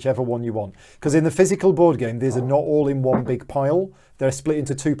take whichever one you want. Because in the physical board game, these are not all in one big pile. They're split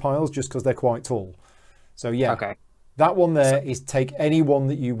into 2 piles just because they're quite tall. So yeah, that one there is take any one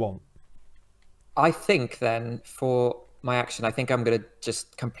that you want. I think then for my action, I think I'm going to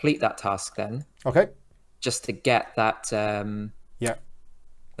just complete that task then. Okay. Just to get that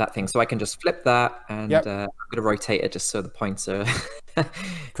that thing. So I can just flip that and I'm going to rotate it just so the points are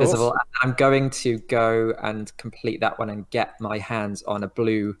visible. And I'm going to go and complete that one and get my hands on a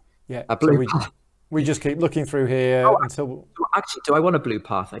blue path. We just keep looking through here until... Actually, do I want a blue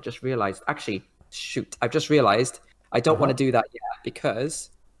path? I just realized. Actually, shoot. I've just realized I don't want to do that yet because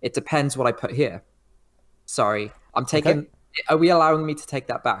it depends what I put here. Sorry. I'm taking... Okay. Are we allowing me to take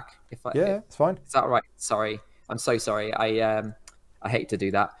that back? It's fine. Is that right? Sorry. I'm so sorry. I hate to do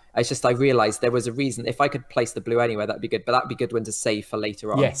that. It's just I realized there was a reason. If I could place the blue anywhere, that'd be good. But that'd be good one to save for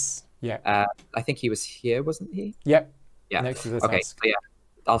later on. Yes. Yeah. I think he was here, wasn't he? Yep. Yeah. Next to the okay. task. So yeah,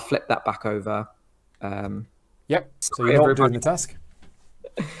 I'll flip that back over. Yep. So you're not doing the task.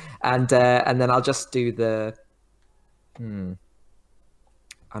 And then I'll just do the.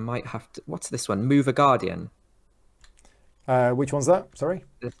 I might have to. What's this one? Move a guardian. Which one's that? Sorry.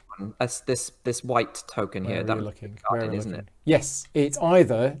 This one. That's this white token here. Where are you looking? Guardian, isn't it? Yes. It's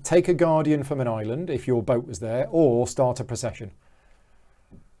either take a guardian from an island if your boat was there, or start a procession.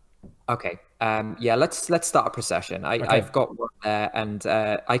 Okay. Yeah. Let's start a procession. I've got one there, and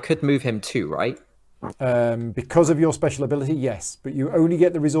I could move him too, right? Because of your special ability, yes, but you only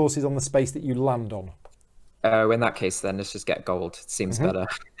get the resources on the space that you land on. In that case, then let's just get gold. It seems better.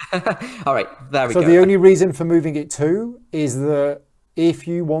 All right, there we go. So the only reason for moving it too is that if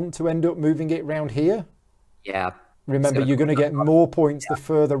you want to end up moving it round here, remember you're going to get more points the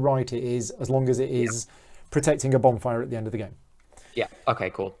further right it is, as long as it is protecting a bonfire at the end of the game. Yeah.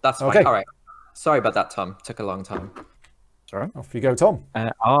 Okay. Cool. That's fine. All right. Sorry about that, Tom. Took a long time. Sorry. Off you go, Tom.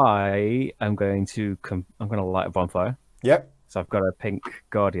 I am going to I'm going to light a bonfire. Yep. So I've got a pink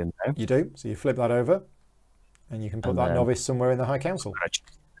guardian now. You do. So you flip that over, and you can put that novice somewhere in the High Council.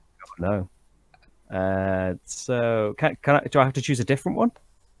 No. So do I have to choose a different one?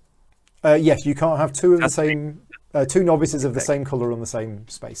 Yes, you can't have two of the same, two novices of the same color on the same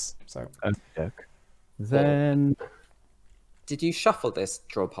space. So. Okay. Then. Did you shuffle this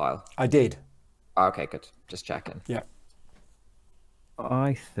draw pile? I did. Oh, okay, good. Just checking. Yeah.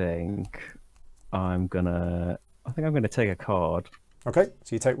 I think I'm gonna take a card. Okay,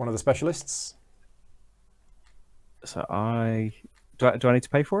 so you take one of the specialists. So do I need to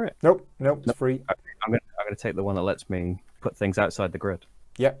pay for it? Nope, it's free. Okay, I'm gonna take the one that lets me put things outside the grid.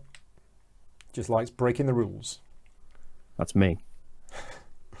 Yep. Just likes breaking the rules. That's me.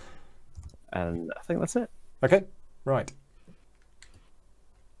 And I think that's it. Okay, right.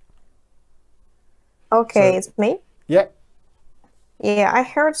 Okay, it's me. Yep. Yeah, I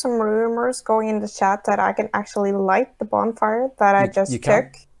heard some rumors going in the chat that I can actually light the bonfire that I just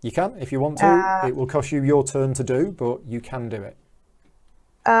took. You can, if you want to. It will cost you your turn to do, but you can do it.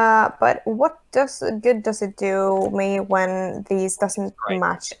 But what good does it do me when these doesn't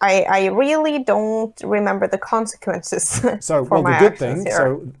match? I really don't remember the consequences. So, for well, my the good thing, here.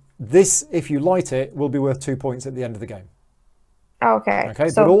 so this, if you light it, will be worth 2 points at the end of the game. Okay. Okay,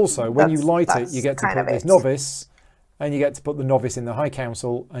 so but also when you light it, you get to kind put of this novice, and you get to put the novice in the High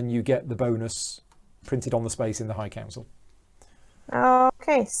Council, and you get the bonus printed on the space in the High Council.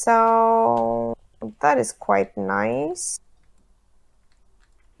 Okay, so that is quite nice.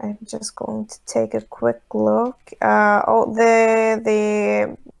 I'm just going to take a quick look.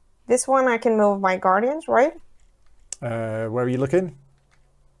 This one I can move my guardians, right? Where are you looking?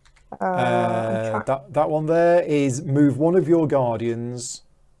 That one there is move one of your guardians,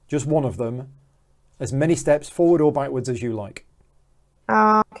 just one of them, as many steps forward or backwards as you like.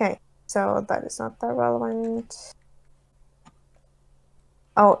 Okay, so that is not that relevant.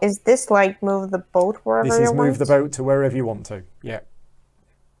 Oh, is this like move the boat wherever you want? This is move the boat to wherever you want to, yeah.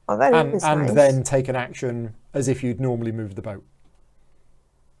 Oh, that is nice. And then take an action as if you'd normally move the boat.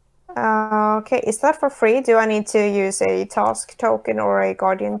 Okay, is that for free? Do I need to use a task token or a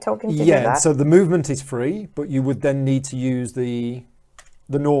guardian token to do that? Yeah, so the movement is free, but you would then need to use the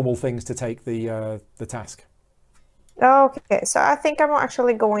normal things to take the task. Okay, so I think I'm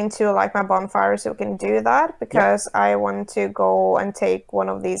actually going to light my bonfire so we can do that, because I want to go and take one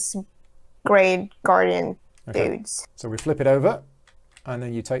of these great guardian dudes. So we flip it over, and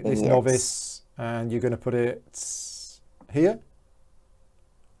then you take this novice, and you're going to put it here.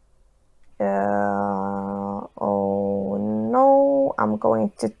 So I'm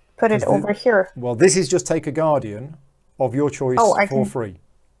going to put it over here. Well, this is just take a guardian of your choice for free.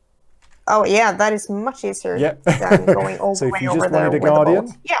 Oh yeah, that is much easier than going all the way over there with guardian,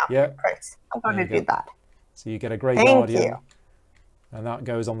 the bolt. Yeah, correct. I'm going to do that. So you get a grey guardian, and that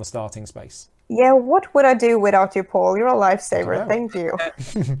goes on the starting space. Yeah, what would I do without you, Paul? You're a lifesaver. Thank you.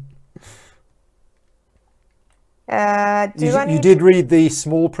 You did read the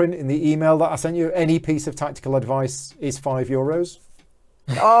small print in the email that I sent you. Any piece of tactical advice is €5.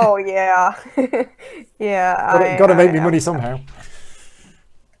 Oh yeah, yeah. Got to make me money somehow.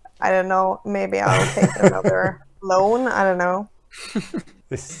 I don't know. Maybe I'll take another loan. I don't know.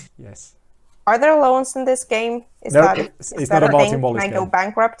 Yes. Are there loans in this game? Is no, that it's not a Martin Wallace game. Can I go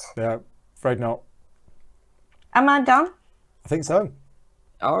bankrupt? Yeah, afraid not. Am I done? I think so.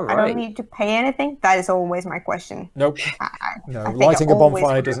 All right. I don't need to pay anything? That is always my question. Nope. No, lighting a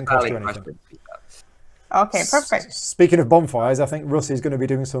bonfire doesn't cost you anything. Okay, perfect. Speaking of bonfires, I think Russ is going to be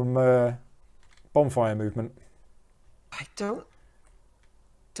doing some bonfire movement. I don't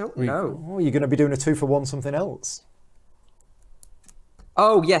know. Oh, you're going to be doing a 2-for-1 something else.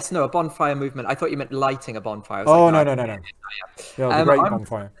 Oh yes, no, a bonfire movement. I thought you meant lighting a bonfire. Oh like, no. Yeah, the great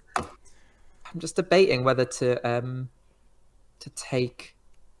bonfire. I'm just debating whether to take.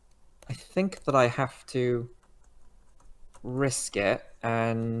 I think that I have to risk it,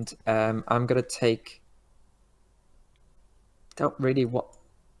 and I'm gonna take. Don't really what.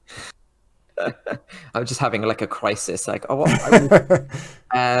 I'm just having like a crisis. Like, oh,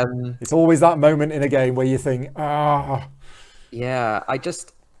 it's always that moment in a game where you think, yeah, I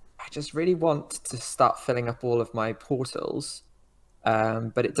just really want to start filling up all of my portals,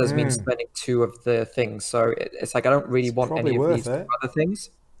 but it does mean spending 2 of the things. So it's like I don't really want any of these other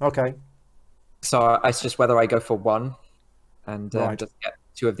things. Okay. So it's just whether I go for 1 and just get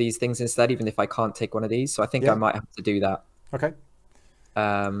 2 of these things instead, even if I can't take 1 of these. So I think I might have to do that. Okay.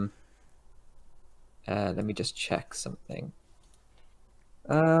 Let me just check something.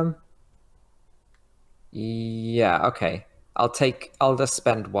 Yeah. Okay. I'll just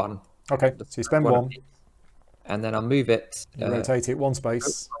spend 1. Okay, so you spend 1. And then I'll move it. Rotate it 1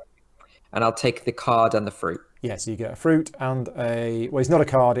 space. And I'll take the card and the fruit. Yeah, so you get a fruit and well, it's not a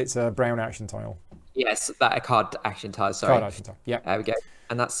card, it's a brown action tile. Yes, a card action tile, sorry. Card action tile, yeah. There we go.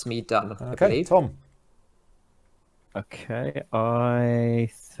 And that's me done, I Okay, believe. Tom. Okay,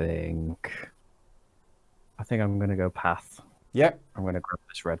 I think I'm going to go path. Yep. I'm going to grab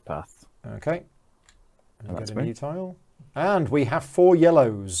this red path. Okay. And get a new tile. And we have 4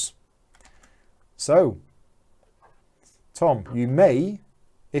 yellows. So, Tom, you may,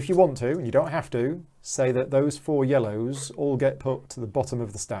 if you want to, and you don't have to, say that those 4 yellows all get put to the bottom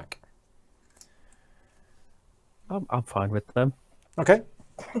of the stack. I'm fine with them. Okay.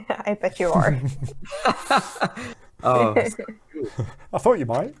 I bet you are. Oh, I thought you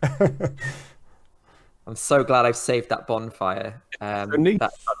might. I'm so glad I've saved that bonfire.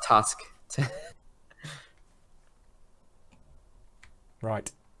 That task.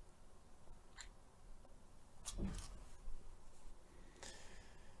 Right.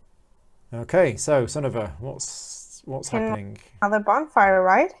 Okay, so Sonova, what's happening? Another bonfire,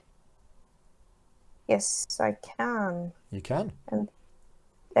 right? Yes, I can. You can. And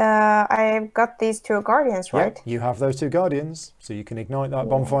I've got these 2 guardians, right? Yeah, you have those 2 guardians, so you can ignite that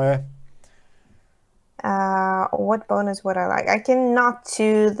bonfire. What bonus would I like? I cannot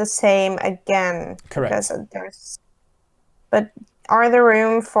do the same again. Correct. But are there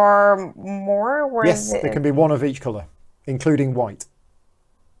room for more? Yes, there can be 1 of each colour, including white.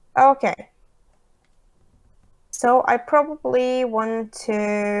 Okay. So I probably want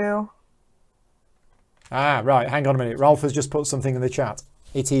to... Right, hang on a minute. Ralph has just put something in the chat.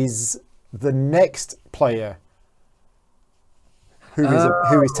 It is the next player who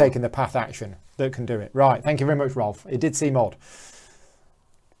is taking the path action that can do it. Right, thank you very much, Ralph. It did seem odd.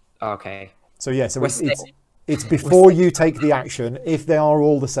 Okay. So yeah, so it's before you take the action. If they are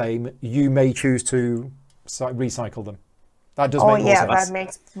all the same, you may choose to recycle them. That does make more sense. Oh yeah, that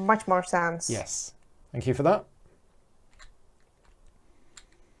makes much more sense. Yes. Thank you for that.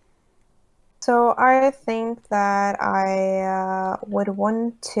 So I think that I would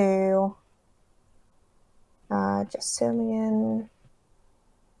want to just zooming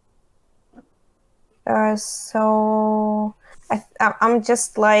in. So I'm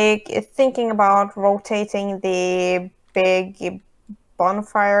just like thinking about rotating the big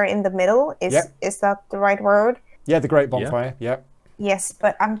bonfire in the middle. Is that the right word? Yeah, the great bonfire. Yeah. Yes,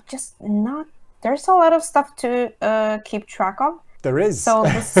 but I'm just not. There's a lot of stuff to keep track of. There is. So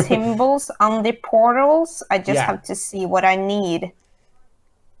the symbols on the portals, I just have to see what I need.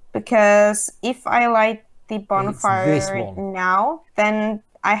 Because if I light the this bonfire one. now, then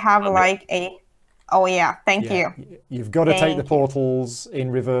I have like a... Oh yeah, thank you. You've got to take the Thank you. portals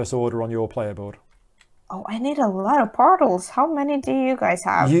in reverse order on your player board. Oh, I need a lot of portals. How many do you guys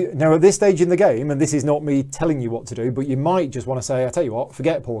have? Now, at this stage in the game, and this is not me telling you what to do, but you might just want to say, I tell you what,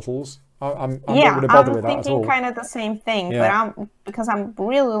 forget portals. I'm not going to bother with that at all. I'm thinking kind of the same thing, Yeah. but because I'm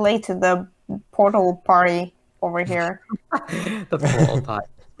really late to the portal party over here. The portal part.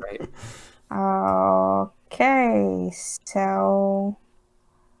 Great. Okay, so...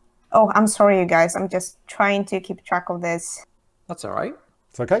 Oh, I'm sorry, you guys. I'm just trying to keep track of this. That's all right.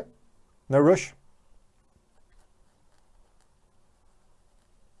 It's okay. No rush.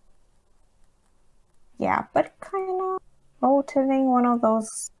 Yeah, but kind of rotating one of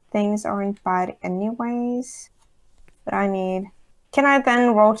those things aren't bad anyways. But I need... Can I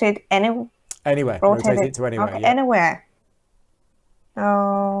then rotate Anywhere. Rotate it to anywhere. Okay, Yeah. anywhere.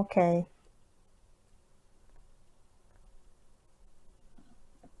 Okay.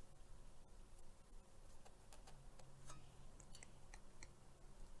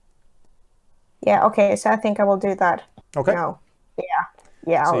 Yeah, okay, so I think I will do that. Okay. No.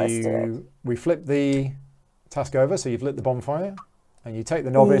 Yeah, So let's do it. we flip the task over. So you've lit the bonfire, and you take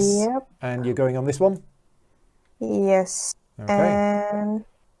the novice, Yep. and you're going on this one. Yes. Okay. And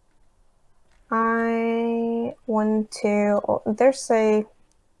I want to... Oh, there's a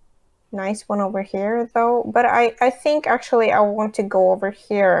nice one over here, though. But I think, actually, I want to go over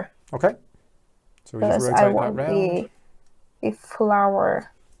here. Okay. So we just Because rotate I that want round. the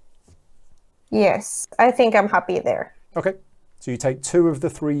flower. Yes, I think I'm happy there. Okay. So you take 2 of the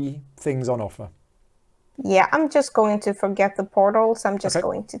 3 things on offer. Yeah, I'm just going to forget the portals. I'm just Okay.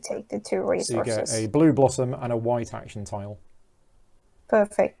 going to take the 2 So you resources. get a blue blossom and a white action tile.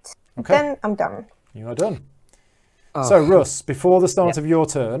 Perfect. Okay. Then I'm done. You are done. Oh, So Russ, before the start of your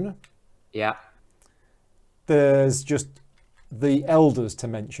turn, yeah. there's just the elders to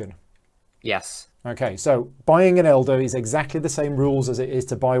mention. Yes. Okay, so buying an elder is exactly the same rules as it is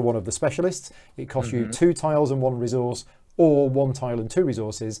to buy one of the specialists. It costs you 2 tiles and 1 resource, or 1 tile and 2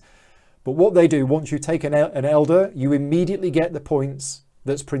 resources. But what they do, once you take an elder, you immediately get the points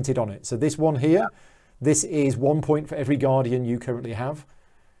that's printed on it. So this one here, this is 1 point for every guardian you currently have.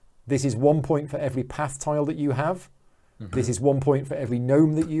 This is 1 point for every path tile that you have. This is 1 point for every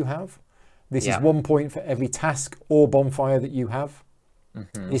gnome that you have. This is 1 point for every task or bonfire that you have.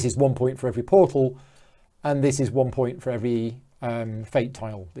 This is 1 point for every portal, and this is 1 point for every fate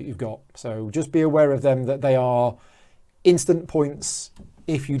tile that you've got. So just be aware of them, that they are instant points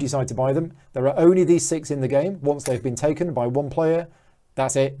if you decide to buy them. There are only these 6 in the game. Once they've been taken by 1 player,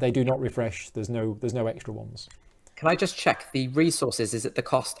 that's it. They do not refresh. There's no extra ones. Can I just check the resources? Is it the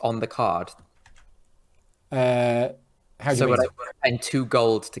cost on the card? How do So you would mean? I spend 2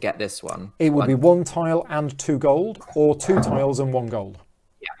 gold to get this one? It would be 1 tile and 2 gold, or 2 tiles and 1 gold.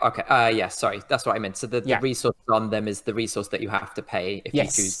 Yeah. Okay. Yeah. Sorry, that's what I meant. So the resource on them is the resource that you have to pay if you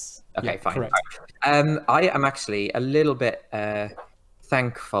choose. Okay, Yeah, fine. correct. I am actually a little bit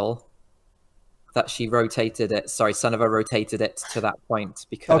thankful that she rotated it. Sorry, Sonova rotated it to that point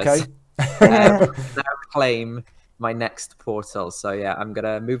because Okay. now claim my next portal. So yeah, I'm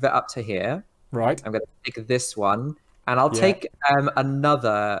gonna move it up to here. Right. I'm gonna take this one, and I'll take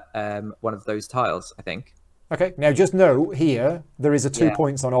another one of those tiles, I think. Okay. Now just know here there is a 2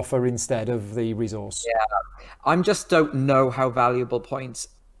 points on offer instead of the resource. Yeah, I just don't know how valuable points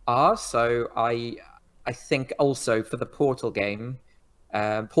are. So I think also for the portal game,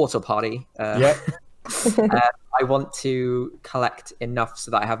 portal party. Yeah. I want to collect enough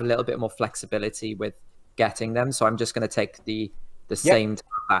so that I have a little bit more flexibility with getting them. So I'm just going to take the same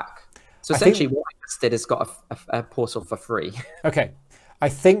tile back. So essentially, what I just did is got a portal for free. Okay. I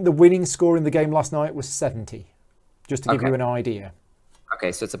think the winning score in the game last night was 70, just to give you an idea.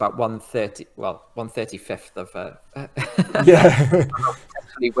 Okay, so it's about 130. Well, 135th of Yeah.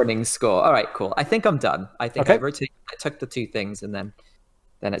 potentially winning score. All right, cool. I think I'm done. I think I took the 2 things, and then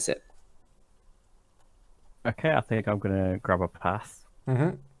it's it. Okay, I think I'm gonna grab a path.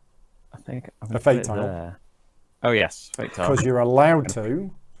 Mm-hmm. I think I'm A gonna fate put it tile. there. Oh yes, fate tile. Because you're allowed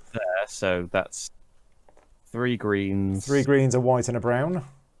to. There, so that's 3 greens. 3 greens, a white and a brown,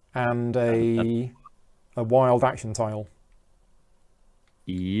 and a wild action tile.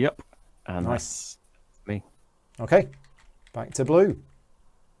 Yep. And Nice. that's me. Okay. Back to blue.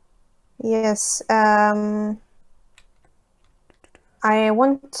 Yes. I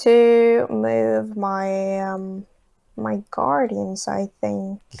want to move my my guardians, I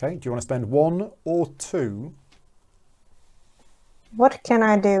think. Okay. Do you want to spend 1 or 2? What can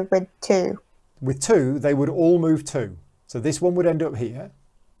I do with 2? With 2, they would all move 2. So this one would end up here.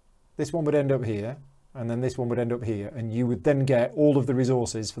 This one would end up here. and then this one would end up here, and you would then get all of the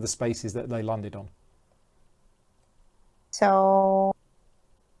resources for the spaces that they landed on. So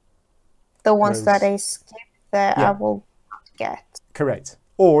the ones that I skipped, that I will not get. Correct.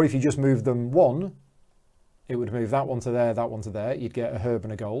 Or if you just move them one, it would move that one to there, that one to there. You'd get a herb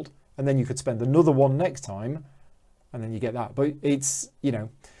and a gold. And then you could spend another one next time, and then you get that. But it's, you know,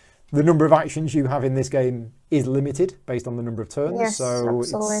 the number of actions you have in this game is limited based on the number of turns. Yes, so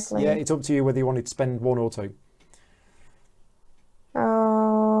absolutely. it's up to you whether you wanted to spend one or two.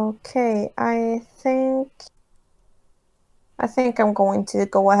 Okay, I think I'm going to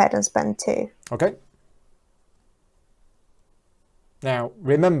go ahead and spend 2. Okay. Now,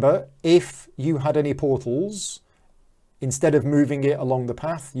 remember, if you had any portals, instead of moving it along the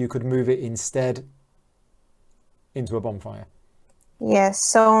path, you could move it instead into a bonfire. Yes,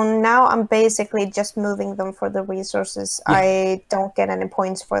 so now I'm basically just moving them for the resources. Yeah. I don't get any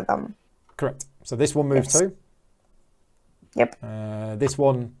points for them. Correct. So this one moves 2. Yep. This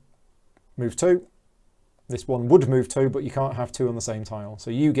one moves 2. This one would move 2, but you can't have 2 on the same tile.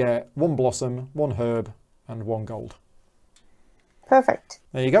 So you get 1 blossom, 1 herb, and 1 gold. Perfect.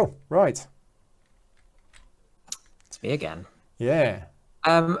 There you go. Right. It's me again. Yeah.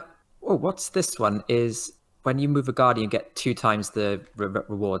 Oh, what's this one? Is when you move a guardian, you get 2 times the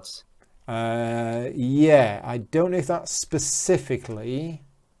rewards. Yeah. I don't know if that's specifically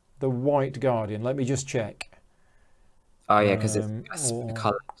the white guardian. Let me just check. Oh yeah, because it's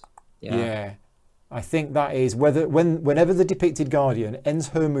coloured. Yeah. I think that is whenever the depicted guardian ends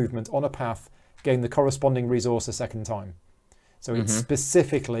her movement on a path, gain the corresponding resource a second time. So it's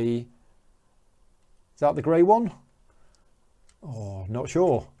specifically, is that the grey one? Oh, not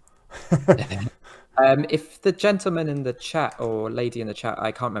sure. If the gentleman in the chat or lady in the chat,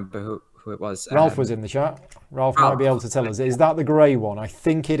 I can't remember who it was. Ralph was in the chat. Ralph might be able to tell us. Is that the grey one? I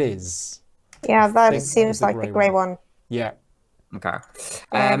think it is. Yeah, that seems like the grey one. Yeah. Okay.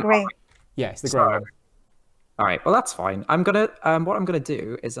 Grey. Yeah, it's the grey one. All right. Well, that's fine. I'm gonna. What I'm gonna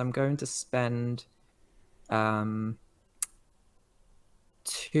do is I'm going to spend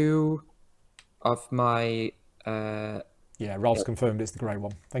 2 of my. Yeah, Ralph's confirmed it's the grey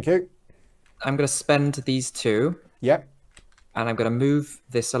one. Thank you. I'm going to spend these 2. Yep. And I'm going to move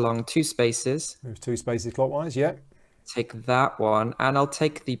this along 2 spaces. Move 2 spaces clockwise, yeah. Take that one, and I'll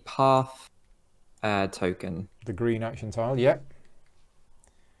take the path token. The green action tile, yeah.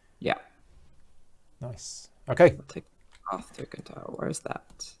 Yeah. Nice. Okay. I'll take the path token tile. Where is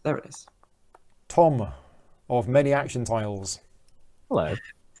that? There it is. Tom, of many action tiles. Hello.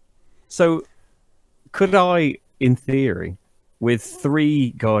 So, could I, in theory, with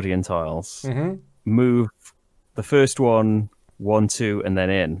 3 guardian tiles, move the first one, 1, 2, and then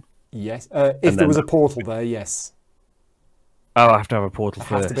in? Yes. If there was a portal there, yes. Oh, I have to have a portal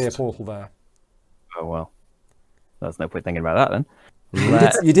first. Has to be a portal there. Oh, well. There's no point thinking about that, then.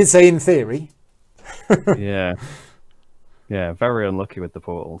 You did say in theory. Yeah. Yeah, very unlucky with the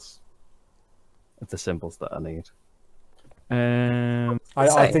portals. With the symbols that I need.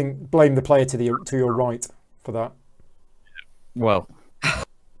 I think blame the player to your right for that. Well.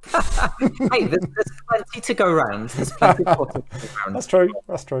 Hey, there's plenty to go around. There's plenty to go around. That's true.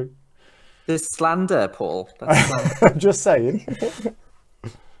 That's true. There's slander, Paul. That's slander. I'm just saying.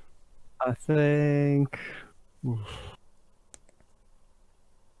 I think...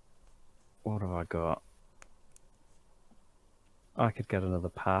 What have I got? I could get another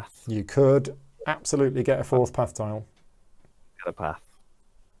path. You could absolutely get a 4th path tile. Get a path.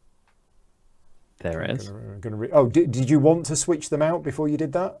 There it is. Did you want to switch them out before you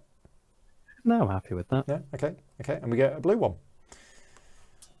did that? No, I'm happy with that. Yeah, okay. And we get a blue one.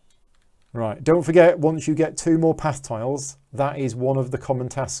 Right, don't forget, once you get 2 more path tiles, that is one of the common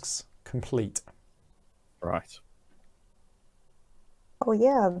tasks complete. Right. Oh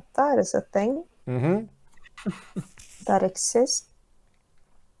yeah, that is a thing. That exists.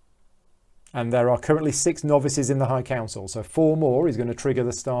 And there are currently 6 novices in the High Council, so 4 more is going to trigger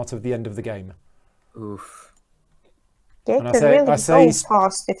the start of the end of the game. Oof. Yeah, it can really go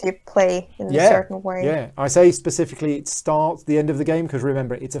fast if you play in a certain way. Yeah, I say specifically it starts the end of the game because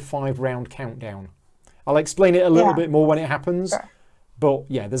remember, it's a 5-round countdown. I'll explain it a little bit more when it happens, but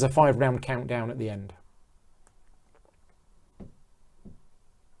yeah, there's a 5-round countdown at the end.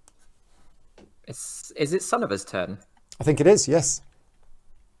 Is it Sonova's turn? I think it is, yes.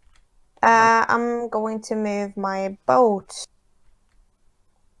 I'm going to move my boat.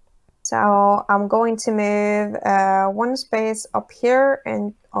 So I'm going to move 1 space up here,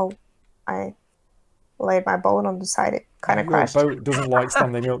 and I laid my boat on the side. It kind of crashed. Your boat doesn't like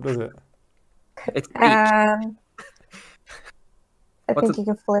standing up, does it? It's I think you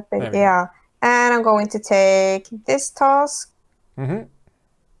can flip it. Yeah. And I'm going to take this task. Mm-hmm.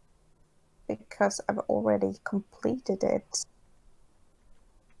 Because I've already completed it.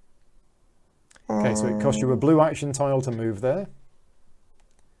 Okay, so it costs you a blue action tile to move there.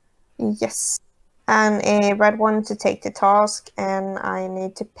 Yes. And a red one to take the task, and I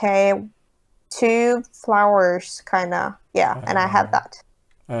need to pay 2 flowers, kinda. Yeah, and I have that.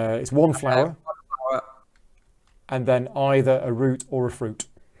 It's 1 flower, and then either a root or a fruit.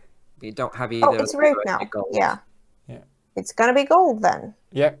 You don't have either. Oh, it's root now. Yeah. It's gonna be gold then.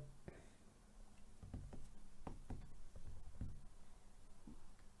 Yeah.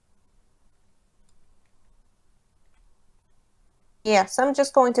 Yeah, so I'm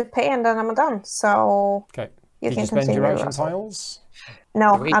just going to pay and then I'm done. So Okay. you Did can you spend continue. your action tiles?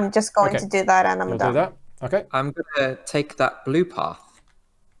 No, I'm just going to do that and I'm You'll done. do that. Okay. I'm gonna take that blue path.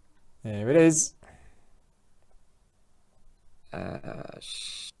 There it is.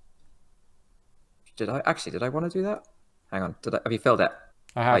 Did I want to do that? Hang on. Have you filled it?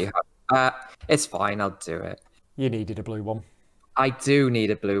 I have. Oh, you have. It's fine. I'll do it. You needed a blue one. I do need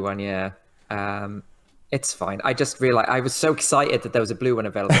a blue one. Yeah. It's fine. I just realized I was so excited that there was a blue one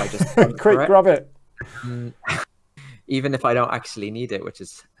available. I just quick, grab it. Even if I don't actually need it, which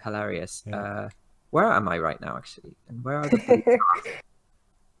is hilarious. Yeah. Where am I right now, actually? And where are the blue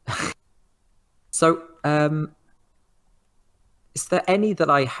So, is there any that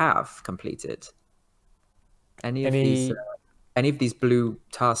I have completed? Any of these blue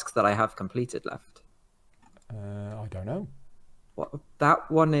tasks that I have completed left? I don't know. What that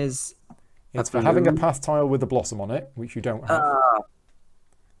one is? It's for having a path tile with a blossom on it, which you don't have.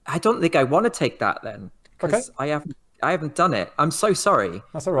 I don't think I want to take that then, because I haven't done it. I'm so sorry.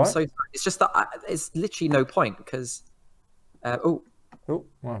 That's all right. I'm so sorry. It's just that it's literally no point because. Oh, what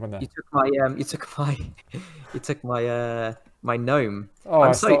happened there? You took my gnome. Oh,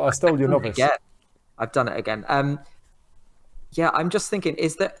 I stole your novice. Again. I've done it again. Yeah, I'm just thinking,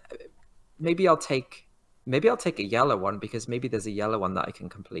 is there? Maybe I'll take a yellow one because maybe there's a yellow one that I can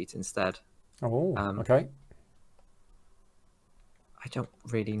complete instead. Oh, okay. I don't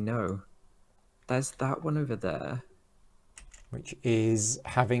really know. There's that one over there. Which is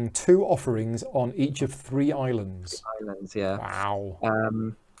having 2 offerings on each of 3 islands. Islands, yeah. Wow.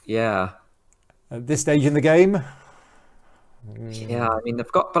 Yeah. At this stage in the game. Yeah, I mean,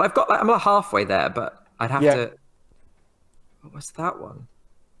 I'm like halfway there, but I'd have to. What was that one?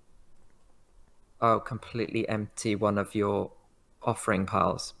 Oh, completely empty one of your offering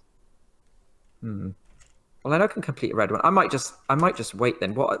piles. Well, I know I can complete a red one. I might just wait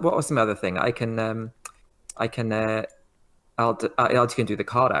then. What was some other thing? I can do the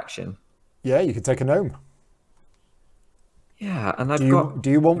card action. Yeah, you can take a gnome. Yeah, and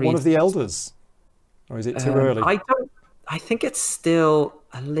do you want one of the elders, or is it too early? I don't. I think it's still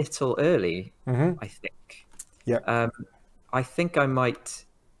a little early. I think. Yeah. I think I might.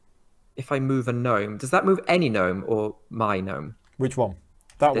 If I move a gnome, does that move any gnome or my gnome? Which one?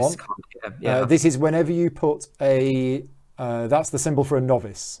 That one? Yeah. This is whenever you put a... that's the symbol for a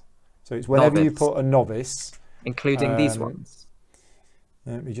novice. So it's whenever you put a novice... Including these ones?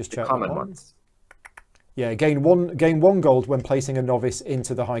 Let me just check. Common ones. Yeah, gain one gold when placing a novice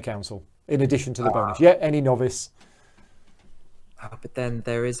into the High Council, in addition to the bonus. Yeah, any novice. Oh, but then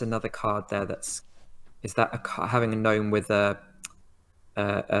there is another card there that's... Is that having a gnome with a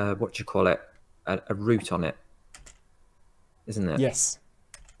what do you call it? A root on it, isn't it? Yes.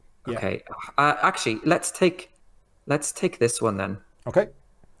 Yeah. Okay. Actually, let's take this one then. Okay.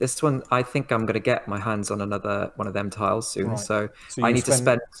 This one, I think I'm going to get my hands on another one of them tiles soon. Right. So I need to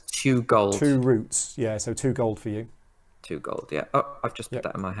spend 2 gold. 2 roots. Yeah. So 2 gold for you. 2 gold. Yeah. Oh, I've just put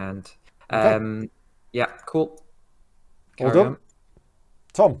that in my hand. Okay. Yeah. Cool. All done.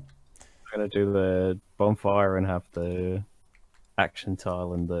 Tom. I'm going to do the bonfire and have the action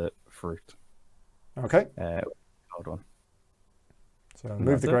tile and the fruit. Okay. Hold on. So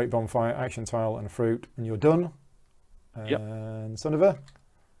move the great bonfire, action tile, and fruit, and you're done. And Sunniva?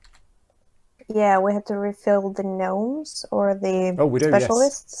 Yeah, we have to refill the gnomes or the we do,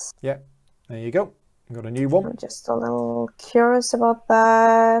 specialists. Yes. Yeah, there you go. We've got a new one. I'm just a little curious about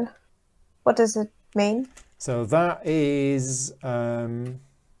that. What does it mean? So that is... where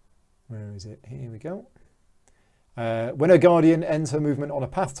is it? Here we go. When a guardian ends her movement on a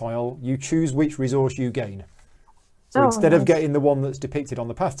path tile, you choose which resource you gain. So instead of getting the one that's depicted on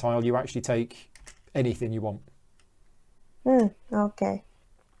the path tile, you actually take anything you want. Okay.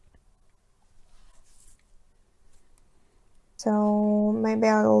 So maybe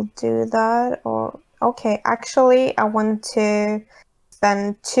I'll do that, or... Okay, actually, I want to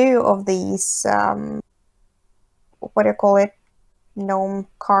spend 2 of these, what do you call it? Gnome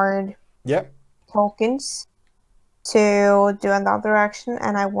card Yep. tokens to do another action,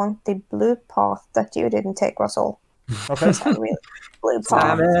 and I want the blue path that you didn't take, Russell. Okay. I really blue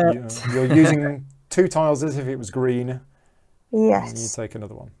path. You're using 2 tiles as if it was green. And you Yes. take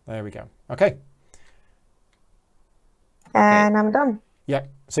another one. There we go. Okay. And I'm done. Yeah.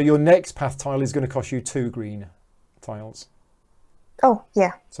 So your next path tile is going to cost you 2 green tiles. Oh,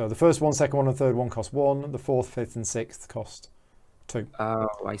 yeah. So the first one, second one, and third one cost 1. The fourth, fifth, and sixth cost 2. Oh,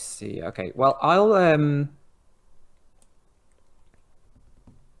 I see. Okay. Well, I'll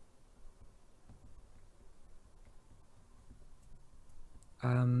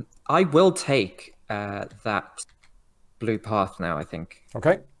I will take that blue path now, I think.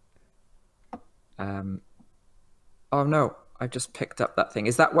 Okay. Oh no, I just picked up that thing.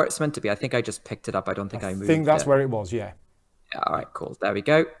 Is that where it's meant to be? I think I just picked it up. I don't think I moved I think that's it. where it was, yeah. Yeah, all right, cool. There we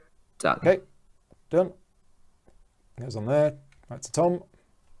go. Done. Okay. Done. Goes on there. Back to Tom.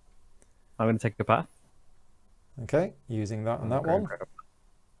 I'm going to take a path. Okay. Using that and that one.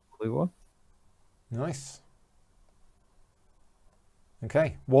 Blue one. Nice.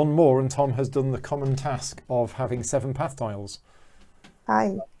 Okay. One more and Tom has done the common task of having 7 path tiles.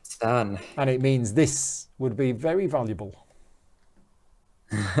 Hi. It's done. And it means this would be very valuable.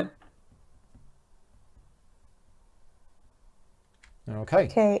 Okay.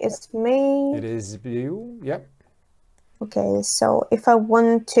 Okay, it's me. It is you. Yep. Okay, so if I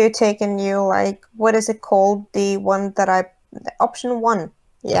want to take a new, like, what is it called? The one that option 1.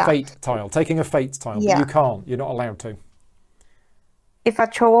 Yeah. Fate tile. Taking a fate tile. Yeah. But you can't. You're not allowed to. If I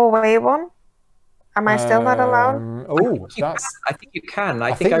throw away one, am I still not allowed? Oh, that's... I think you can.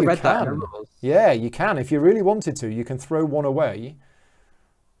 I think I you read that in the can. rules. Yeah, you can. If you really wanted to, you can throw one away.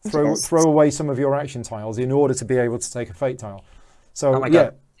 Throw away some of your action tiles in order to be able to take a fate tile. So, Oh my yeah.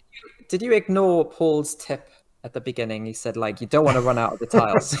 God. Did you ignore Paul's tip at the beginning? He said, like, you don't want to run out of the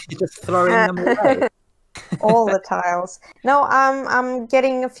tiles. You're just throwing them away. All the tiles. No, I'm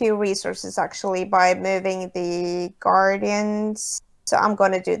getting a few resources actually by moving the guardians. So I'm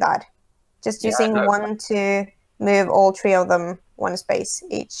going to do that. Just using one to move all 3 of them 1 space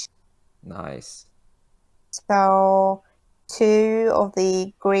each. Nice. So 2 of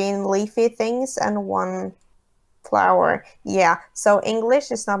the green leafy things and 1 flower. Yeah. So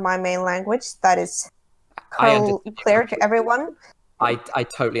English is not my main language. That is clear to everyone. I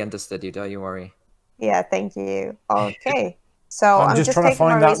totally understood you. Don't you worry. Yeah. Thank you. Okay. So I'm just trying to taking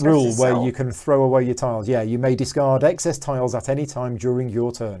my find that rule resources, where so- you can throw away your tiles. Yeah, you may discard excess tiles at any time during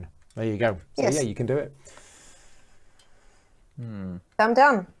your turn. There you go. So Yes. yeah, you can do it. I'm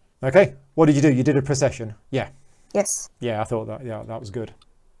done. Okay. What did you do? You did a procession. Yeah. Yes. Yeah, I thought that. Yeah, that was good.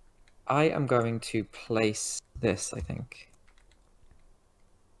 I am going to place this, I think.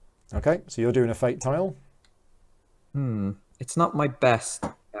 Okay, so you're doing a fate tile. It's not my best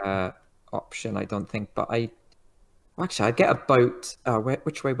option, I don't think, but actually, I'd get a boat.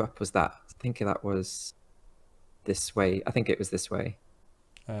 Which way up was that? I think that was this way. I think it was this way.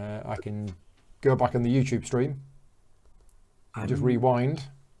 I can go back on the YouTube stream. Just rewind.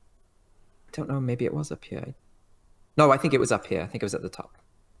 I don't know. Maybe it was up here. No, I think it was up here. I think it was at the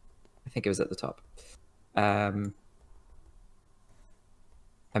top. I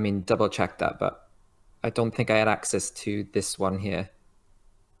mean, double check that, but I don't think I had access to this one here.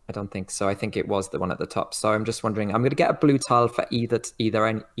 I don't think so. I think it was the one at the top. So I'm just wondering. I'm going to get a blue tile for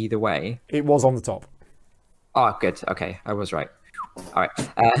either way. It was on the top. Oh, good. Okay, I was right. All right.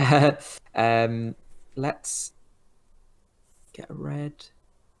 Let's get a red.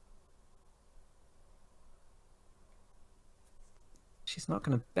 She's not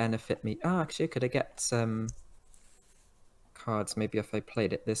going to benefit me. Oh, actually, could I get some cards? Maybe if I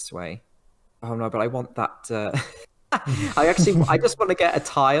played it this way. Oh no, but I want that. I just want to get a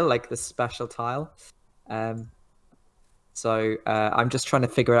tile, like the special tile. So I'm just trying to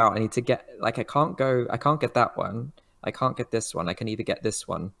figure out. I need to get I can't get that one. I can't get this one. I can either get this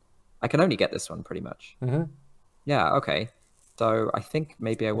one. I can only get this one, pretty much. Mm-hmm. Yeah. Okay. So I think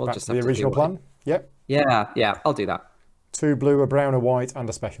maybe I will Back just to have the to original do plan. Yep. Yeah. I'll do that. 2 blue, a brown, a white, and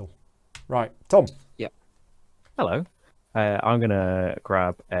a special. Right, Tom. Yeah. Hello. I'm going to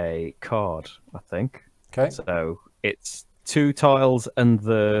grab a card, I think. Okay. So it's 2 tiles and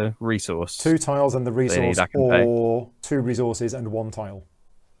the resource. 2 tiles and the resource, I can pay. or 2 resources and 1 tile.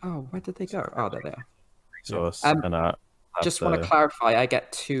 Oh, where did they go? Oh, they're there. Resource. Yeah. And Just want to clarify, I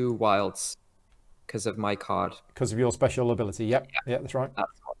get 2 wilds because of my card. Because of your special ability. Yep. Yeah, that's right.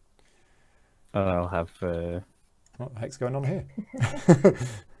 That's what. I'll have... What the heck's going on here?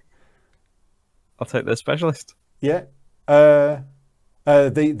 I'll take the specialist. Yeah. The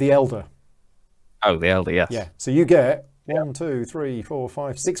elder. Oh, the elder, yes. Yeah. So you get 1, 2, 3, 4,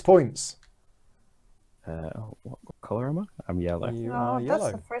 5, 6 points. What colour am I? I'm yellow. You Oh, are that's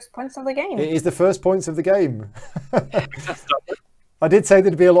yellow. the first points of the game. It is the first points of the game. I did say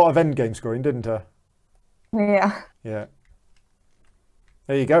there'd be a lot of endgame scoring, didn't I? Yeah. Yeah.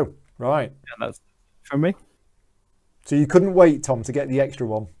 There you go. Right. Yeah, that's from me. So you couldn't wait, Tom, to get the extra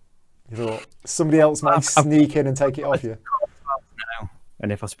one. You thought somebody else might sneak in and take it off you.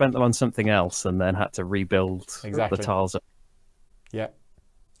 And if I spent them on something else and then had to rebuild Exactly. the tiles up. Yeah.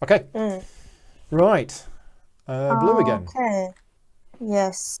 Okay. Right. Blue again. Okay.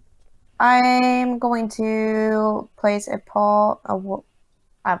 Yes. I'm going to place a paw.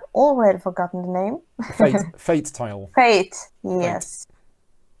 I've already forgotten the name. Fate tile. Fate. Yes.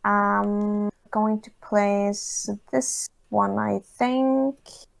 I'm going to place this one, I think.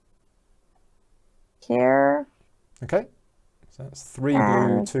 Here. Okay. So that's 3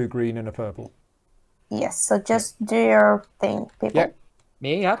 blue, 2 green, and a purple. Yes. So just do your thing, people. Yeah.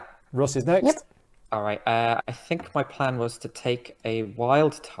 Me, yeah. Russ is next. Yep. All right. I think my plan was to take a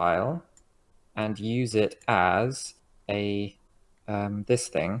wild tile and use it as a this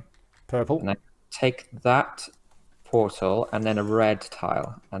thing, Purple. and then take that portal and then a red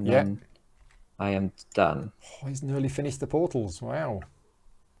tile, and then I am done. Oh, he's nearly finished the portals. Wow.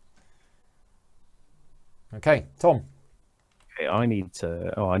 Okay, Tom. Okay, I need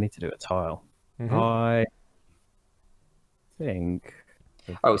to do a tile. Mm-hmm. I think.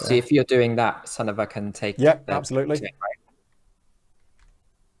 Oh, see, if you're doing that, Sonova can take. Yeah, absolutely.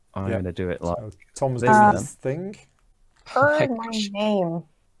 I'm going to do it like. So Tom's This doing then. his thing. Heard my my gosh. name.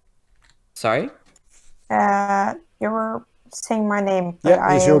 Sorry. You were saying my name. But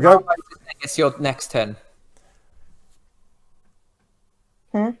Yeah, it's your go. It's your next turn.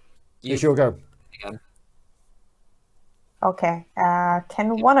 It's your go. Again. Okay.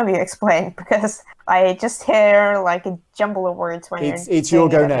 Can one of you explain? Because I just hear like a jumble of words when It's you're your saying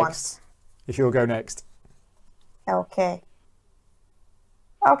go it at next. once. It's your go next. Okay.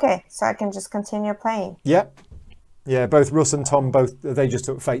 Okay, so I can just continue playing. Yeah. Yeah, both Russ and Tom, they just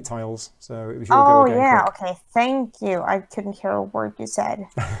took fate tiles. So it was your Oh, go again. yeah. Quick. Okay. Thank you. I couldn't hear a word you said.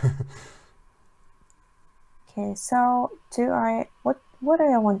 Okay. So what do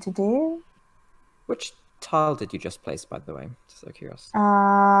I want to do? Which tile did you just place, by the way? Just so curious.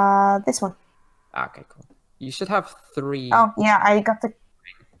 This one. Okay, cool. You should have 3. Oh, yeah. I got the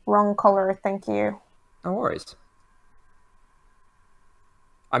wrong color. Thank you. No worries.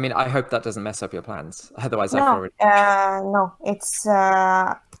 I mean, I hope that doesn't mess up your plans. Otherwise, I've No. already. No.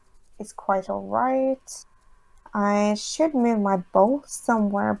 It's quite all right. I should move my bow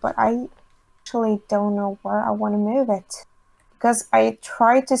somewhere, but I actually don't know where I want to move it. Because I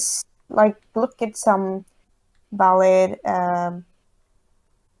tried to look at some valid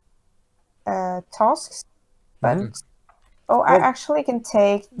tasks, but I actually can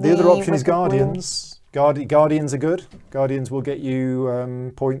take The other option is with the blue- Guardians. Guardians are good. Guardians will get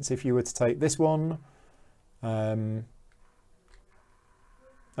you points if you were to take this one. And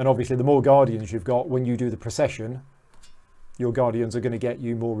obviously, the more Guardians you've got when you do the procession, your Guardians are going to get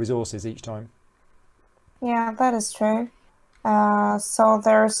you more resources each time. Yeah, that is true. So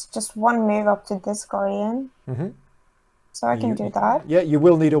there's just one move up to this Guardian. So I can do that. Yeah, you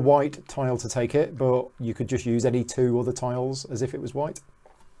will need a white tile to take it, but you could just use any 2 other tiles as if it was white.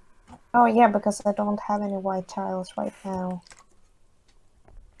 Oh yeah, because I don't have any white tiles right now.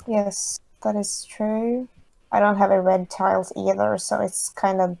 Yes, that is true. I don't have a red tiles either, so it's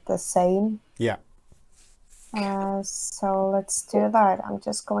kind of the same. Yeah. So let's do that. I'm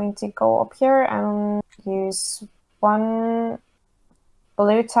just going to go up here and use 1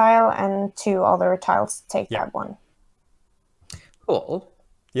 blue tile and 2 other tiles to take that one. Cool.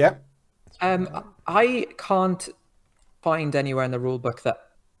 Yeah. I can't find anywhere in the rulebook that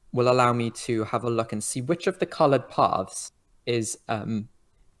will allow me to have a look and see which of the coloured paths is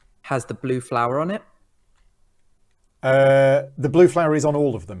has the blue flower on it. The blue flower is on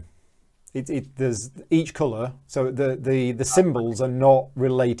all of them. There's each colour, so the symbols are not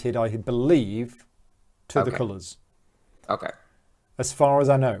related, I believe, to the colours. Okay. As far as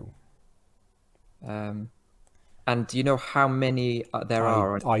I know. And do you know how many there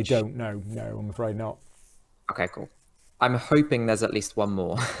are? I don't know. No, I'm afraid not. Okay, cool. I'm hoping there's at least one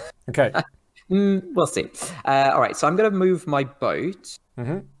more. Okay. We'll see. All right, so I'm going to move my boat.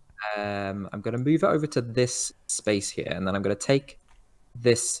 Mm-hmm. I'm going to move it over to this space here, and then I'm going to take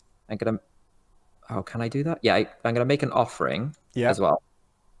this. I'm going to. Oh, can I do that? Yeah, I'm going to make an offering as well.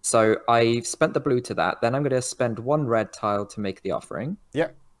 So I've spent the blue to that. Then I'm going to spend 1 red tile to make the offering. Yeah.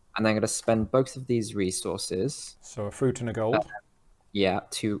 And then I'm going to spend both of these resources. So a fruit and a gold. Yeah,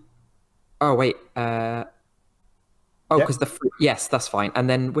 to. Oh wait. Oh, Yep. because the fruit. Yes, that's fine. And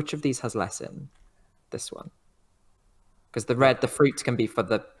then which of these has less in? This one. Because the fruit can be for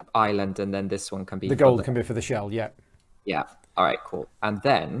the island, and then this one can be The gold can be for the shell, yeah. Yeah. All right, cool. And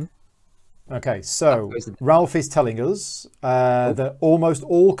then... Okay, so Ralph is telling us that almost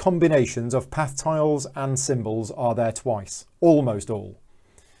all combinations of path tiles and symbols are there twice. Almost all.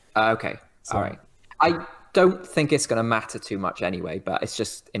 Okay, all right. I don't think it's going to matter too much anyway, but it's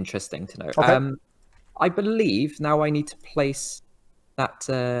just interesting to know. Okay. I believe now I need to place that...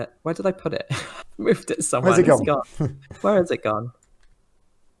 where did I put it? Moved it somewhere. Where's it It's gone? Where has it gone?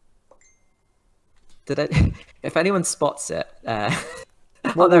 Did I... If anyone spots it...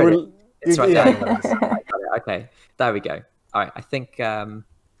 oh, there it is. It's right there. I got it. Okay, there we go. All right, I think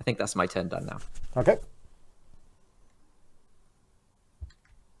that's my turn done now. Okay.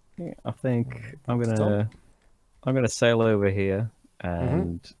 I think I'm gonna sail over here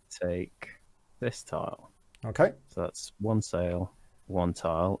and take this tile. Okay. So that's one sail, one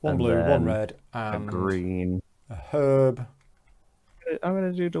tile, One and blue, then one red, a and green. a herb. I'm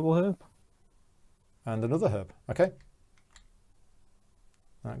gonna do double herb. And another herb. Okay.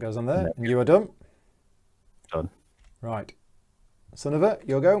 That goes on there. And you are done. Done. Right. Son of it,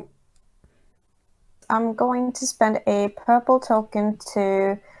 your go. I'm going to spend a purple token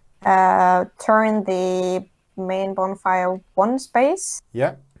to turn the main bonfire one space.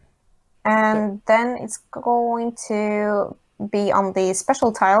 Yeah. And then it's going to be on the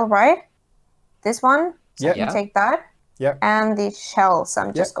special tile, right? This one. So Yeah. I can take that. Yeah. And the shells,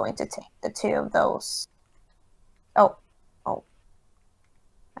 I'm just going to take the two of those. Oh.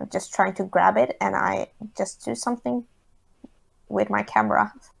 I'm just trying to grab it, and I just do something with my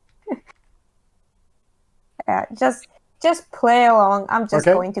camera. Just play along. I'm just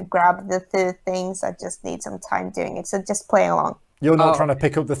going to grab the things. I just need some time doing it, so just play along. You're not trying to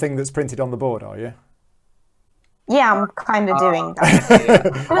pick up the thing that's printed on the board, are you? Yeah, I'm kind of doing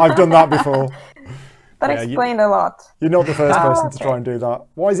that. I've done that before. That explained a lot. You're not the first person to try and do that.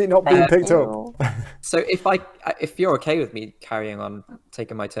 Why is it not being picked up? So if you're okay with me carrying on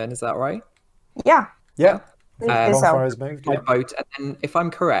taking my turn, is that right? Yeah. Yeah. Bonfire's moved. My boat, and then if I'm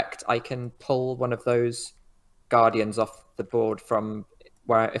correct, I can pull one of those guardians off the board from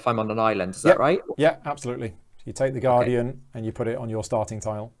where if I'm on an island. Is that right? Yeah, absolutely. You take the guardian and you put it on your starting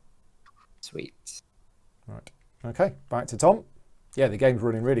tile. Sweet. Right. Okay, back to Tom. Yeah, the game's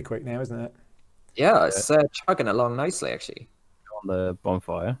running really quick now, isn't it? Yeah, it's chugging along nicely, actually. On the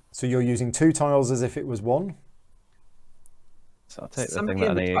bonfire. So you're using two tiles as if it was one? So I'll take the Somebody thing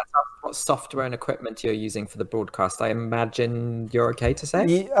that in I the need. chat asked what software and equipment you're using for the broadcast. I imagine you're okay to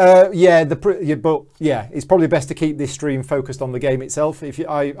say? But it's probably best to keep this stream focused on the game itself. If you,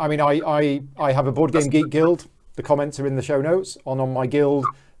 I have a Board Game Geek guild. The comments are in the show notes. On my guild,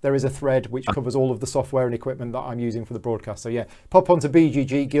 there is a thread which covers all of the software and equipment that I'm using for the broadcast. So yeah, pop onto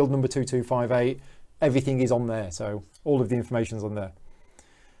BGG guild number 2258. Everything is on there, so all of the information's on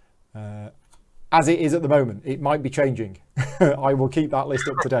there. As it is at the moment, it might be changing. I will keep that list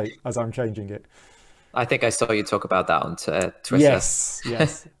up to date as I'm changing it. I think I saw you talk about that on Twitter.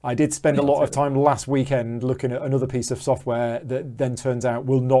 Yes. I did spend a lot of time last weekend looking at another piece of software that then turns out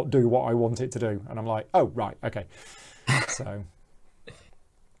will not do what I want it to do. And I'm like, oh, right, okay. So...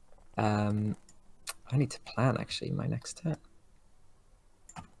 I need to plan, actually, my next turn.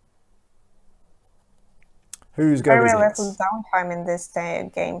 Whose go is Very it? little downtime in this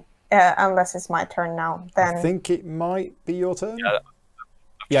game, unless it's my turn now. Then I think it might be your turn.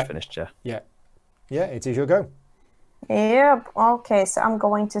 Yeah, finished. Yeah, it is your go. Yep. Okay, so I'm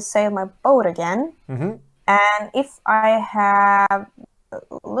going to sail my boat again. Mm-hmm. And if I have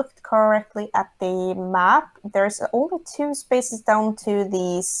looked correctly at the map, there's only two spaces down to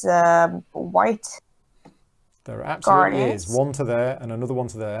these white There absolutely guardians. is. One to there and another one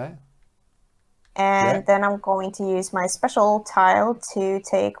to there. And then I'm going to use my special tile to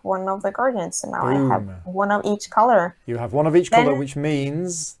take one of the guardians. So now I have one of each color. You have one of each color, which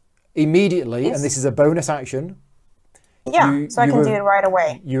means immediately, and this is a bonus action. Yeah, so I can do it right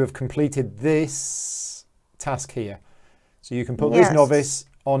away. You have completed this task here. So you can put this novice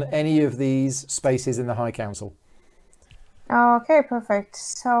on any of these spaces in the High Council. Okay, perfect.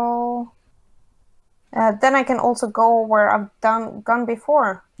 So then I can also go where I've gone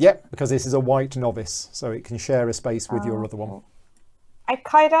before. Yeah, because this is a white novice, so it can share a space with your other one. I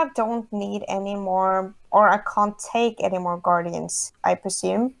kind of don't need any more, or I can't take any more guardians, I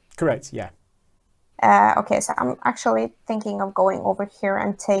presume. Correct, yeah. Okay, so I'm actually thinking of going over here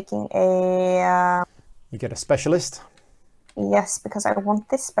and taking a... You get a specialist. Yes, because I want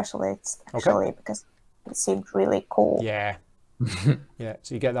this specialist, actually, because it seemed really cool. Yeah. Yeah,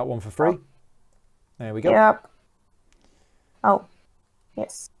 so you get that one for free. There we go. Yep. Oh,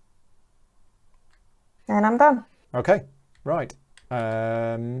 yes. And I'm done. Okay, right.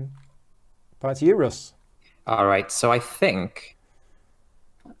 Back to you, Russ. All right, so I think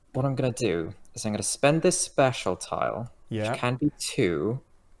what I'm going to do is I'm going to spend this special tile, Yeah. which can be 2.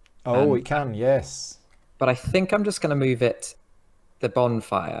 Oh, it can, yes. But I think I'm just going to move it, the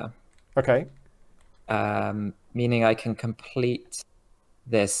bonfire, Okay. meaning I can complete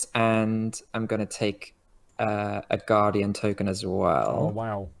this, and I'm going to take a guardian token as well. Oh,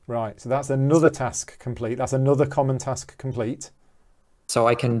 wow. Right, so that's another task complete. That's another common task complete. So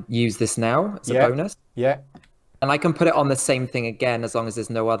I can use this now as a bonus? Yeah. And I can put it on the same thing again as long as there's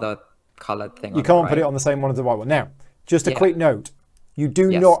no other coloured thing. You can't put it on the same one as the white one. Now, just a quick note. You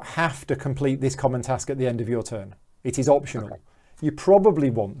do not have to complete this common task at the end of your turn. It is optional. Okay. You probably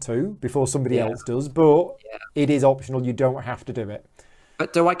want to before somebody else does, but it is optional. You don't have to do it.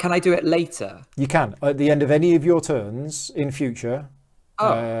 But can I do it later? You can. At the end of any of your turns in future.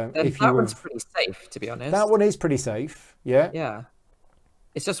 Oh, then that one's pretty safe, to be honest. That one is pretty safe, yeah. Yeah.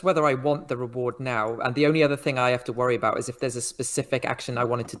 It's just whether I want the reward now. And the only other thing I have to worry about is if there's a specific action I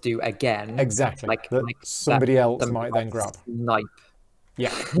wanted to do again. Exactly. Like somebody else might then grab. Snipe.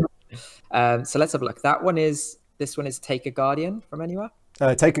 Yeah. So let's have a look. This one is take a guardian from anywhere.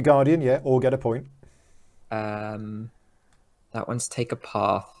 Take a guardian, yeah, or get a point. That one's take a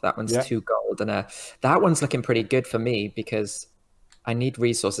path. That one's 2 gold. And that one's looking pretty good for me because I need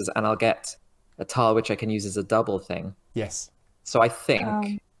resources and I'll get a tile which I can use as a double thing. Yes. So I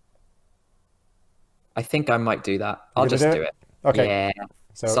think I might do that. I'll just do it. Okay. Yeah.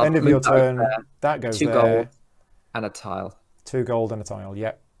 So end of your turn, that goes 2 there. gold and a tile. 2 gold and a tile,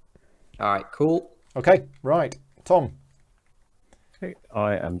 yeah. All right, cool. Okay, right. Tom. Okay,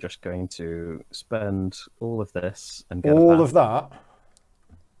 I am just going to spend all of this and get all of that.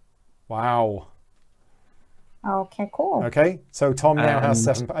 Wow. Okay, cool. Okay, so Tom now has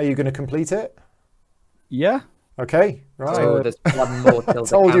 7. Are you going to complete it? Yeah. Okay, right. So there's one more till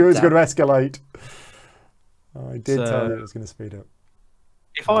told you it was going to escalate. I did tell you it was going to speed up.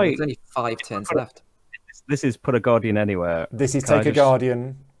 There's only 5 turns left. This is put a guardian anywhere. This is take a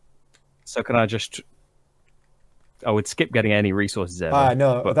guardian. So can I just... I would skip getting any resources ever.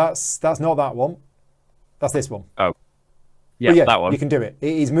 No, but that's not that one. That's this one. Oh. Yeah, that one. You can do it.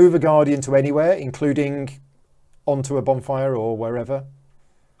 It is move a guardian to anywhere, including onto a bonfire or wherever.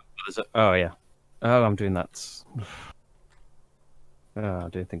 Oh, yeah. Oh, I'm doing that. Oh, I'm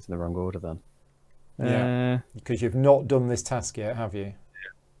doing things in the wrong order then. Yeah, because you've not done this task yet, have you?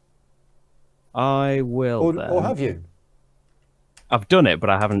 I will then. Or have you? I've done it, but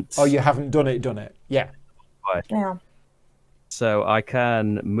I haven't... Oh, you haven't done it. Yeah. Yeah. So I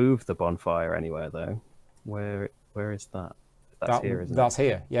can move the bonfire anywhere, though. Where is that? That's here, isn't it? That's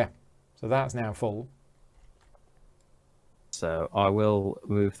here, yeah. So that's now full. So I will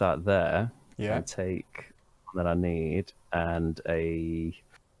move that there. Yeah. And take that I need and I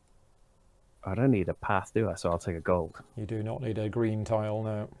don't need a path, do I? So I'll take a gold. You do not need a green tile,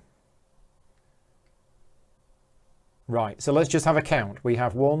 no. Right, so let's just have a count. We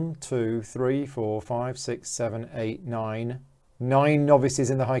have 1, 2, 3, 4, 5, 6, 7, 8, 9. 9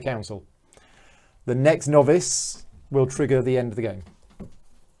 novices in the High Council. The next novice will trigger the end of the game.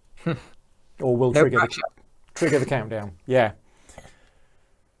 Or will trigger the countdown. Yeah.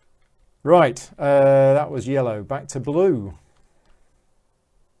 Right, that was yellow. Back to blue.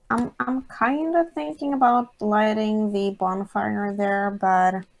 I'm kind of thinking about lighting the bonfire there,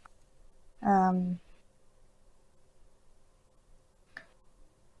 but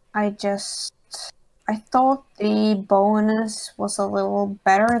I thought the bonus was a little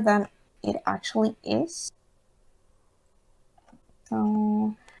better than it actually is.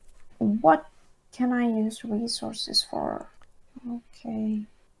 So what can I use resources for? Okay.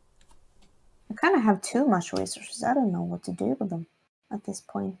 I kind of have too much resources. I don't know what to do with them at this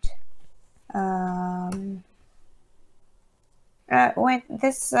point. Wait,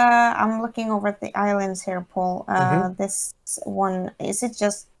 this, I'm looking over at the islands here, Paul. This one, is it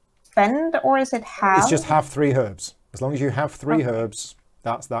just spend or is it half? It's just have 3 herbs. As long as you have 3 herbs,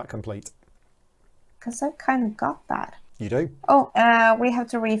 that's that complete. Because I kind of got that. You do? Oh, we have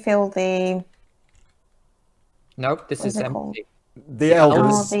to refill the... Nope, this is empty. The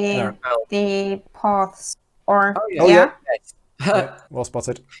elders. Oh, the paths. Or, yeah. Well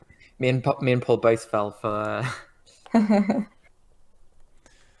spotted. Me and Paul both fell for...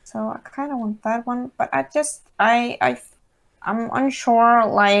 So I kind of want that one, but I'm unsure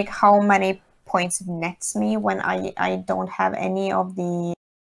like how many points it nets me when I don't have any of the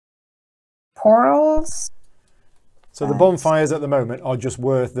portals. So the bonfires at the moment are just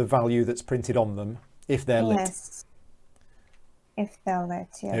worth the value that's printed on them if they're lit. If they're lit,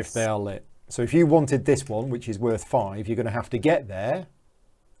 yes. If they are lit. So if you wanted this one, which is worth 5, you're going to have to get there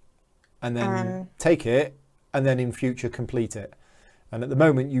and then take it and then in future complete it. And at the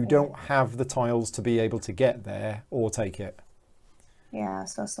moment, you don't have the tiles to be able to get there or take it. Yeah,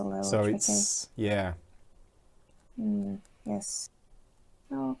 so it's a little so tricky. It's, yeah. Yes.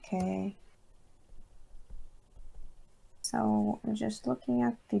 Okay. So I'm just looking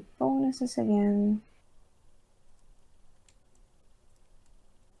at the bonuses again.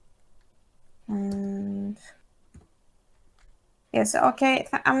 And yes, okay,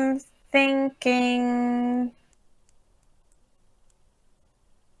 I'm thinking.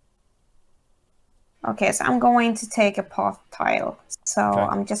 Okay, so I'm going to take a path tile. So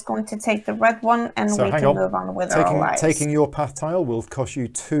I'm just going to take the red one and we can move on with our lives. Taking your path tile will cost you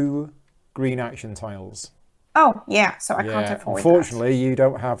 2 green action tiles. Oh, yeah, so I can't afford that. Unfortunately, you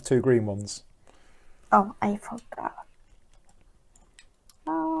don't have 2 green ones. Oh, I forgot.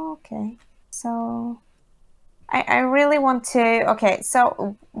 Okay, so I really want to... Okay,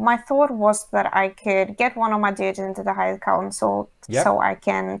 so my thought was that I could get one of my dudes into the High Council so I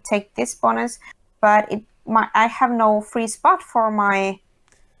can take this bonus, but I have no free spot for my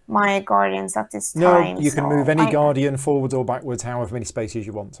guardians at this time. No, you can move any guardian forwards or backwards however many spaces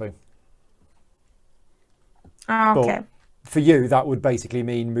you want to. Okay. But for you, that would basically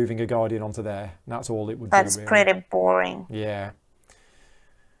mean moving a guardian onto there. That's all it would do. That's pretty boring. Yeah.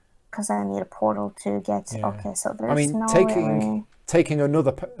 Because I need a portal to get... Yeah. Okay, so there's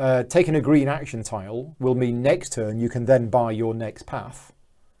taking a green action tile will mean next turn you can then buy your next path.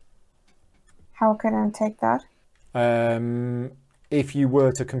 How can I take that? If you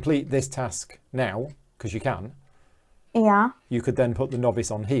were to complete this task now, because you can, you could then put the novice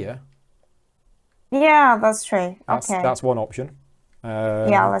on here. Yeah, that's true. Okay. That's one option.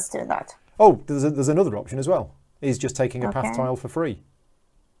 Yeah, let's do that. Oh, there's another option as well. Is just taking a path tile for free.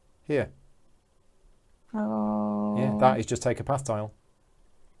 Here. Oh. Yeah, that is just take a path tile.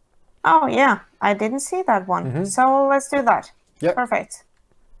 Oh, yeah. I didn't see that one. So let's do that. Yep. Perfect.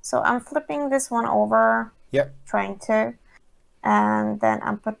 So I'm flipping this one over. Yep. Trying to. And then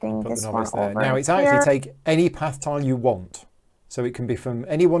I'm putting this one over. Now, it's actually take any path tile you want. So it can be from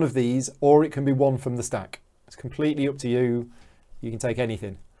any one of these, or it can be one from the stack. It's completely up to you. You can take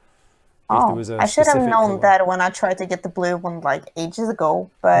anything. Oh, I should have known that when I tried to get the blue one like ages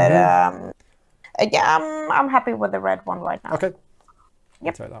ago. But yeah, I'm happy with the red one right now. Okay.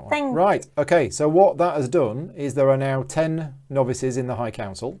 Yep. Take that one. Right. Okay. So what that has done is there are now 10 novices in the High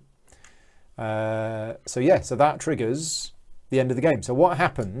Council. So that triggers the end of the game. So what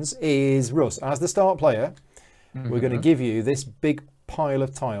happens is, Russ, as the start player, we're going to give you this big pile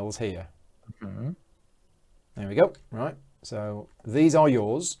of tiles here. There we go. Right. So these are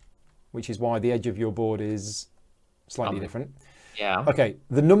yours, which is why the edge of your board is slightly different. Yeah. Okay.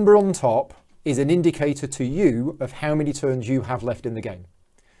 The number on top is an indicator to you of how many turns you have left in the game.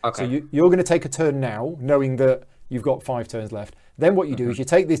 Okay. So you're going to take a turn now, knowing that you've got 5 turns left. Then what you do is you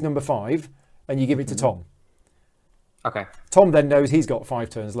take this number 5 and you give it to Tom. Okay. Tom then knows he's got 5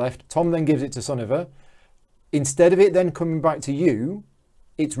 turns left. Tom then gives it to Sunniva. Instead of it then coming back to you,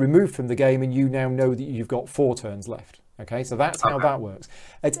 it's removed from the game and you now know that you've got 4 turns left. Okay, so that's how that works.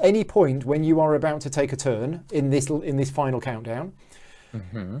 At any point when you are about to take a turn in this final countdown,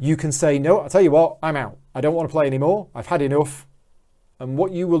 you can say, no, I'll tell you what, I'm out. I don't want to play anymore. I've had enough. And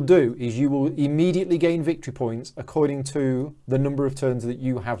what you will do is you will immediately gain victory points according to the number of turns that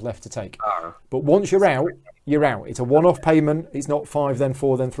you have left to take. But once you're out, you're out. It's a one-off payment. It's not 5, then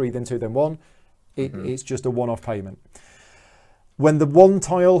 4, then 3, then 2, then 1. It's just a one-off payment. When the one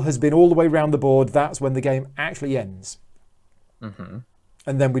tile has been all the way around the board, that's when the game actually ends. And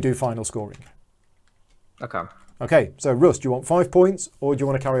then we do final scoring. Okay. Okay, so Russ, do you want 5 points or do you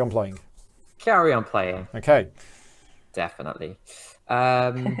want to carry on playing? Carry on playing. Okay. Definitely.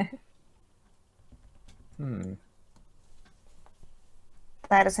 That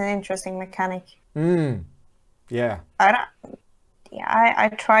is an interesting mechanic. Yeah. I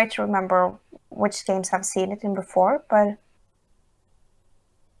try to remember which games I've seen it in before, but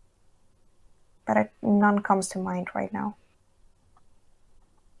none comes to mind right now.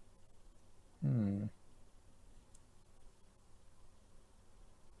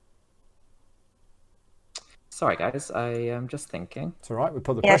 Sorry, guys. I am just thinking. It's all right. We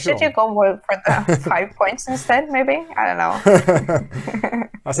put the pressure on. Should you go for the 5 points instead, maybe? I don't know.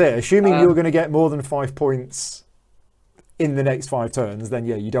 That's it. Assuming you're going to get more than 5 points in the next 5 turns, then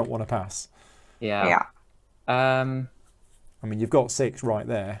yeah, you don't want to pass. Yeah. I mean, you've got 6 right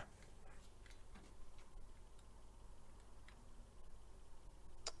there.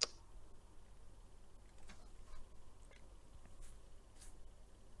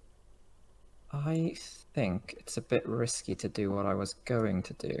 I think it's a bit risky to do what I was going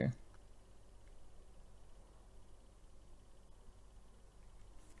to do.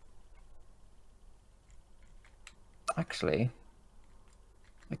 Actually,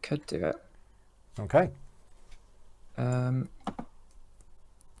 I could do it. Okay.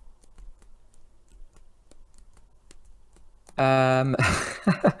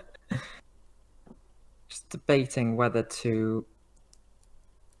 Just debating whether to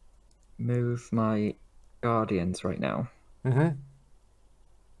move my guardians right now.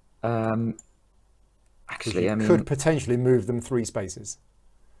 Actually, I mean, could potentially move them 3 spaces.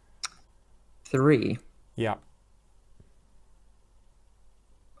 3. Yeah.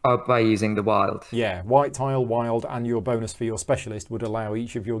 Oh, by using the wild. Yeah, white tile, wild, and your bonus for your specialist would allow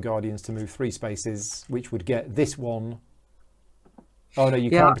each of your guardians to move 3 spaces, which would get this one. Oh no, you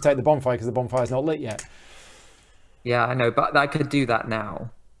can't protect the bonfire because the bonfire's not lit yet. Yeah, I know, but I could do that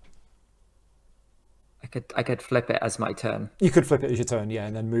now. I could flip it as my turn. You could flip it as your turn, yeah,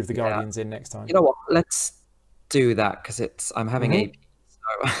 and then move the guardians in next time. You know what? Let's do that because I'm having AP.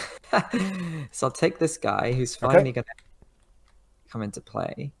 So, so I'll take this guy who's finally going to come into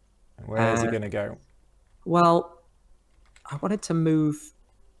play. Where is he going to go? Well, I wanted to move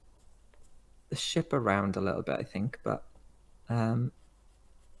the ship around a little bit, I think, but actually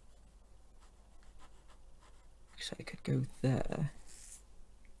I could go there.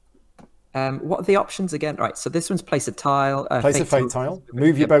 What are the options again? Right, so this one's place a tile. Place a fate tile.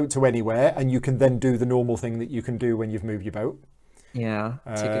 Move your boat to anywhere, and you can then do the normal thing that you can do when you've moved your boat. Yeah,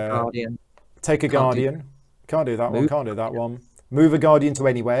 take a guardian. Take a guardian. Can't do that one, can't do that one. Move a guardian to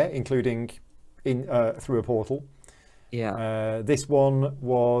anywhere, including in through a portal. Yeah. This one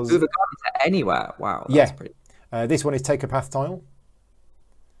was... Move a guardian to anywhere. Wow, that's pretty... this one is take a path tile.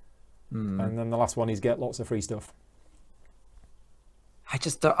 And then the last one is get lots of free stuff. I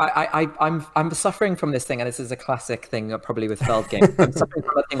just don't, I'm suffering from this thing, and this is a classic thing probably with Feld games. I'm suffering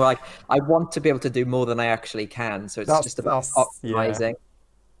from a thing where like I want to be able to do more than I actually can, so it's just about optimizing.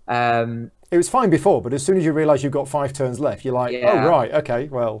 Yeah. It was fine before, but as soon as you realise you've got 5 turns left, you're like, oh right, okay,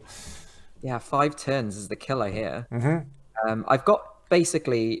 well. Yeah, 5 turns is the killer here. I've got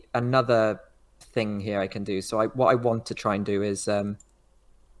basically another thing here I can do. So what I want to try and do is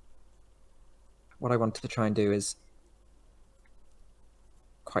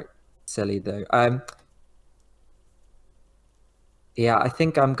quite silly though. Yeah, I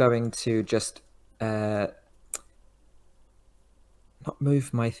think I'm going to just not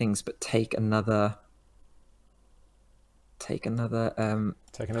move my things, but take another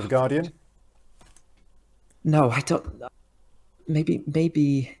guardian. No, I don't. Maybe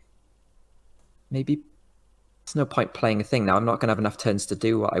there's no point playing a thing now. I'm not going to have enough turns to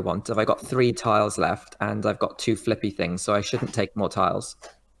do what I want. I've got 3 tiles left, and I've got 2 flippy things, so I shouldn't take more tiles.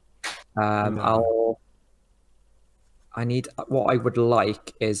 No. What I would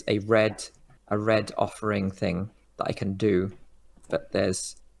like is a red offering thing that I can do, but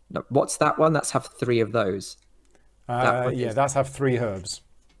there's no. What's that one? That's have 3 of those. That's have 3 herbs.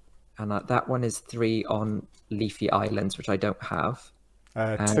 And that one is 3 on Leafy Islands, which I don't have.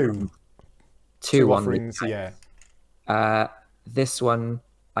 2. 2 on offerings, yeah. This one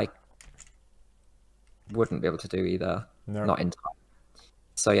I wouldn't be able to do either. No. Not in time.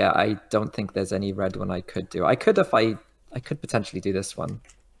 So yeah, I don't think there's any red one I could do. I could potentially do this one.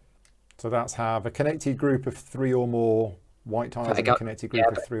 So that's have a connected group of 3 or more white tiles and a connected group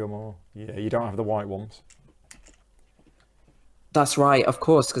of 3 or more. Yeah, you don't have the white ones. That's right, of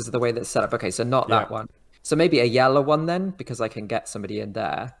course, because of the way that's set up. Okay, so not that one. So maybe a yellow one then, because I can get somebody in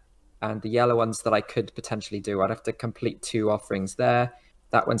there. And the yellow ones that I could potentially do, I'd have to complete 2 offerings there.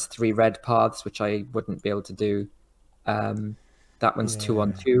 That one's 3 red paths, which I wouldn't be able to do. That one's 2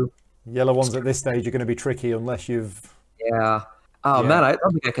 on 2. Yellow ones at this stage are going to be tricky unless you've... Yeah. Oh man, I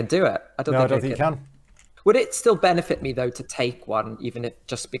don't think I can do it. I don't think you can. Would it still benefit me though to take one, even if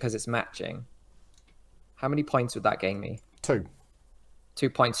just because it's matching? How many points would that gain me? 2. 2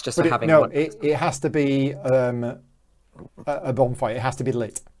 points just for having one. No, it has to be a bonfire. It has to be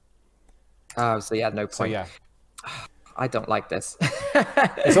lit. Oh, so yeah, no point. So yeah. I don't like this.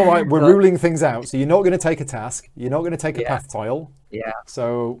 It's all right. We're ruling things out. So you're not going to take a task. You're not going to take a path tile. Yeah.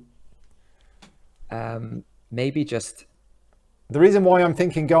 So maybe just... The reason why I'm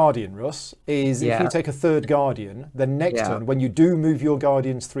thinking Guardian, Russ, is if you take a 3rd Guardian, then next turn, when you do move your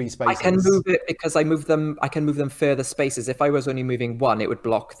Guardians 3 spaces... I can move it because I can move them further spaces. If I was only moving 1, it would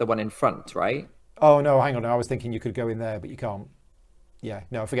block the one in front, right? Oh, no, hang on. I was thinking you could go in there, but you can't. Yeah,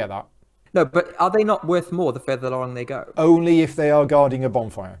 no, forget that. No, but are they not worth more the further along they go? Only if they are guarding a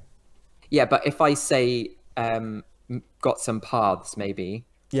bonfire. Yeah, but if I say got some paths, maybe.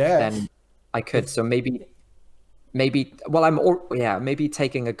 Yeah. Then I could. So maybe. Well, maybe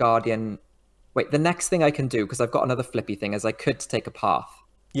taking a guardian. Wait, the next thing I can do, because I've got another flippy thing, is I could take a path.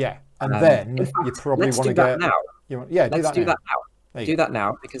 Yeah, and then in fact, you probably let's want to do that get now. Yeah, Let's do that now. There you Do go. that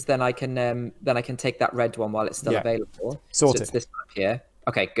now, because then I can take that red one while it's still Yeah. available. Sorted. So it's this one here.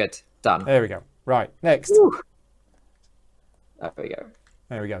 Okay, good, done. There we go. Right, next. Woo. There we go.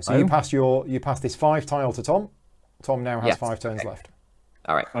 There we go. So you pass this 5 tile to Tom. Tom now has Yes, 5 turns okay. left.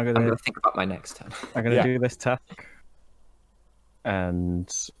 All right, I'm I'm gonna- going to think about my next turn. I'm going to Yeah. do this task and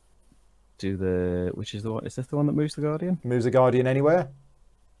do the... Which is the one? Is this the one that moves the Guardian? Moves a guardian anywhere.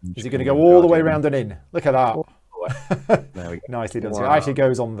 I'm Is just he going to gonna go move all the way Guardian. around and in? Look at that. There we go. Nicely done. So it Wow. actually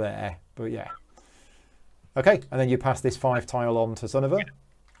goes on there, but yeah. Okay, and then you pass this 5 tile on to Sunniva.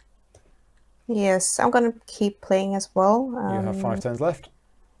 Yes, I'm gonna keep playing as well. You have 5 turns left.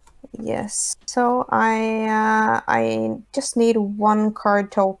 Yes. So I just need 1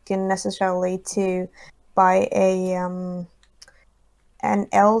 card token necessarily to buy an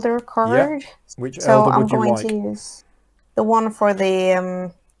elder card. Which So elder I'm would you going like? to use the one for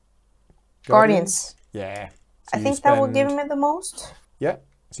the Guardians. Yeah. So I you think that will give spend- me the most. Yeah.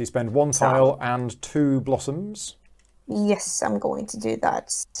 So you spend 1 tile and 2 blossoms. Yes, I'm going to do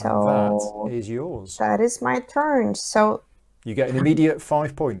that. And So that is yours. that is my turn. So You get an immediate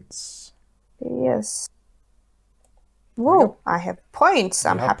 5 points. yes. Whoa, I have points.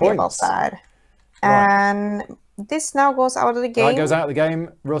 I'm have happy points. about that. Right. And this now goes out of the game. That goes out of the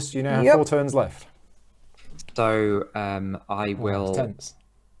game. Russ, you now have Yep. 4 turns left. So I Oh, that's will. tense.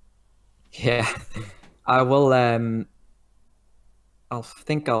 Yeah, I will. I'll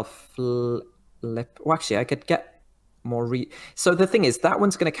flip. Well, actually, I could get more. So the thing is, that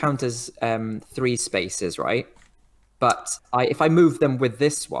one's going to count as 3 spaces, right? But if I move them with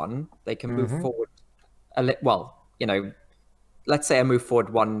this one, they can move forward well, let's say I move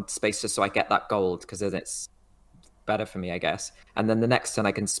forward 1 space just so I get that gold, because then it's better for me, I guess. And then the next turn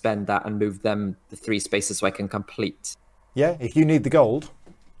I can spend that and move them the 3 spaces so I can complete. Yeah, if you need the gold.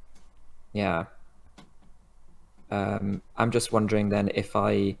 Yeah. I'm just wondering then if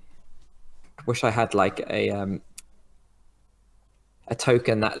I wish I had like a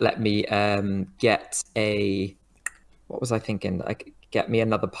token that let me get a, what was I thinking? Like get me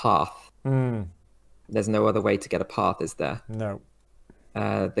another path. There's no other way to get a path, is there? No.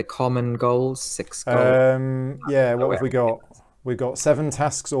 The common goals, 6 gold. Yeah, what have we got? We've got 7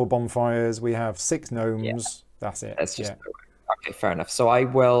 tasks or bonfires. We have 6 gnomes. Yeah. That's it. That's just yeah. okay. Fair enough. So I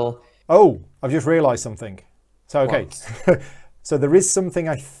will. Oh, I've just realised something. So, okay. So there is something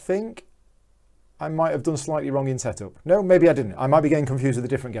I think I might have done slightly wrong in setup. No, maybe I didn't. I might be getting confused with a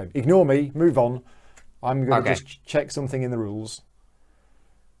different game. Ignore me. Move on. I'm going to just check something in the rules.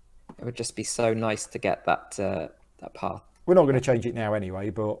 It would just be so nice to get that that path. We're not going to change it now anyway,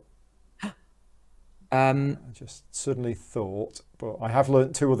 but I just suddenly thought, but I have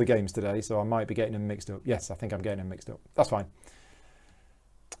learnt 2 other games today, so I might be getting them mixed up. Yes, I think I'm getting them mixed up. That's fine.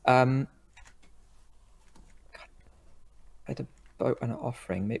 I had a boat and an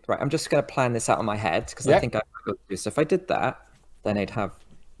offering. Right, I'm just going to plan this out in my head because I think I could do. So if I did that, then I'd have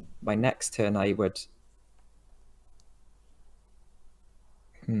my next turn. I would.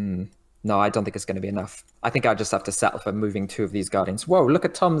 No, I don't think it's going to be enough. I think I just have to settle for moving 2 of these guardians. Whoa, look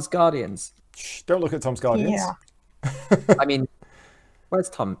at Tom's guardians. Shh, don't look at Tom's guardians. Yeah. I mean, where's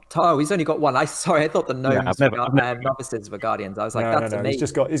Tom? Oh, he's only got 1. I thought the gnomes novices were guardians. I was like, that's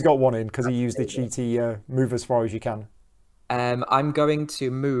amazing. He's got 1 in because he used the cheaty move as far as you can. I'm going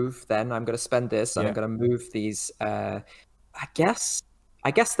to move then. I'm going to spend this and I'm going to move these. I guess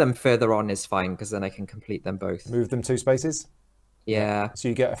them further on is fine because then I can complete them both. Move them 2 spaces. Yeah. So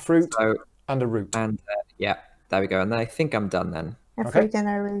you get a fruit and a root. And yeah, there we go. And then I think I'm done then. A fruit and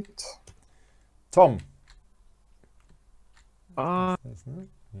a root. Tom. Oh,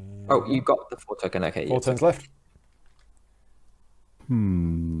 you got the 4 token. Okay. 4 turns left.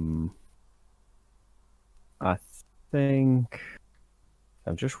 I think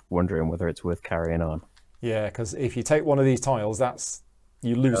I'm just wondering whether it's worth carrying on. Yeah, because if you take one of these tiles,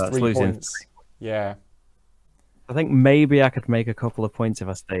 you lose 3 points. Yeah. I think maybe I could make a couple of points if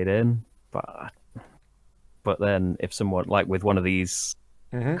I stayed in, but then if someone like with one of these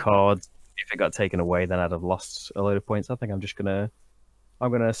cards, if it got taken away, then I'd have lost a load of points. I think I'm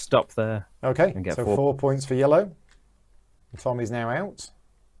gonna stop there. Okay. And get so 4. 4 points for yellow. Tom is now out.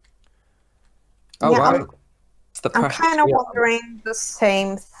 Oh, yeah, wow. I'm kind of wondering the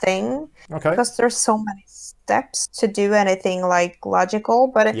same thing. Okay. Because there's so many steps to do anything like logical,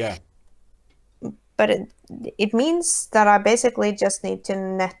 but it means that I basically just need to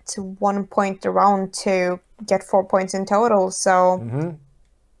net 1 point around to get 4 points in total. So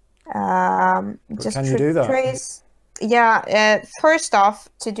Just can you do that? trace. Yeah. First off,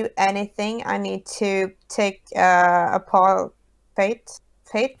 to do anything, I need to take a fate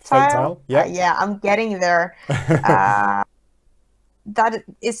tile. Yeah. Yeah, I'm getting there. That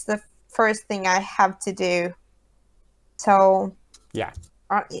is the first thing I have to do. So yeah.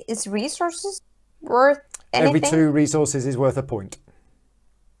 Is resources worth anything? Every 2 resources is worth a point.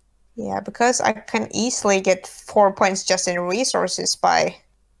 Yeah, because I can easily get 4 points just in resources by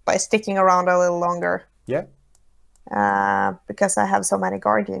sticking around a little longer. Yeah. Because I have so many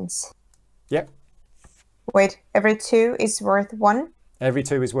guardians. Yeah. Wait, every 2 is worth 1? Every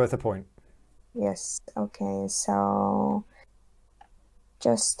 2 is worth a point. Yes. Okay, so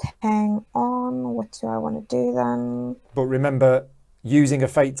just hang on. What do I want to do then? But remember, using a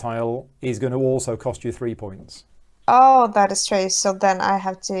fate tile is going to also cost you 3 points. Oh, that is true. So then I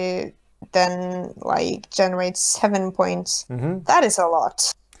have to generate 7 points. Mm-hmm. That is a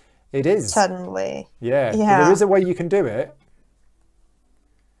lot. It is. Suddenly. Yeah. Yeah. But there is a way you can do it.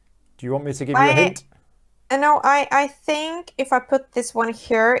 Do you want me to give you a hint? No, I think if I put this one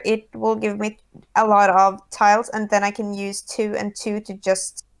here, it will give me a lot of tiles, and then I can use 2 and 2 to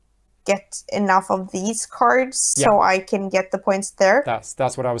just get enough of these cards, so I can get the points there.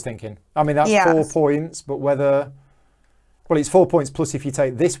 That's what I was thinking. I mean, that's 4 points, but whether... Well, it's 4 points plus if you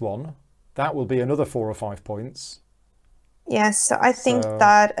take this one, that will be another 4 or 5 points. Yes, so I think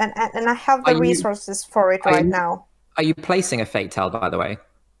that... And I have the resources for it right now. Are you placing a fate tile, by the way?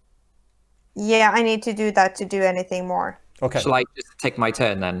 Yeah, I need to do that to do anything more. Okay. Shall I just take my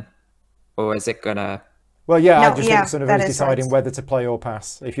turn then? Or is it gonna... Well, yeah, No, I just think sort of is deciding whether to play or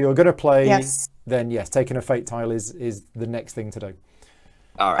pass. If you're going to play, then yes, taking a fate tile is the next thing to do.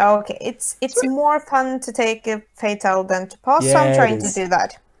 All right. Okay, it's more fun to take a fate tile than to pass, so I'm trying to do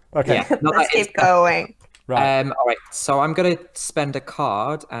that. Okay. Yeah, Let's keep going. Right. All right, so I'm going to spend a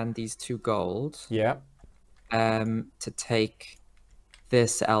card and these 2 gold. Yeah. To take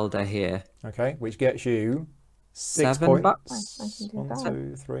this elder here. Okay, which gets you 6 7 points.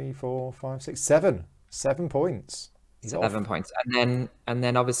 1, 2, 3, 4, 5, 6, 7. 7 points. 7 points, and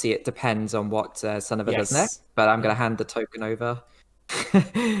then obviously it depends on what Son of a does next. But I'm going to hand the token over.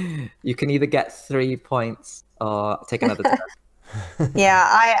 You can either get 3 points or take another turn. Yeah,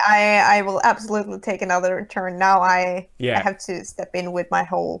 I will absolutely take another turn. Now I have to step in with my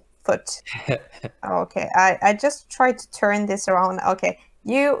whole foot. Okay, I just tried to turn this around. Okay,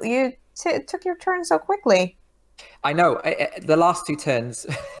 you took your turn so quickly. I know. The last 2 turns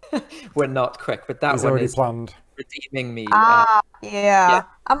were not quick, but that one is planned. Redeeming me. Yeah.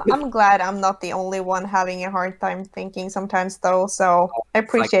 I'm glad I'm not the only one having a hard time thinking sometimes, though. So I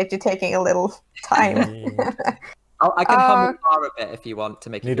appreciate you taking a little time. I can hum a bar a bit if you want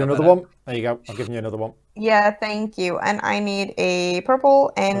to make. Need another one? There you go. I'm giving you another one. Yeah, thank you. And I need a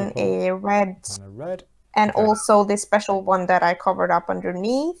purple and a red. And a red. And also this special one that I covered up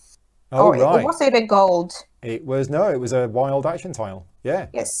underneath. Oh, right. Was it a gold? It was a wild action tile. Yeah.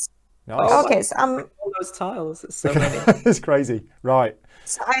 Yes. Nice. Okay, so all those tiles. It's so many. It's crazy. Right.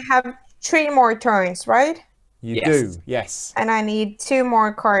 So I have 3 more turns, right? You do, yes. And I need 2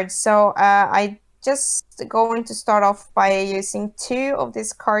 more cards. So I just going to start off by using 2 of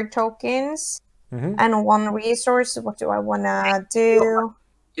these card tokens and 1 resource. What do I want to do?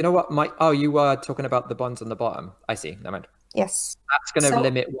 You know what, Mike? Oh, you were talking about the bonds on the bottom. I see. Never mind. Yes. That's going to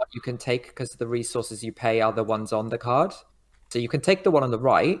limit what you can take because the resources you pay are the ones on the card. So you can take the one on the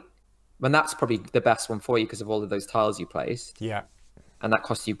right, and that's probably the best one for you because of all of those tiles you placed. Yeah. And that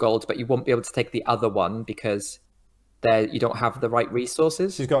costs you gold, but you won't be able to take the other one because you don't have the right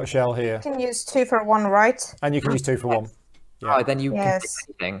resources. She's got a shell here. You can use 2 for 1, right? And you can use 2 for 1. Yeah. Oh, then you can take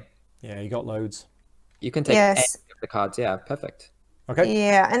anything. Yeah, you got loads. You can take any of the cards. Yeah, perfect. Okay.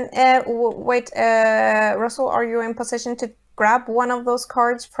 Yeah, and wait, Russell, are you in position to grab one of those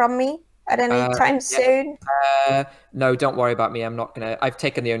cards from me at any time soon? No, don't worry about me. I'm not gonna. I've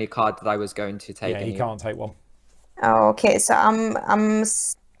taken the only card that I was going to take. Yeah, you can't take one. Okay, so I'm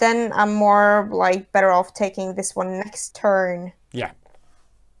more like better off taking this one next turn. Yeah.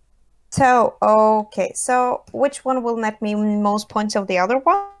 So okay, so which one will net me most points of the other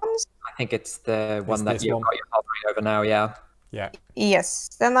ones? I think it's the one that you've got your hovering over now. Yeah. Yeah. Yes.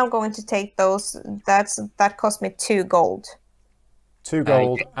 Then I'm going to take those. That cost me 2 gold. 2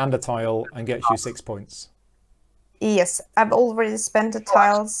 gold and a tile and gets you 6 points. Yes, I've already spent the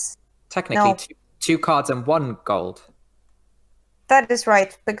tiles. Technically, 2 cards and 1 gold. That is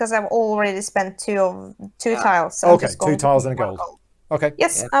right, because I've already spent 2 tiles. So okay, 2 tiles and a gold. Okay.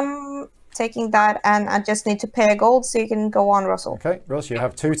 Yes, I'm taking that, and I just need to pay a gold, so you can go on, Russell. Okay, Russ, you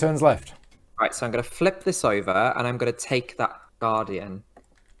have 2 turns left. Right, so I'm going to flip this over, and I'm going to take that Guardian.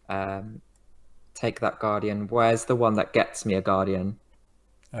 take that guardian. Where's the one that gets me a guardian?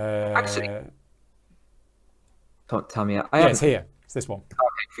 Actually, don't tell me. Yeah, it's here. It's this one.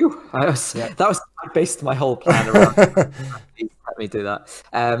 Okay, phew. I based my whole plan around. Let me do that.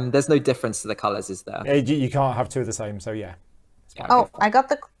 There's no difference to the colors, is there? You can't have two of the same, so yeah. Oh, I got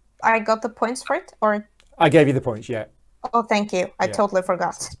the points for it, or I gave you the points. Yeah. oh, thank you. I totally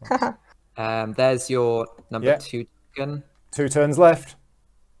forgot. There's your number 2 token. 2 turns left.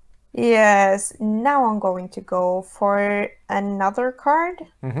 Yes. Now I'm going to go for another card.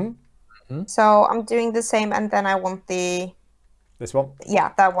 So I'm doing the same, and then I want the. This one.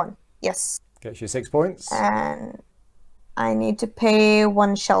 Yeah, that one. Yes. Gets you 6 points. And I need to pay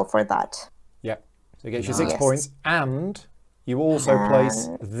 1 shell for that. Yeah. So it gets you 6 points, and you also place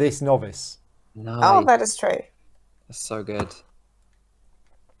this novice. Nice. Oh, that is true. That's so good.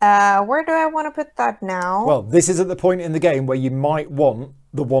 Where do I want to put that now? Well, this is at the point in the game where you might want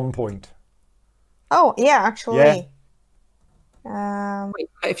the 1 point. Oh, yeah, actually. Wait,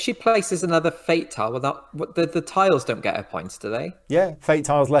 if she places another fate tile, the tiles don't get her points, do they? Yeah, fate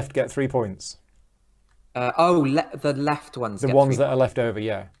tiles left get 3 points. The left ones. The ones that are left over,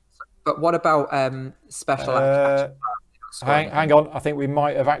 yeah. But what about special action? Hang on, I think we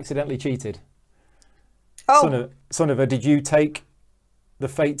might have accidentally cheated. Oh. Sonova, did you take the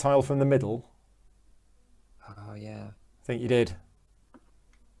fate tile from the middle? Oh, yeah. I think you did.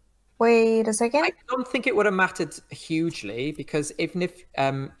 Wait a second. I don't think it would have mattered hugely because even if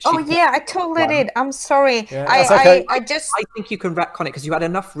oh yeah, I totally did. I'm sorry. Yeah, that's okay. I just. I think you can retcon it because you had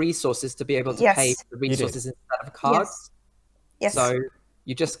enough resources to be able to pay for the resources instead of cards. Yes. So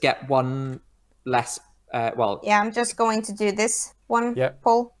you just get 1 less. Well. Yeah, I'm just going to do this one,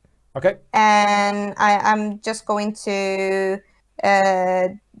 Paul. Okay. And I'm just going to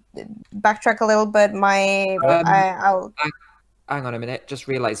backtrack a little bit. I'll. Hang on a minute. Just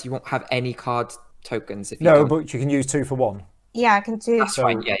realize you won't have any card tokens if you No, but you can use 2 for 1. Yeah, I can do. That's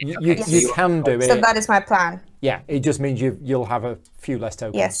fine. Yeah, you can do it. So that is my plan. Yeah, it just means you'll have a few less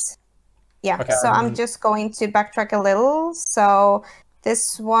tokens. Yes. Yeah. Okay. So I'm just going to backtrack a little. So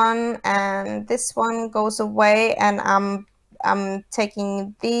this one and this one goes away, and I'm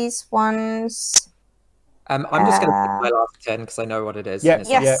taking these ones. I'm just going to pick my last turn because I know what it is. Yeah,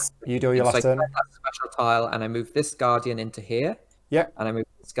 you do your last turn. I that special tile, and I move this guardian into here. Yeah. And I move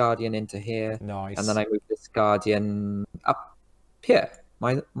this guardian into here. Nice. And then I move this guardian up here.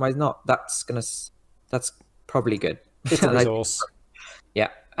 Why not? That's probably good. It's a resource. Yeah,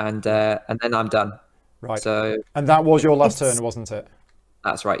 and then I'm done. Right. So. And that was your last turn, wasn't it?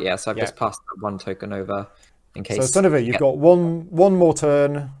 That's right. Yeah. So I've just passed that 1 token over in case. So Sonova, you've got one more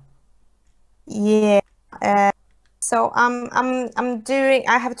turn. Yeah. So I'm doing.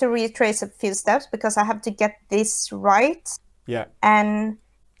 I have to retrace a few steps because I have to get this right. Yeah. And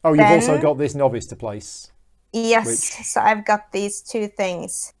you've also got this novice to place. Yes. So I've got these 2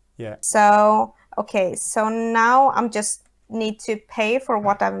 things. Yeah. So okay. So now I'm just need to pay for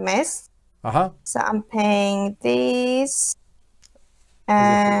what I've missed. So I'm paying these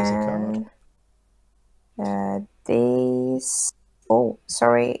and these. Oh,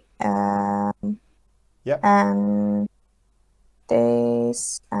 sorry. Yeah. And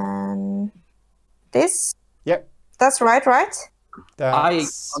this and this. Yep. That's right. I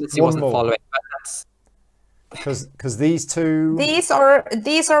honestly wasn't following, but that's because these 2. These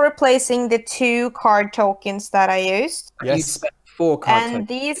are replacing the 2 card tokens that I used. Yes. You spent 4 card and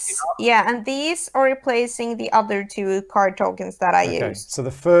tokens. These are replacing the other 2 card tokens that I used. So the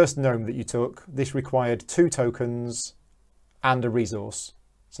first gnome that you took, this required 2 tokens and a resource.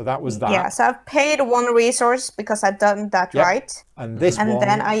 So that was that. Yeah, so I've paid 1 resource because I've done that right. And this one. And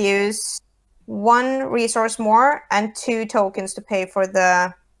then I use 1 resource more and 2 tokens to pay for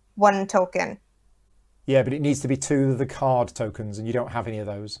the 1 token. Yeah, but it needs to be 2 of the card tokens, and you don't have any of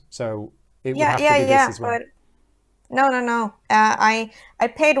those. So it would have to be this as well. But no. I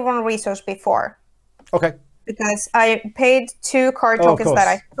paid 1 resource before. Okay. Because I paid 2 card tokens that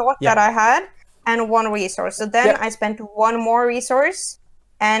I thought that I had and 1 resource. So then I spent 1 more resource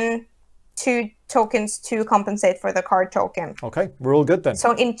and 2 tokens to compensate for the card token. Okay, we're all good then.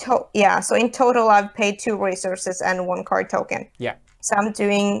 So in total I've paid 2 resources and 1 card token. Yeah. So I'm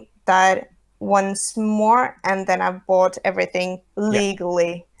doing that once more, and then I've bought everything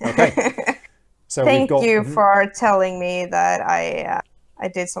legally. Okay. So thank you for telling me that I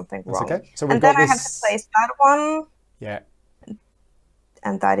did something wrong. Okay. So and then I have to place that one. Yeah.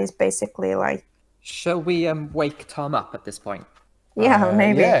 And that is basically like. Shall we wake Tom up at this point? Yeah,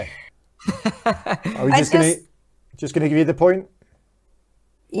 maybe. Yeah. Are we just gonna give you the point?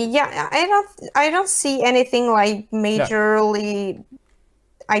 Yeah, I don't see anything like majorly.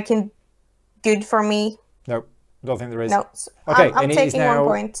 good for me. No, I don't think there is. No. Okay, I'm and taking 1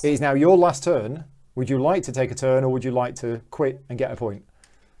 point. It is now your last turn. Would you like to take a turn, or would you like to quit and get a point?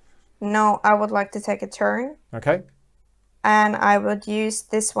 No, I would like to take a turn. Okay. And I would use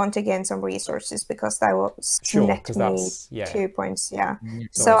this one to gain some resources because that will net me 2 points. Yeah.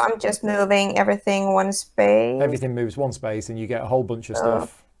 So I'm just moving everything 1 space. Everything moves 1 space, and you get a whole bunch of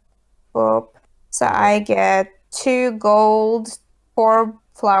stuff. Up. So I get 2 gold, 4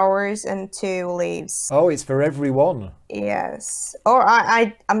 flowers, and 2 leaves. Oh, it's for everyone. Yes. Or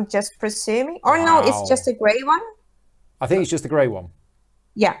I'm just presuming. Or no, it's just a grey one. I think it's just the grey one.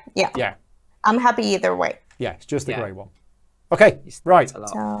 Yeah. I'm happy either way. Yeah, it's just the grey one. Okay, right.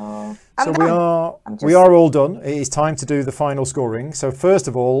 So we are all done. It is time to do the final scoring. So first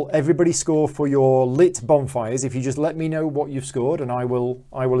of all, everybody score for your lit bonfires. If you just let me know what you've scored, and I will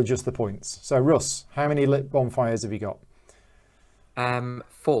adjust the points. So Russ, how many lit bonfires have you got?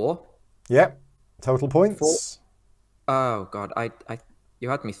 4. Yep. Total points. 4. Oh God, you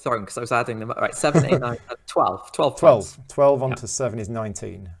had me thrown because I was adding them up. Right, 7, 8, 9, 12. 12 points. 12 onto 7 is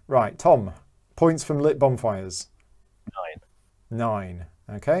 19. Right, Tom, points from lit bonfires. 9.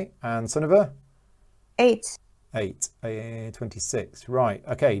 Okay, and Sunniva? 8. 26. Right.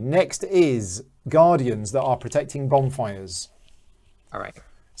 Okay. Next is guardians that are protecting bonfires. All right.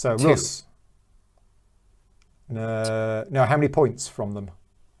 So 2. Russ. No. How many points from them?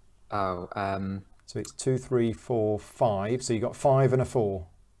 Oh. So it's 2, 3, 4, 5. So you got 5 and a 4.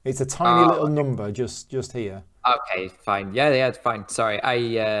 It's a tiny little number just here. Okay. Fine. Yeah. Fine. Sorry.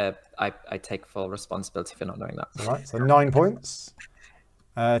 I take full responsibility for not knowing that. All right. So 9 points.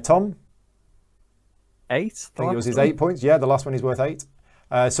 Tom? 8. I think yours is 8 points. Yeah, the last one is worth 8.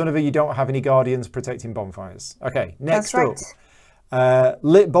 Sunniva, you don't have any guardians protecting bonfires. Okay, next up.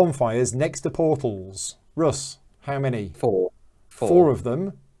 Lit bonfires next to portals. Russ, how many? 4. 4 of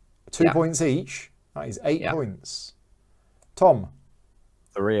them. 2 points each. That is 8 points. Tom?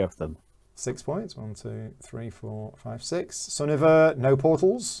 3 of them. 6 points. 1, 2, 3, 4, 5, 6. Sunniva, no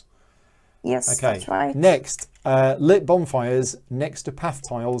portals. Yes, okay. That's right. Next, lit bonfires next to path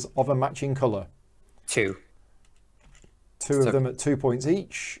tiles of a matching colour. 2. 2 of them at 2 points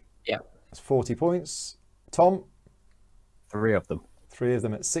each. Yeah. That's 40 points. Tom? 3 of them. 3 of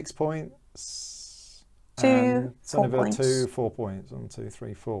them at 6 points. 2, 4 points. 2, 4 points. 1, 2,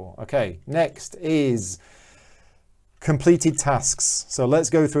 3, 4. Okay, next is completed tasks. So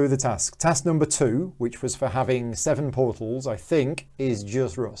let's go through the task. Task number 2, which was for having 7 portals, I think, is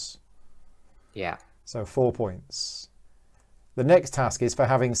just Russ. Yeah. So 4 points. The next task is for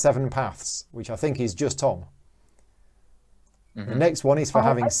having 7 paths, which I think is just Tom. The next one is for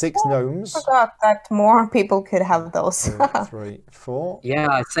having 6 gnomes. I forgot that more people could have those. 2, 3, 4.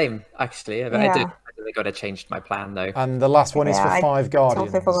 Yeah, same actually. I think I have changed my plan though. And the last one is for 5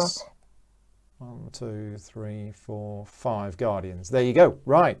 guardians. Totally forgot. 1, 2, 3, 4, 5 guardians. There you go.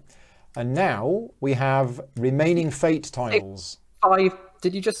 Right. And now we have remaining fate tiles. 5.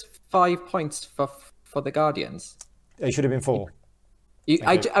 Did you just 5 points for the guardians? It should have been 4.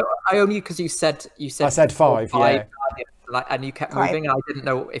 I only because you said I said 5. Yeah. And you kept moving. And I didn't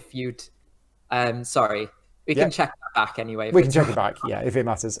know if you'd. Sorry. We can check that back anyway. We can check it back. Yeah, if it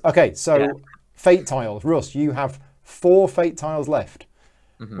matters. Okay. So fate tiles. Russ, you have 4 fate tiles left,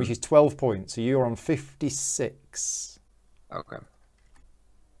 which is 12 points. So you're on 56. Okay.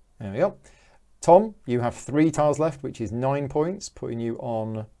 There we go. Tom, you have 3 tiles left, which is 9 points, putting you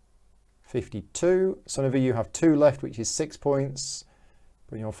on 52. Sunniva, you have 2 left, which is 6 points,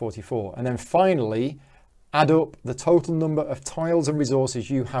 putting you on 44. And then finally, add up the total number of tiles and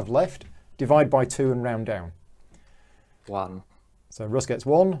resources you have left, divide by 2 and round down. 1. So Russ gets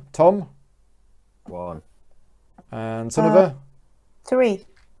 1. Tom? 1. And Sunniva? 3.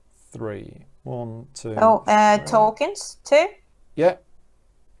 3. 1, 2. Oh, tokens? 2? Yeah.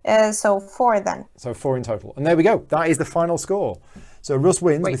 So 4 then. So 4 in total. And there we go. That is the final score. So Russ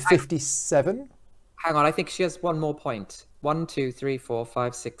wins with 57. Hang on, I think she has 1 more point. 1, 2, 3, 4,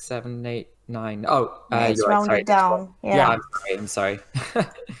 5, 6, 7, 8, 9. Oh, it's rounded down. Yeah. I'm sorry.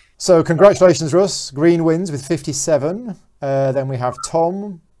 So congratulations, Russ. Green wins with 57. Then we have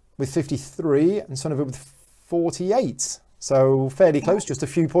Tom with 53 and Sunniva with 48. So fairly close, just a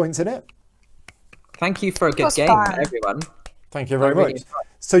few points in it. Thank you for a good game, everyone. Thank you very much.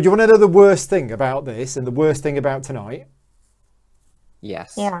 So do you want to know the worst thing about this and the worst thing about tonight?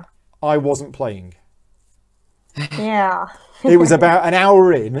 Yes. Yeah. I wasn't playing. Yeah. It was about an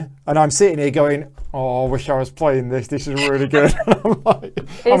hour in and I'm sitting here going, oh, I wish I was playing this. This is really good. I'm like,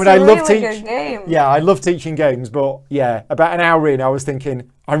 I love teaching. Yeah, I love teaching games, but yeah, about an hour in, I was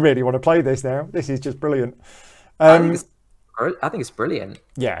thinking, I really want to play this now. This is just brilliant. I think it's brilliant.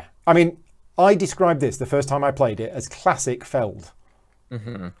 Yeah. I mean, I described this the first time I played it as classic Feld.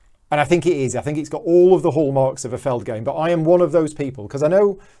 Mm-hmm. And I think it is. I think it's got all of the hallmarks of a Feld game. But I am one of those people, because I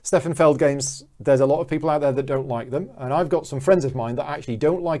know Stefan Feld games, there's a lot of people out there that don't like them. And I've got some friends of mine that actually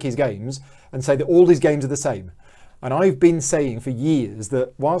don't like his games and say that all his games are the same. And I've been saying for years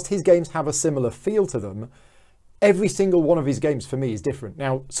that whilst his games have a similar feel to them, every single one of his games for me is different.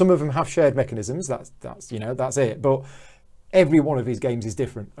 Now, some of them have shared mechanisms. That's you know, that's it. But every one of his games is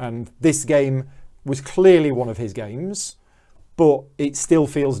different. And this game was clearly one of his games, but it still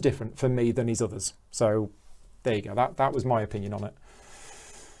feels different for me than his others. So there you go. That was my opinion on it.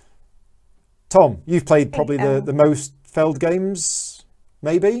 Tom, you've played probably the most Feld games,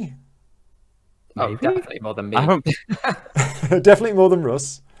 maybe? Oh, definitely more than me. Definitely more than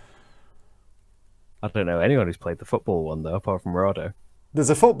Russ. I don't know anyone who's played the football one though, apart from Rado. There's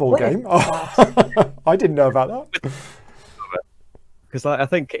a football game. Oh, I didn't know about that. Because I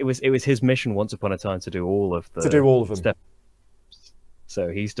think it was his mission once upon a time to do all of them. Steps. So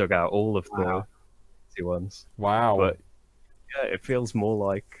he's dug out all of the easy ones. Wow. But yeah, it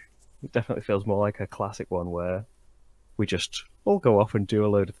definitely feels more like a classic one where we just all go off and do a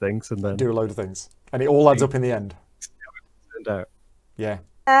load of things and then and it all adds up in the end. Turned out. Yeah.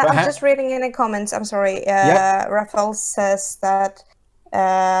 I'm just reading in the comments. I'm sorry. Raphael says that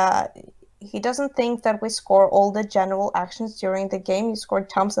he doesn't think that we score all the general actions during the game. He scored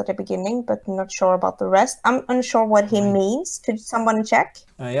Tom's at the beginning, but not sure about the rest. I'm unsure what he means. Could someone check?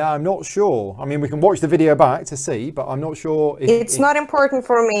 Yeah, I'm not sure. I mean, we can watch the video back to see, but I'm not sure. It's not important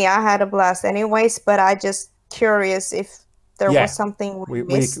for me. I had a blast anyways, but I just curious if there was something we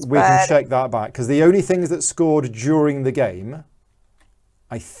missed. We can check that back, because the only things that scored during the game,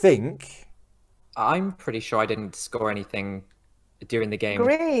 I think... I'm pretty sure I didn't score anything during the game.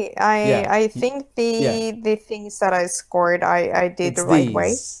 Agree. I think the things that I scored, I did the right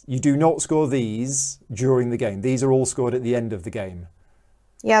way. You do not score these during the game. These are all scored at the end of the game.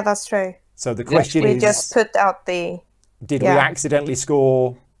 Yeah, that's true. So the question is... We just put out the... Did we accidentally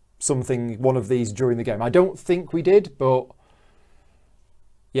score one of these during the game? I don't think we did, but...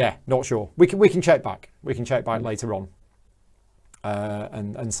 Yeah, not sure. We can check back. We can check back later on.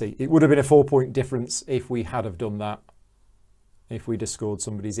 And see. It would have been a 4-point difference if we had have done that. If we'd have scored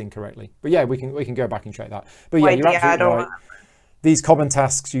somebody's incorrectly. But yeah, we can go back and check that. But yeah, you're absolutely right. These common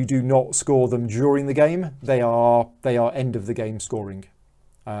tasks, you do not score them during the game. They are end of the game scoring.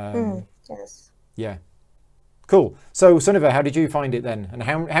 Yes. Yeah. Cool. So Sunniva, how did you find it then? And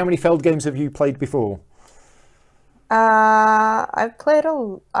how many Feld games have you played before? I've played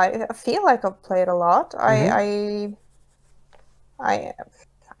I feel like I've played a lot. I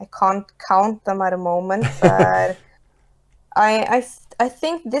can't count them at the moment, but I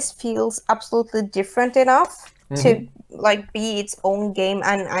think this feels absolutely different enough to like be its own game,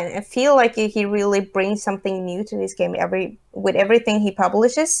 and I feel like he really brings something new to this game with everything he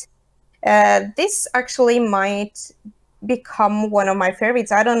publishes. This actually might become one of my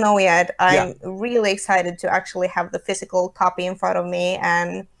favorites. I don't know yet. I'm really excited to actually have the physical copy in front of me,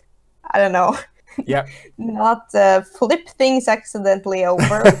 and I don't know. Yeah. Not flip things accidentally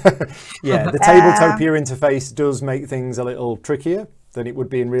over. Yeah, the Tabletopia interface does make things a little trickier than it would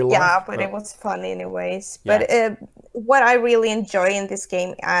be in real life. Yeah, but it was fun anyways. Yeah. But what I really enjoy in this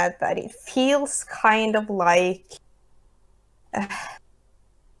game is that it feels kind of like...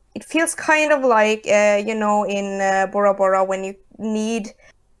 it feels kind of like, you know, in Bora Bora, when you need...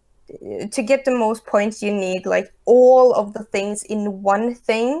 to get the most points, you need like all of the things in one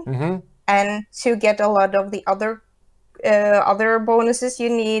thing. And to get a lot of the other bonuses, you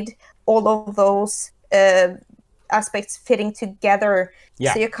need all of those aspects fitting together.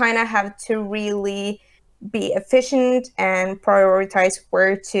 Yeah. So you kind of have to really be efficient and prioritize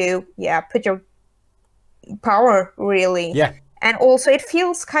where to put your power, really. Yeah. And also it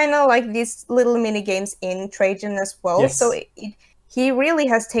feels kind of like these little mini games in Trajan as well. Yes. So he really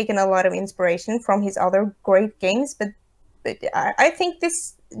has taken a lot of inspiration from his other great games, but I think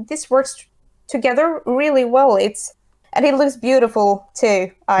this works together really well. And it looks beautiful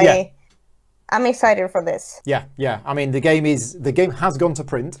too. I'm excited for this. Yeah. I mean, the game has gone to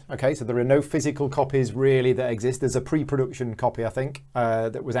print. Okay, so there are no physical copies really that exist. There's a pre-production copy, I think,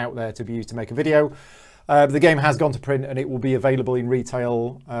 that was out there to be used to make a video. The game has gone to print, and it will be available in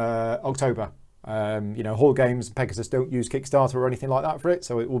retail October. You know, Hall Games, Pegasus don't use Kickstarter or anything like that for it,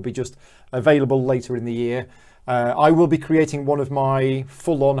 so it will be just available later in the year. I will be creating one of my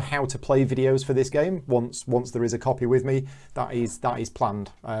full-on how-to-play videos for this game once there is a copy with me. That is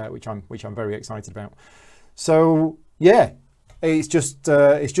planned, which I'm very excited about. So yeah, it's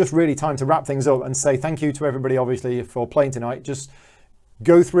just really time to wrap things up and say thank you to everybody, obviously, for playing tonight. Just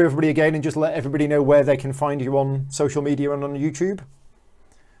go through everybody again and just let everybody know where they can find you on social media and on YouTube.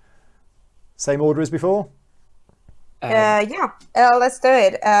 Same order as before? Let's do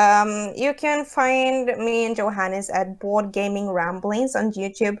it. You can find me and Johannes at Board Gaming Ramblings on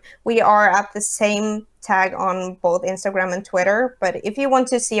YouTube. We are at the same tag on both Instagram and Twitter, but if you want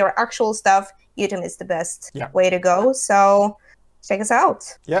to see our actual stuff, YouTube is the best way to go. So check us out.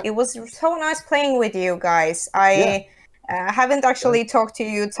 Yeah, it was so nice playing with you guys. I haven't actually talked to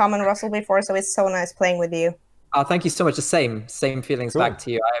you, Tom and Russell, before, so it's so nice playing with you. Oh, thank you so much. The same feelings back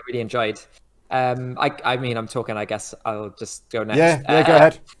to you. I really enjoyed. I mean, I'm talking. I guess I'll just go next. Yeah, go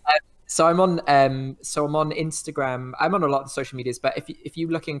ahead. So I'm on Instagram. I'm on a lot of social medias, but if you're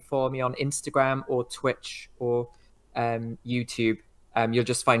looking for me on Instagram or Twitch or YouTube, you'll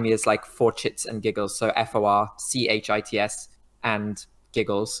just find me as like Forchits and Giggles. So FORCHITS and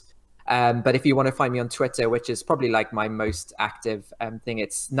Giggles. But if you want to find me on Twitter, which is probably like my most active thing,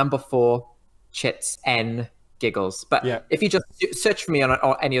 it's #4ChitsN Giggles. But if you just search for me on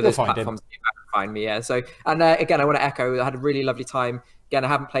any of those platforms, you can find me. So, and again, I want to echo, I had a really lovely time. Again, I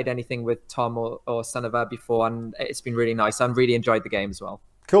haven't played anything with Tom or Sonova before, and it's been really nice. I really enjoyed the game as well.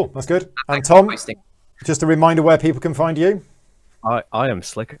 Cool, that's good. And Tom, just a reminder where people can find you. I am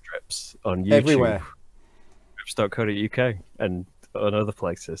Slicker Trips on YouTube. Everywhere. Trips.co.uk and on other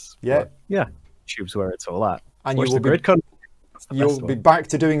places. Yeah. YouTube's where it's all at. And Watch the grid content. You'll be back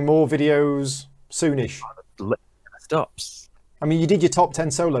to doing more videos soonish. Stops. I mean, you did your top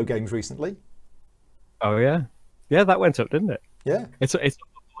 10 solo games recently. Oh yeah, that went up, didn't it? Yeah. It's a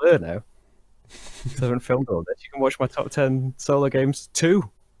blur now. I haven't filmed all this. You can watch my top 10 solo games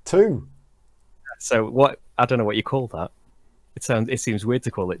too. So what? I don't know what you call that. It seems weird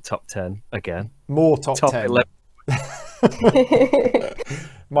to call it top 10 again. More top 10. 11.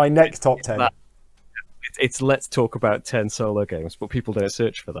 My next top 10. It's let's talk about 10 solo games, but people don't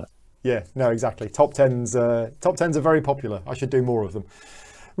search for that. Yeah, no, exactly. Top 10s are very popular. I should do more of them.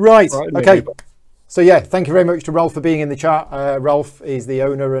 Right. Okay. So yeah, thank you very much to Ralph for being in the chat. Ralph is the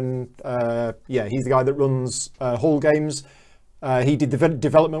owner and he's the guy that runs Hall Games. He did the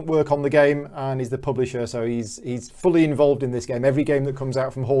development work on the game and is the publisher, so he's fully involved in this game. Every game that comes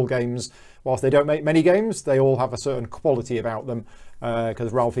out from Hall Games, whilst they don't make many games, they all have a certain quality about them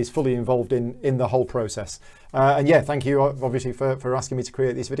because Ralph is fully involved in the whole process. And yeah, thank you obviously for asking me to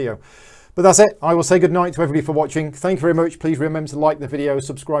create this video. But that's it. I will say good night to everybody for watching. Thank you very much. Please remember to like the video,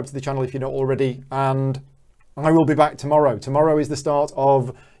 subscribe to the channel if you're not already, and I will be back tomorrow. Tomorrow is the start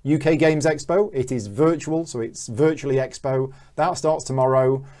of UK Games Expo. It is virtual, so it's virtually Expo. That starts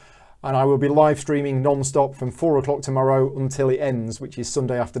tomorrow, and I will be live streaming non-stop from 4 o'clock tomorrow until it ends, which is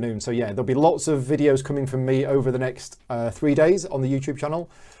Sunday afternoon. So yeah, there'll be lots of videos coming from me over the next 3 days on the YouTube channel.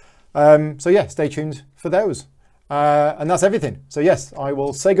 So yeah, stay tuned for those. And that's everything. So yes, I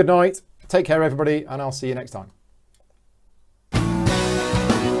will say good night. Take care, everybody, and I'll see you next time.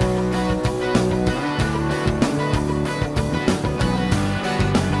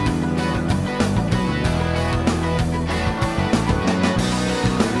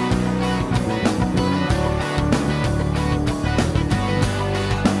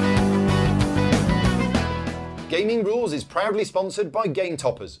 Gaming Rules is proudly sponsored by Game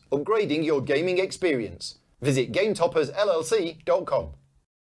Toppers, upgrading your gaming experience. Visit GameToppersLLC.com.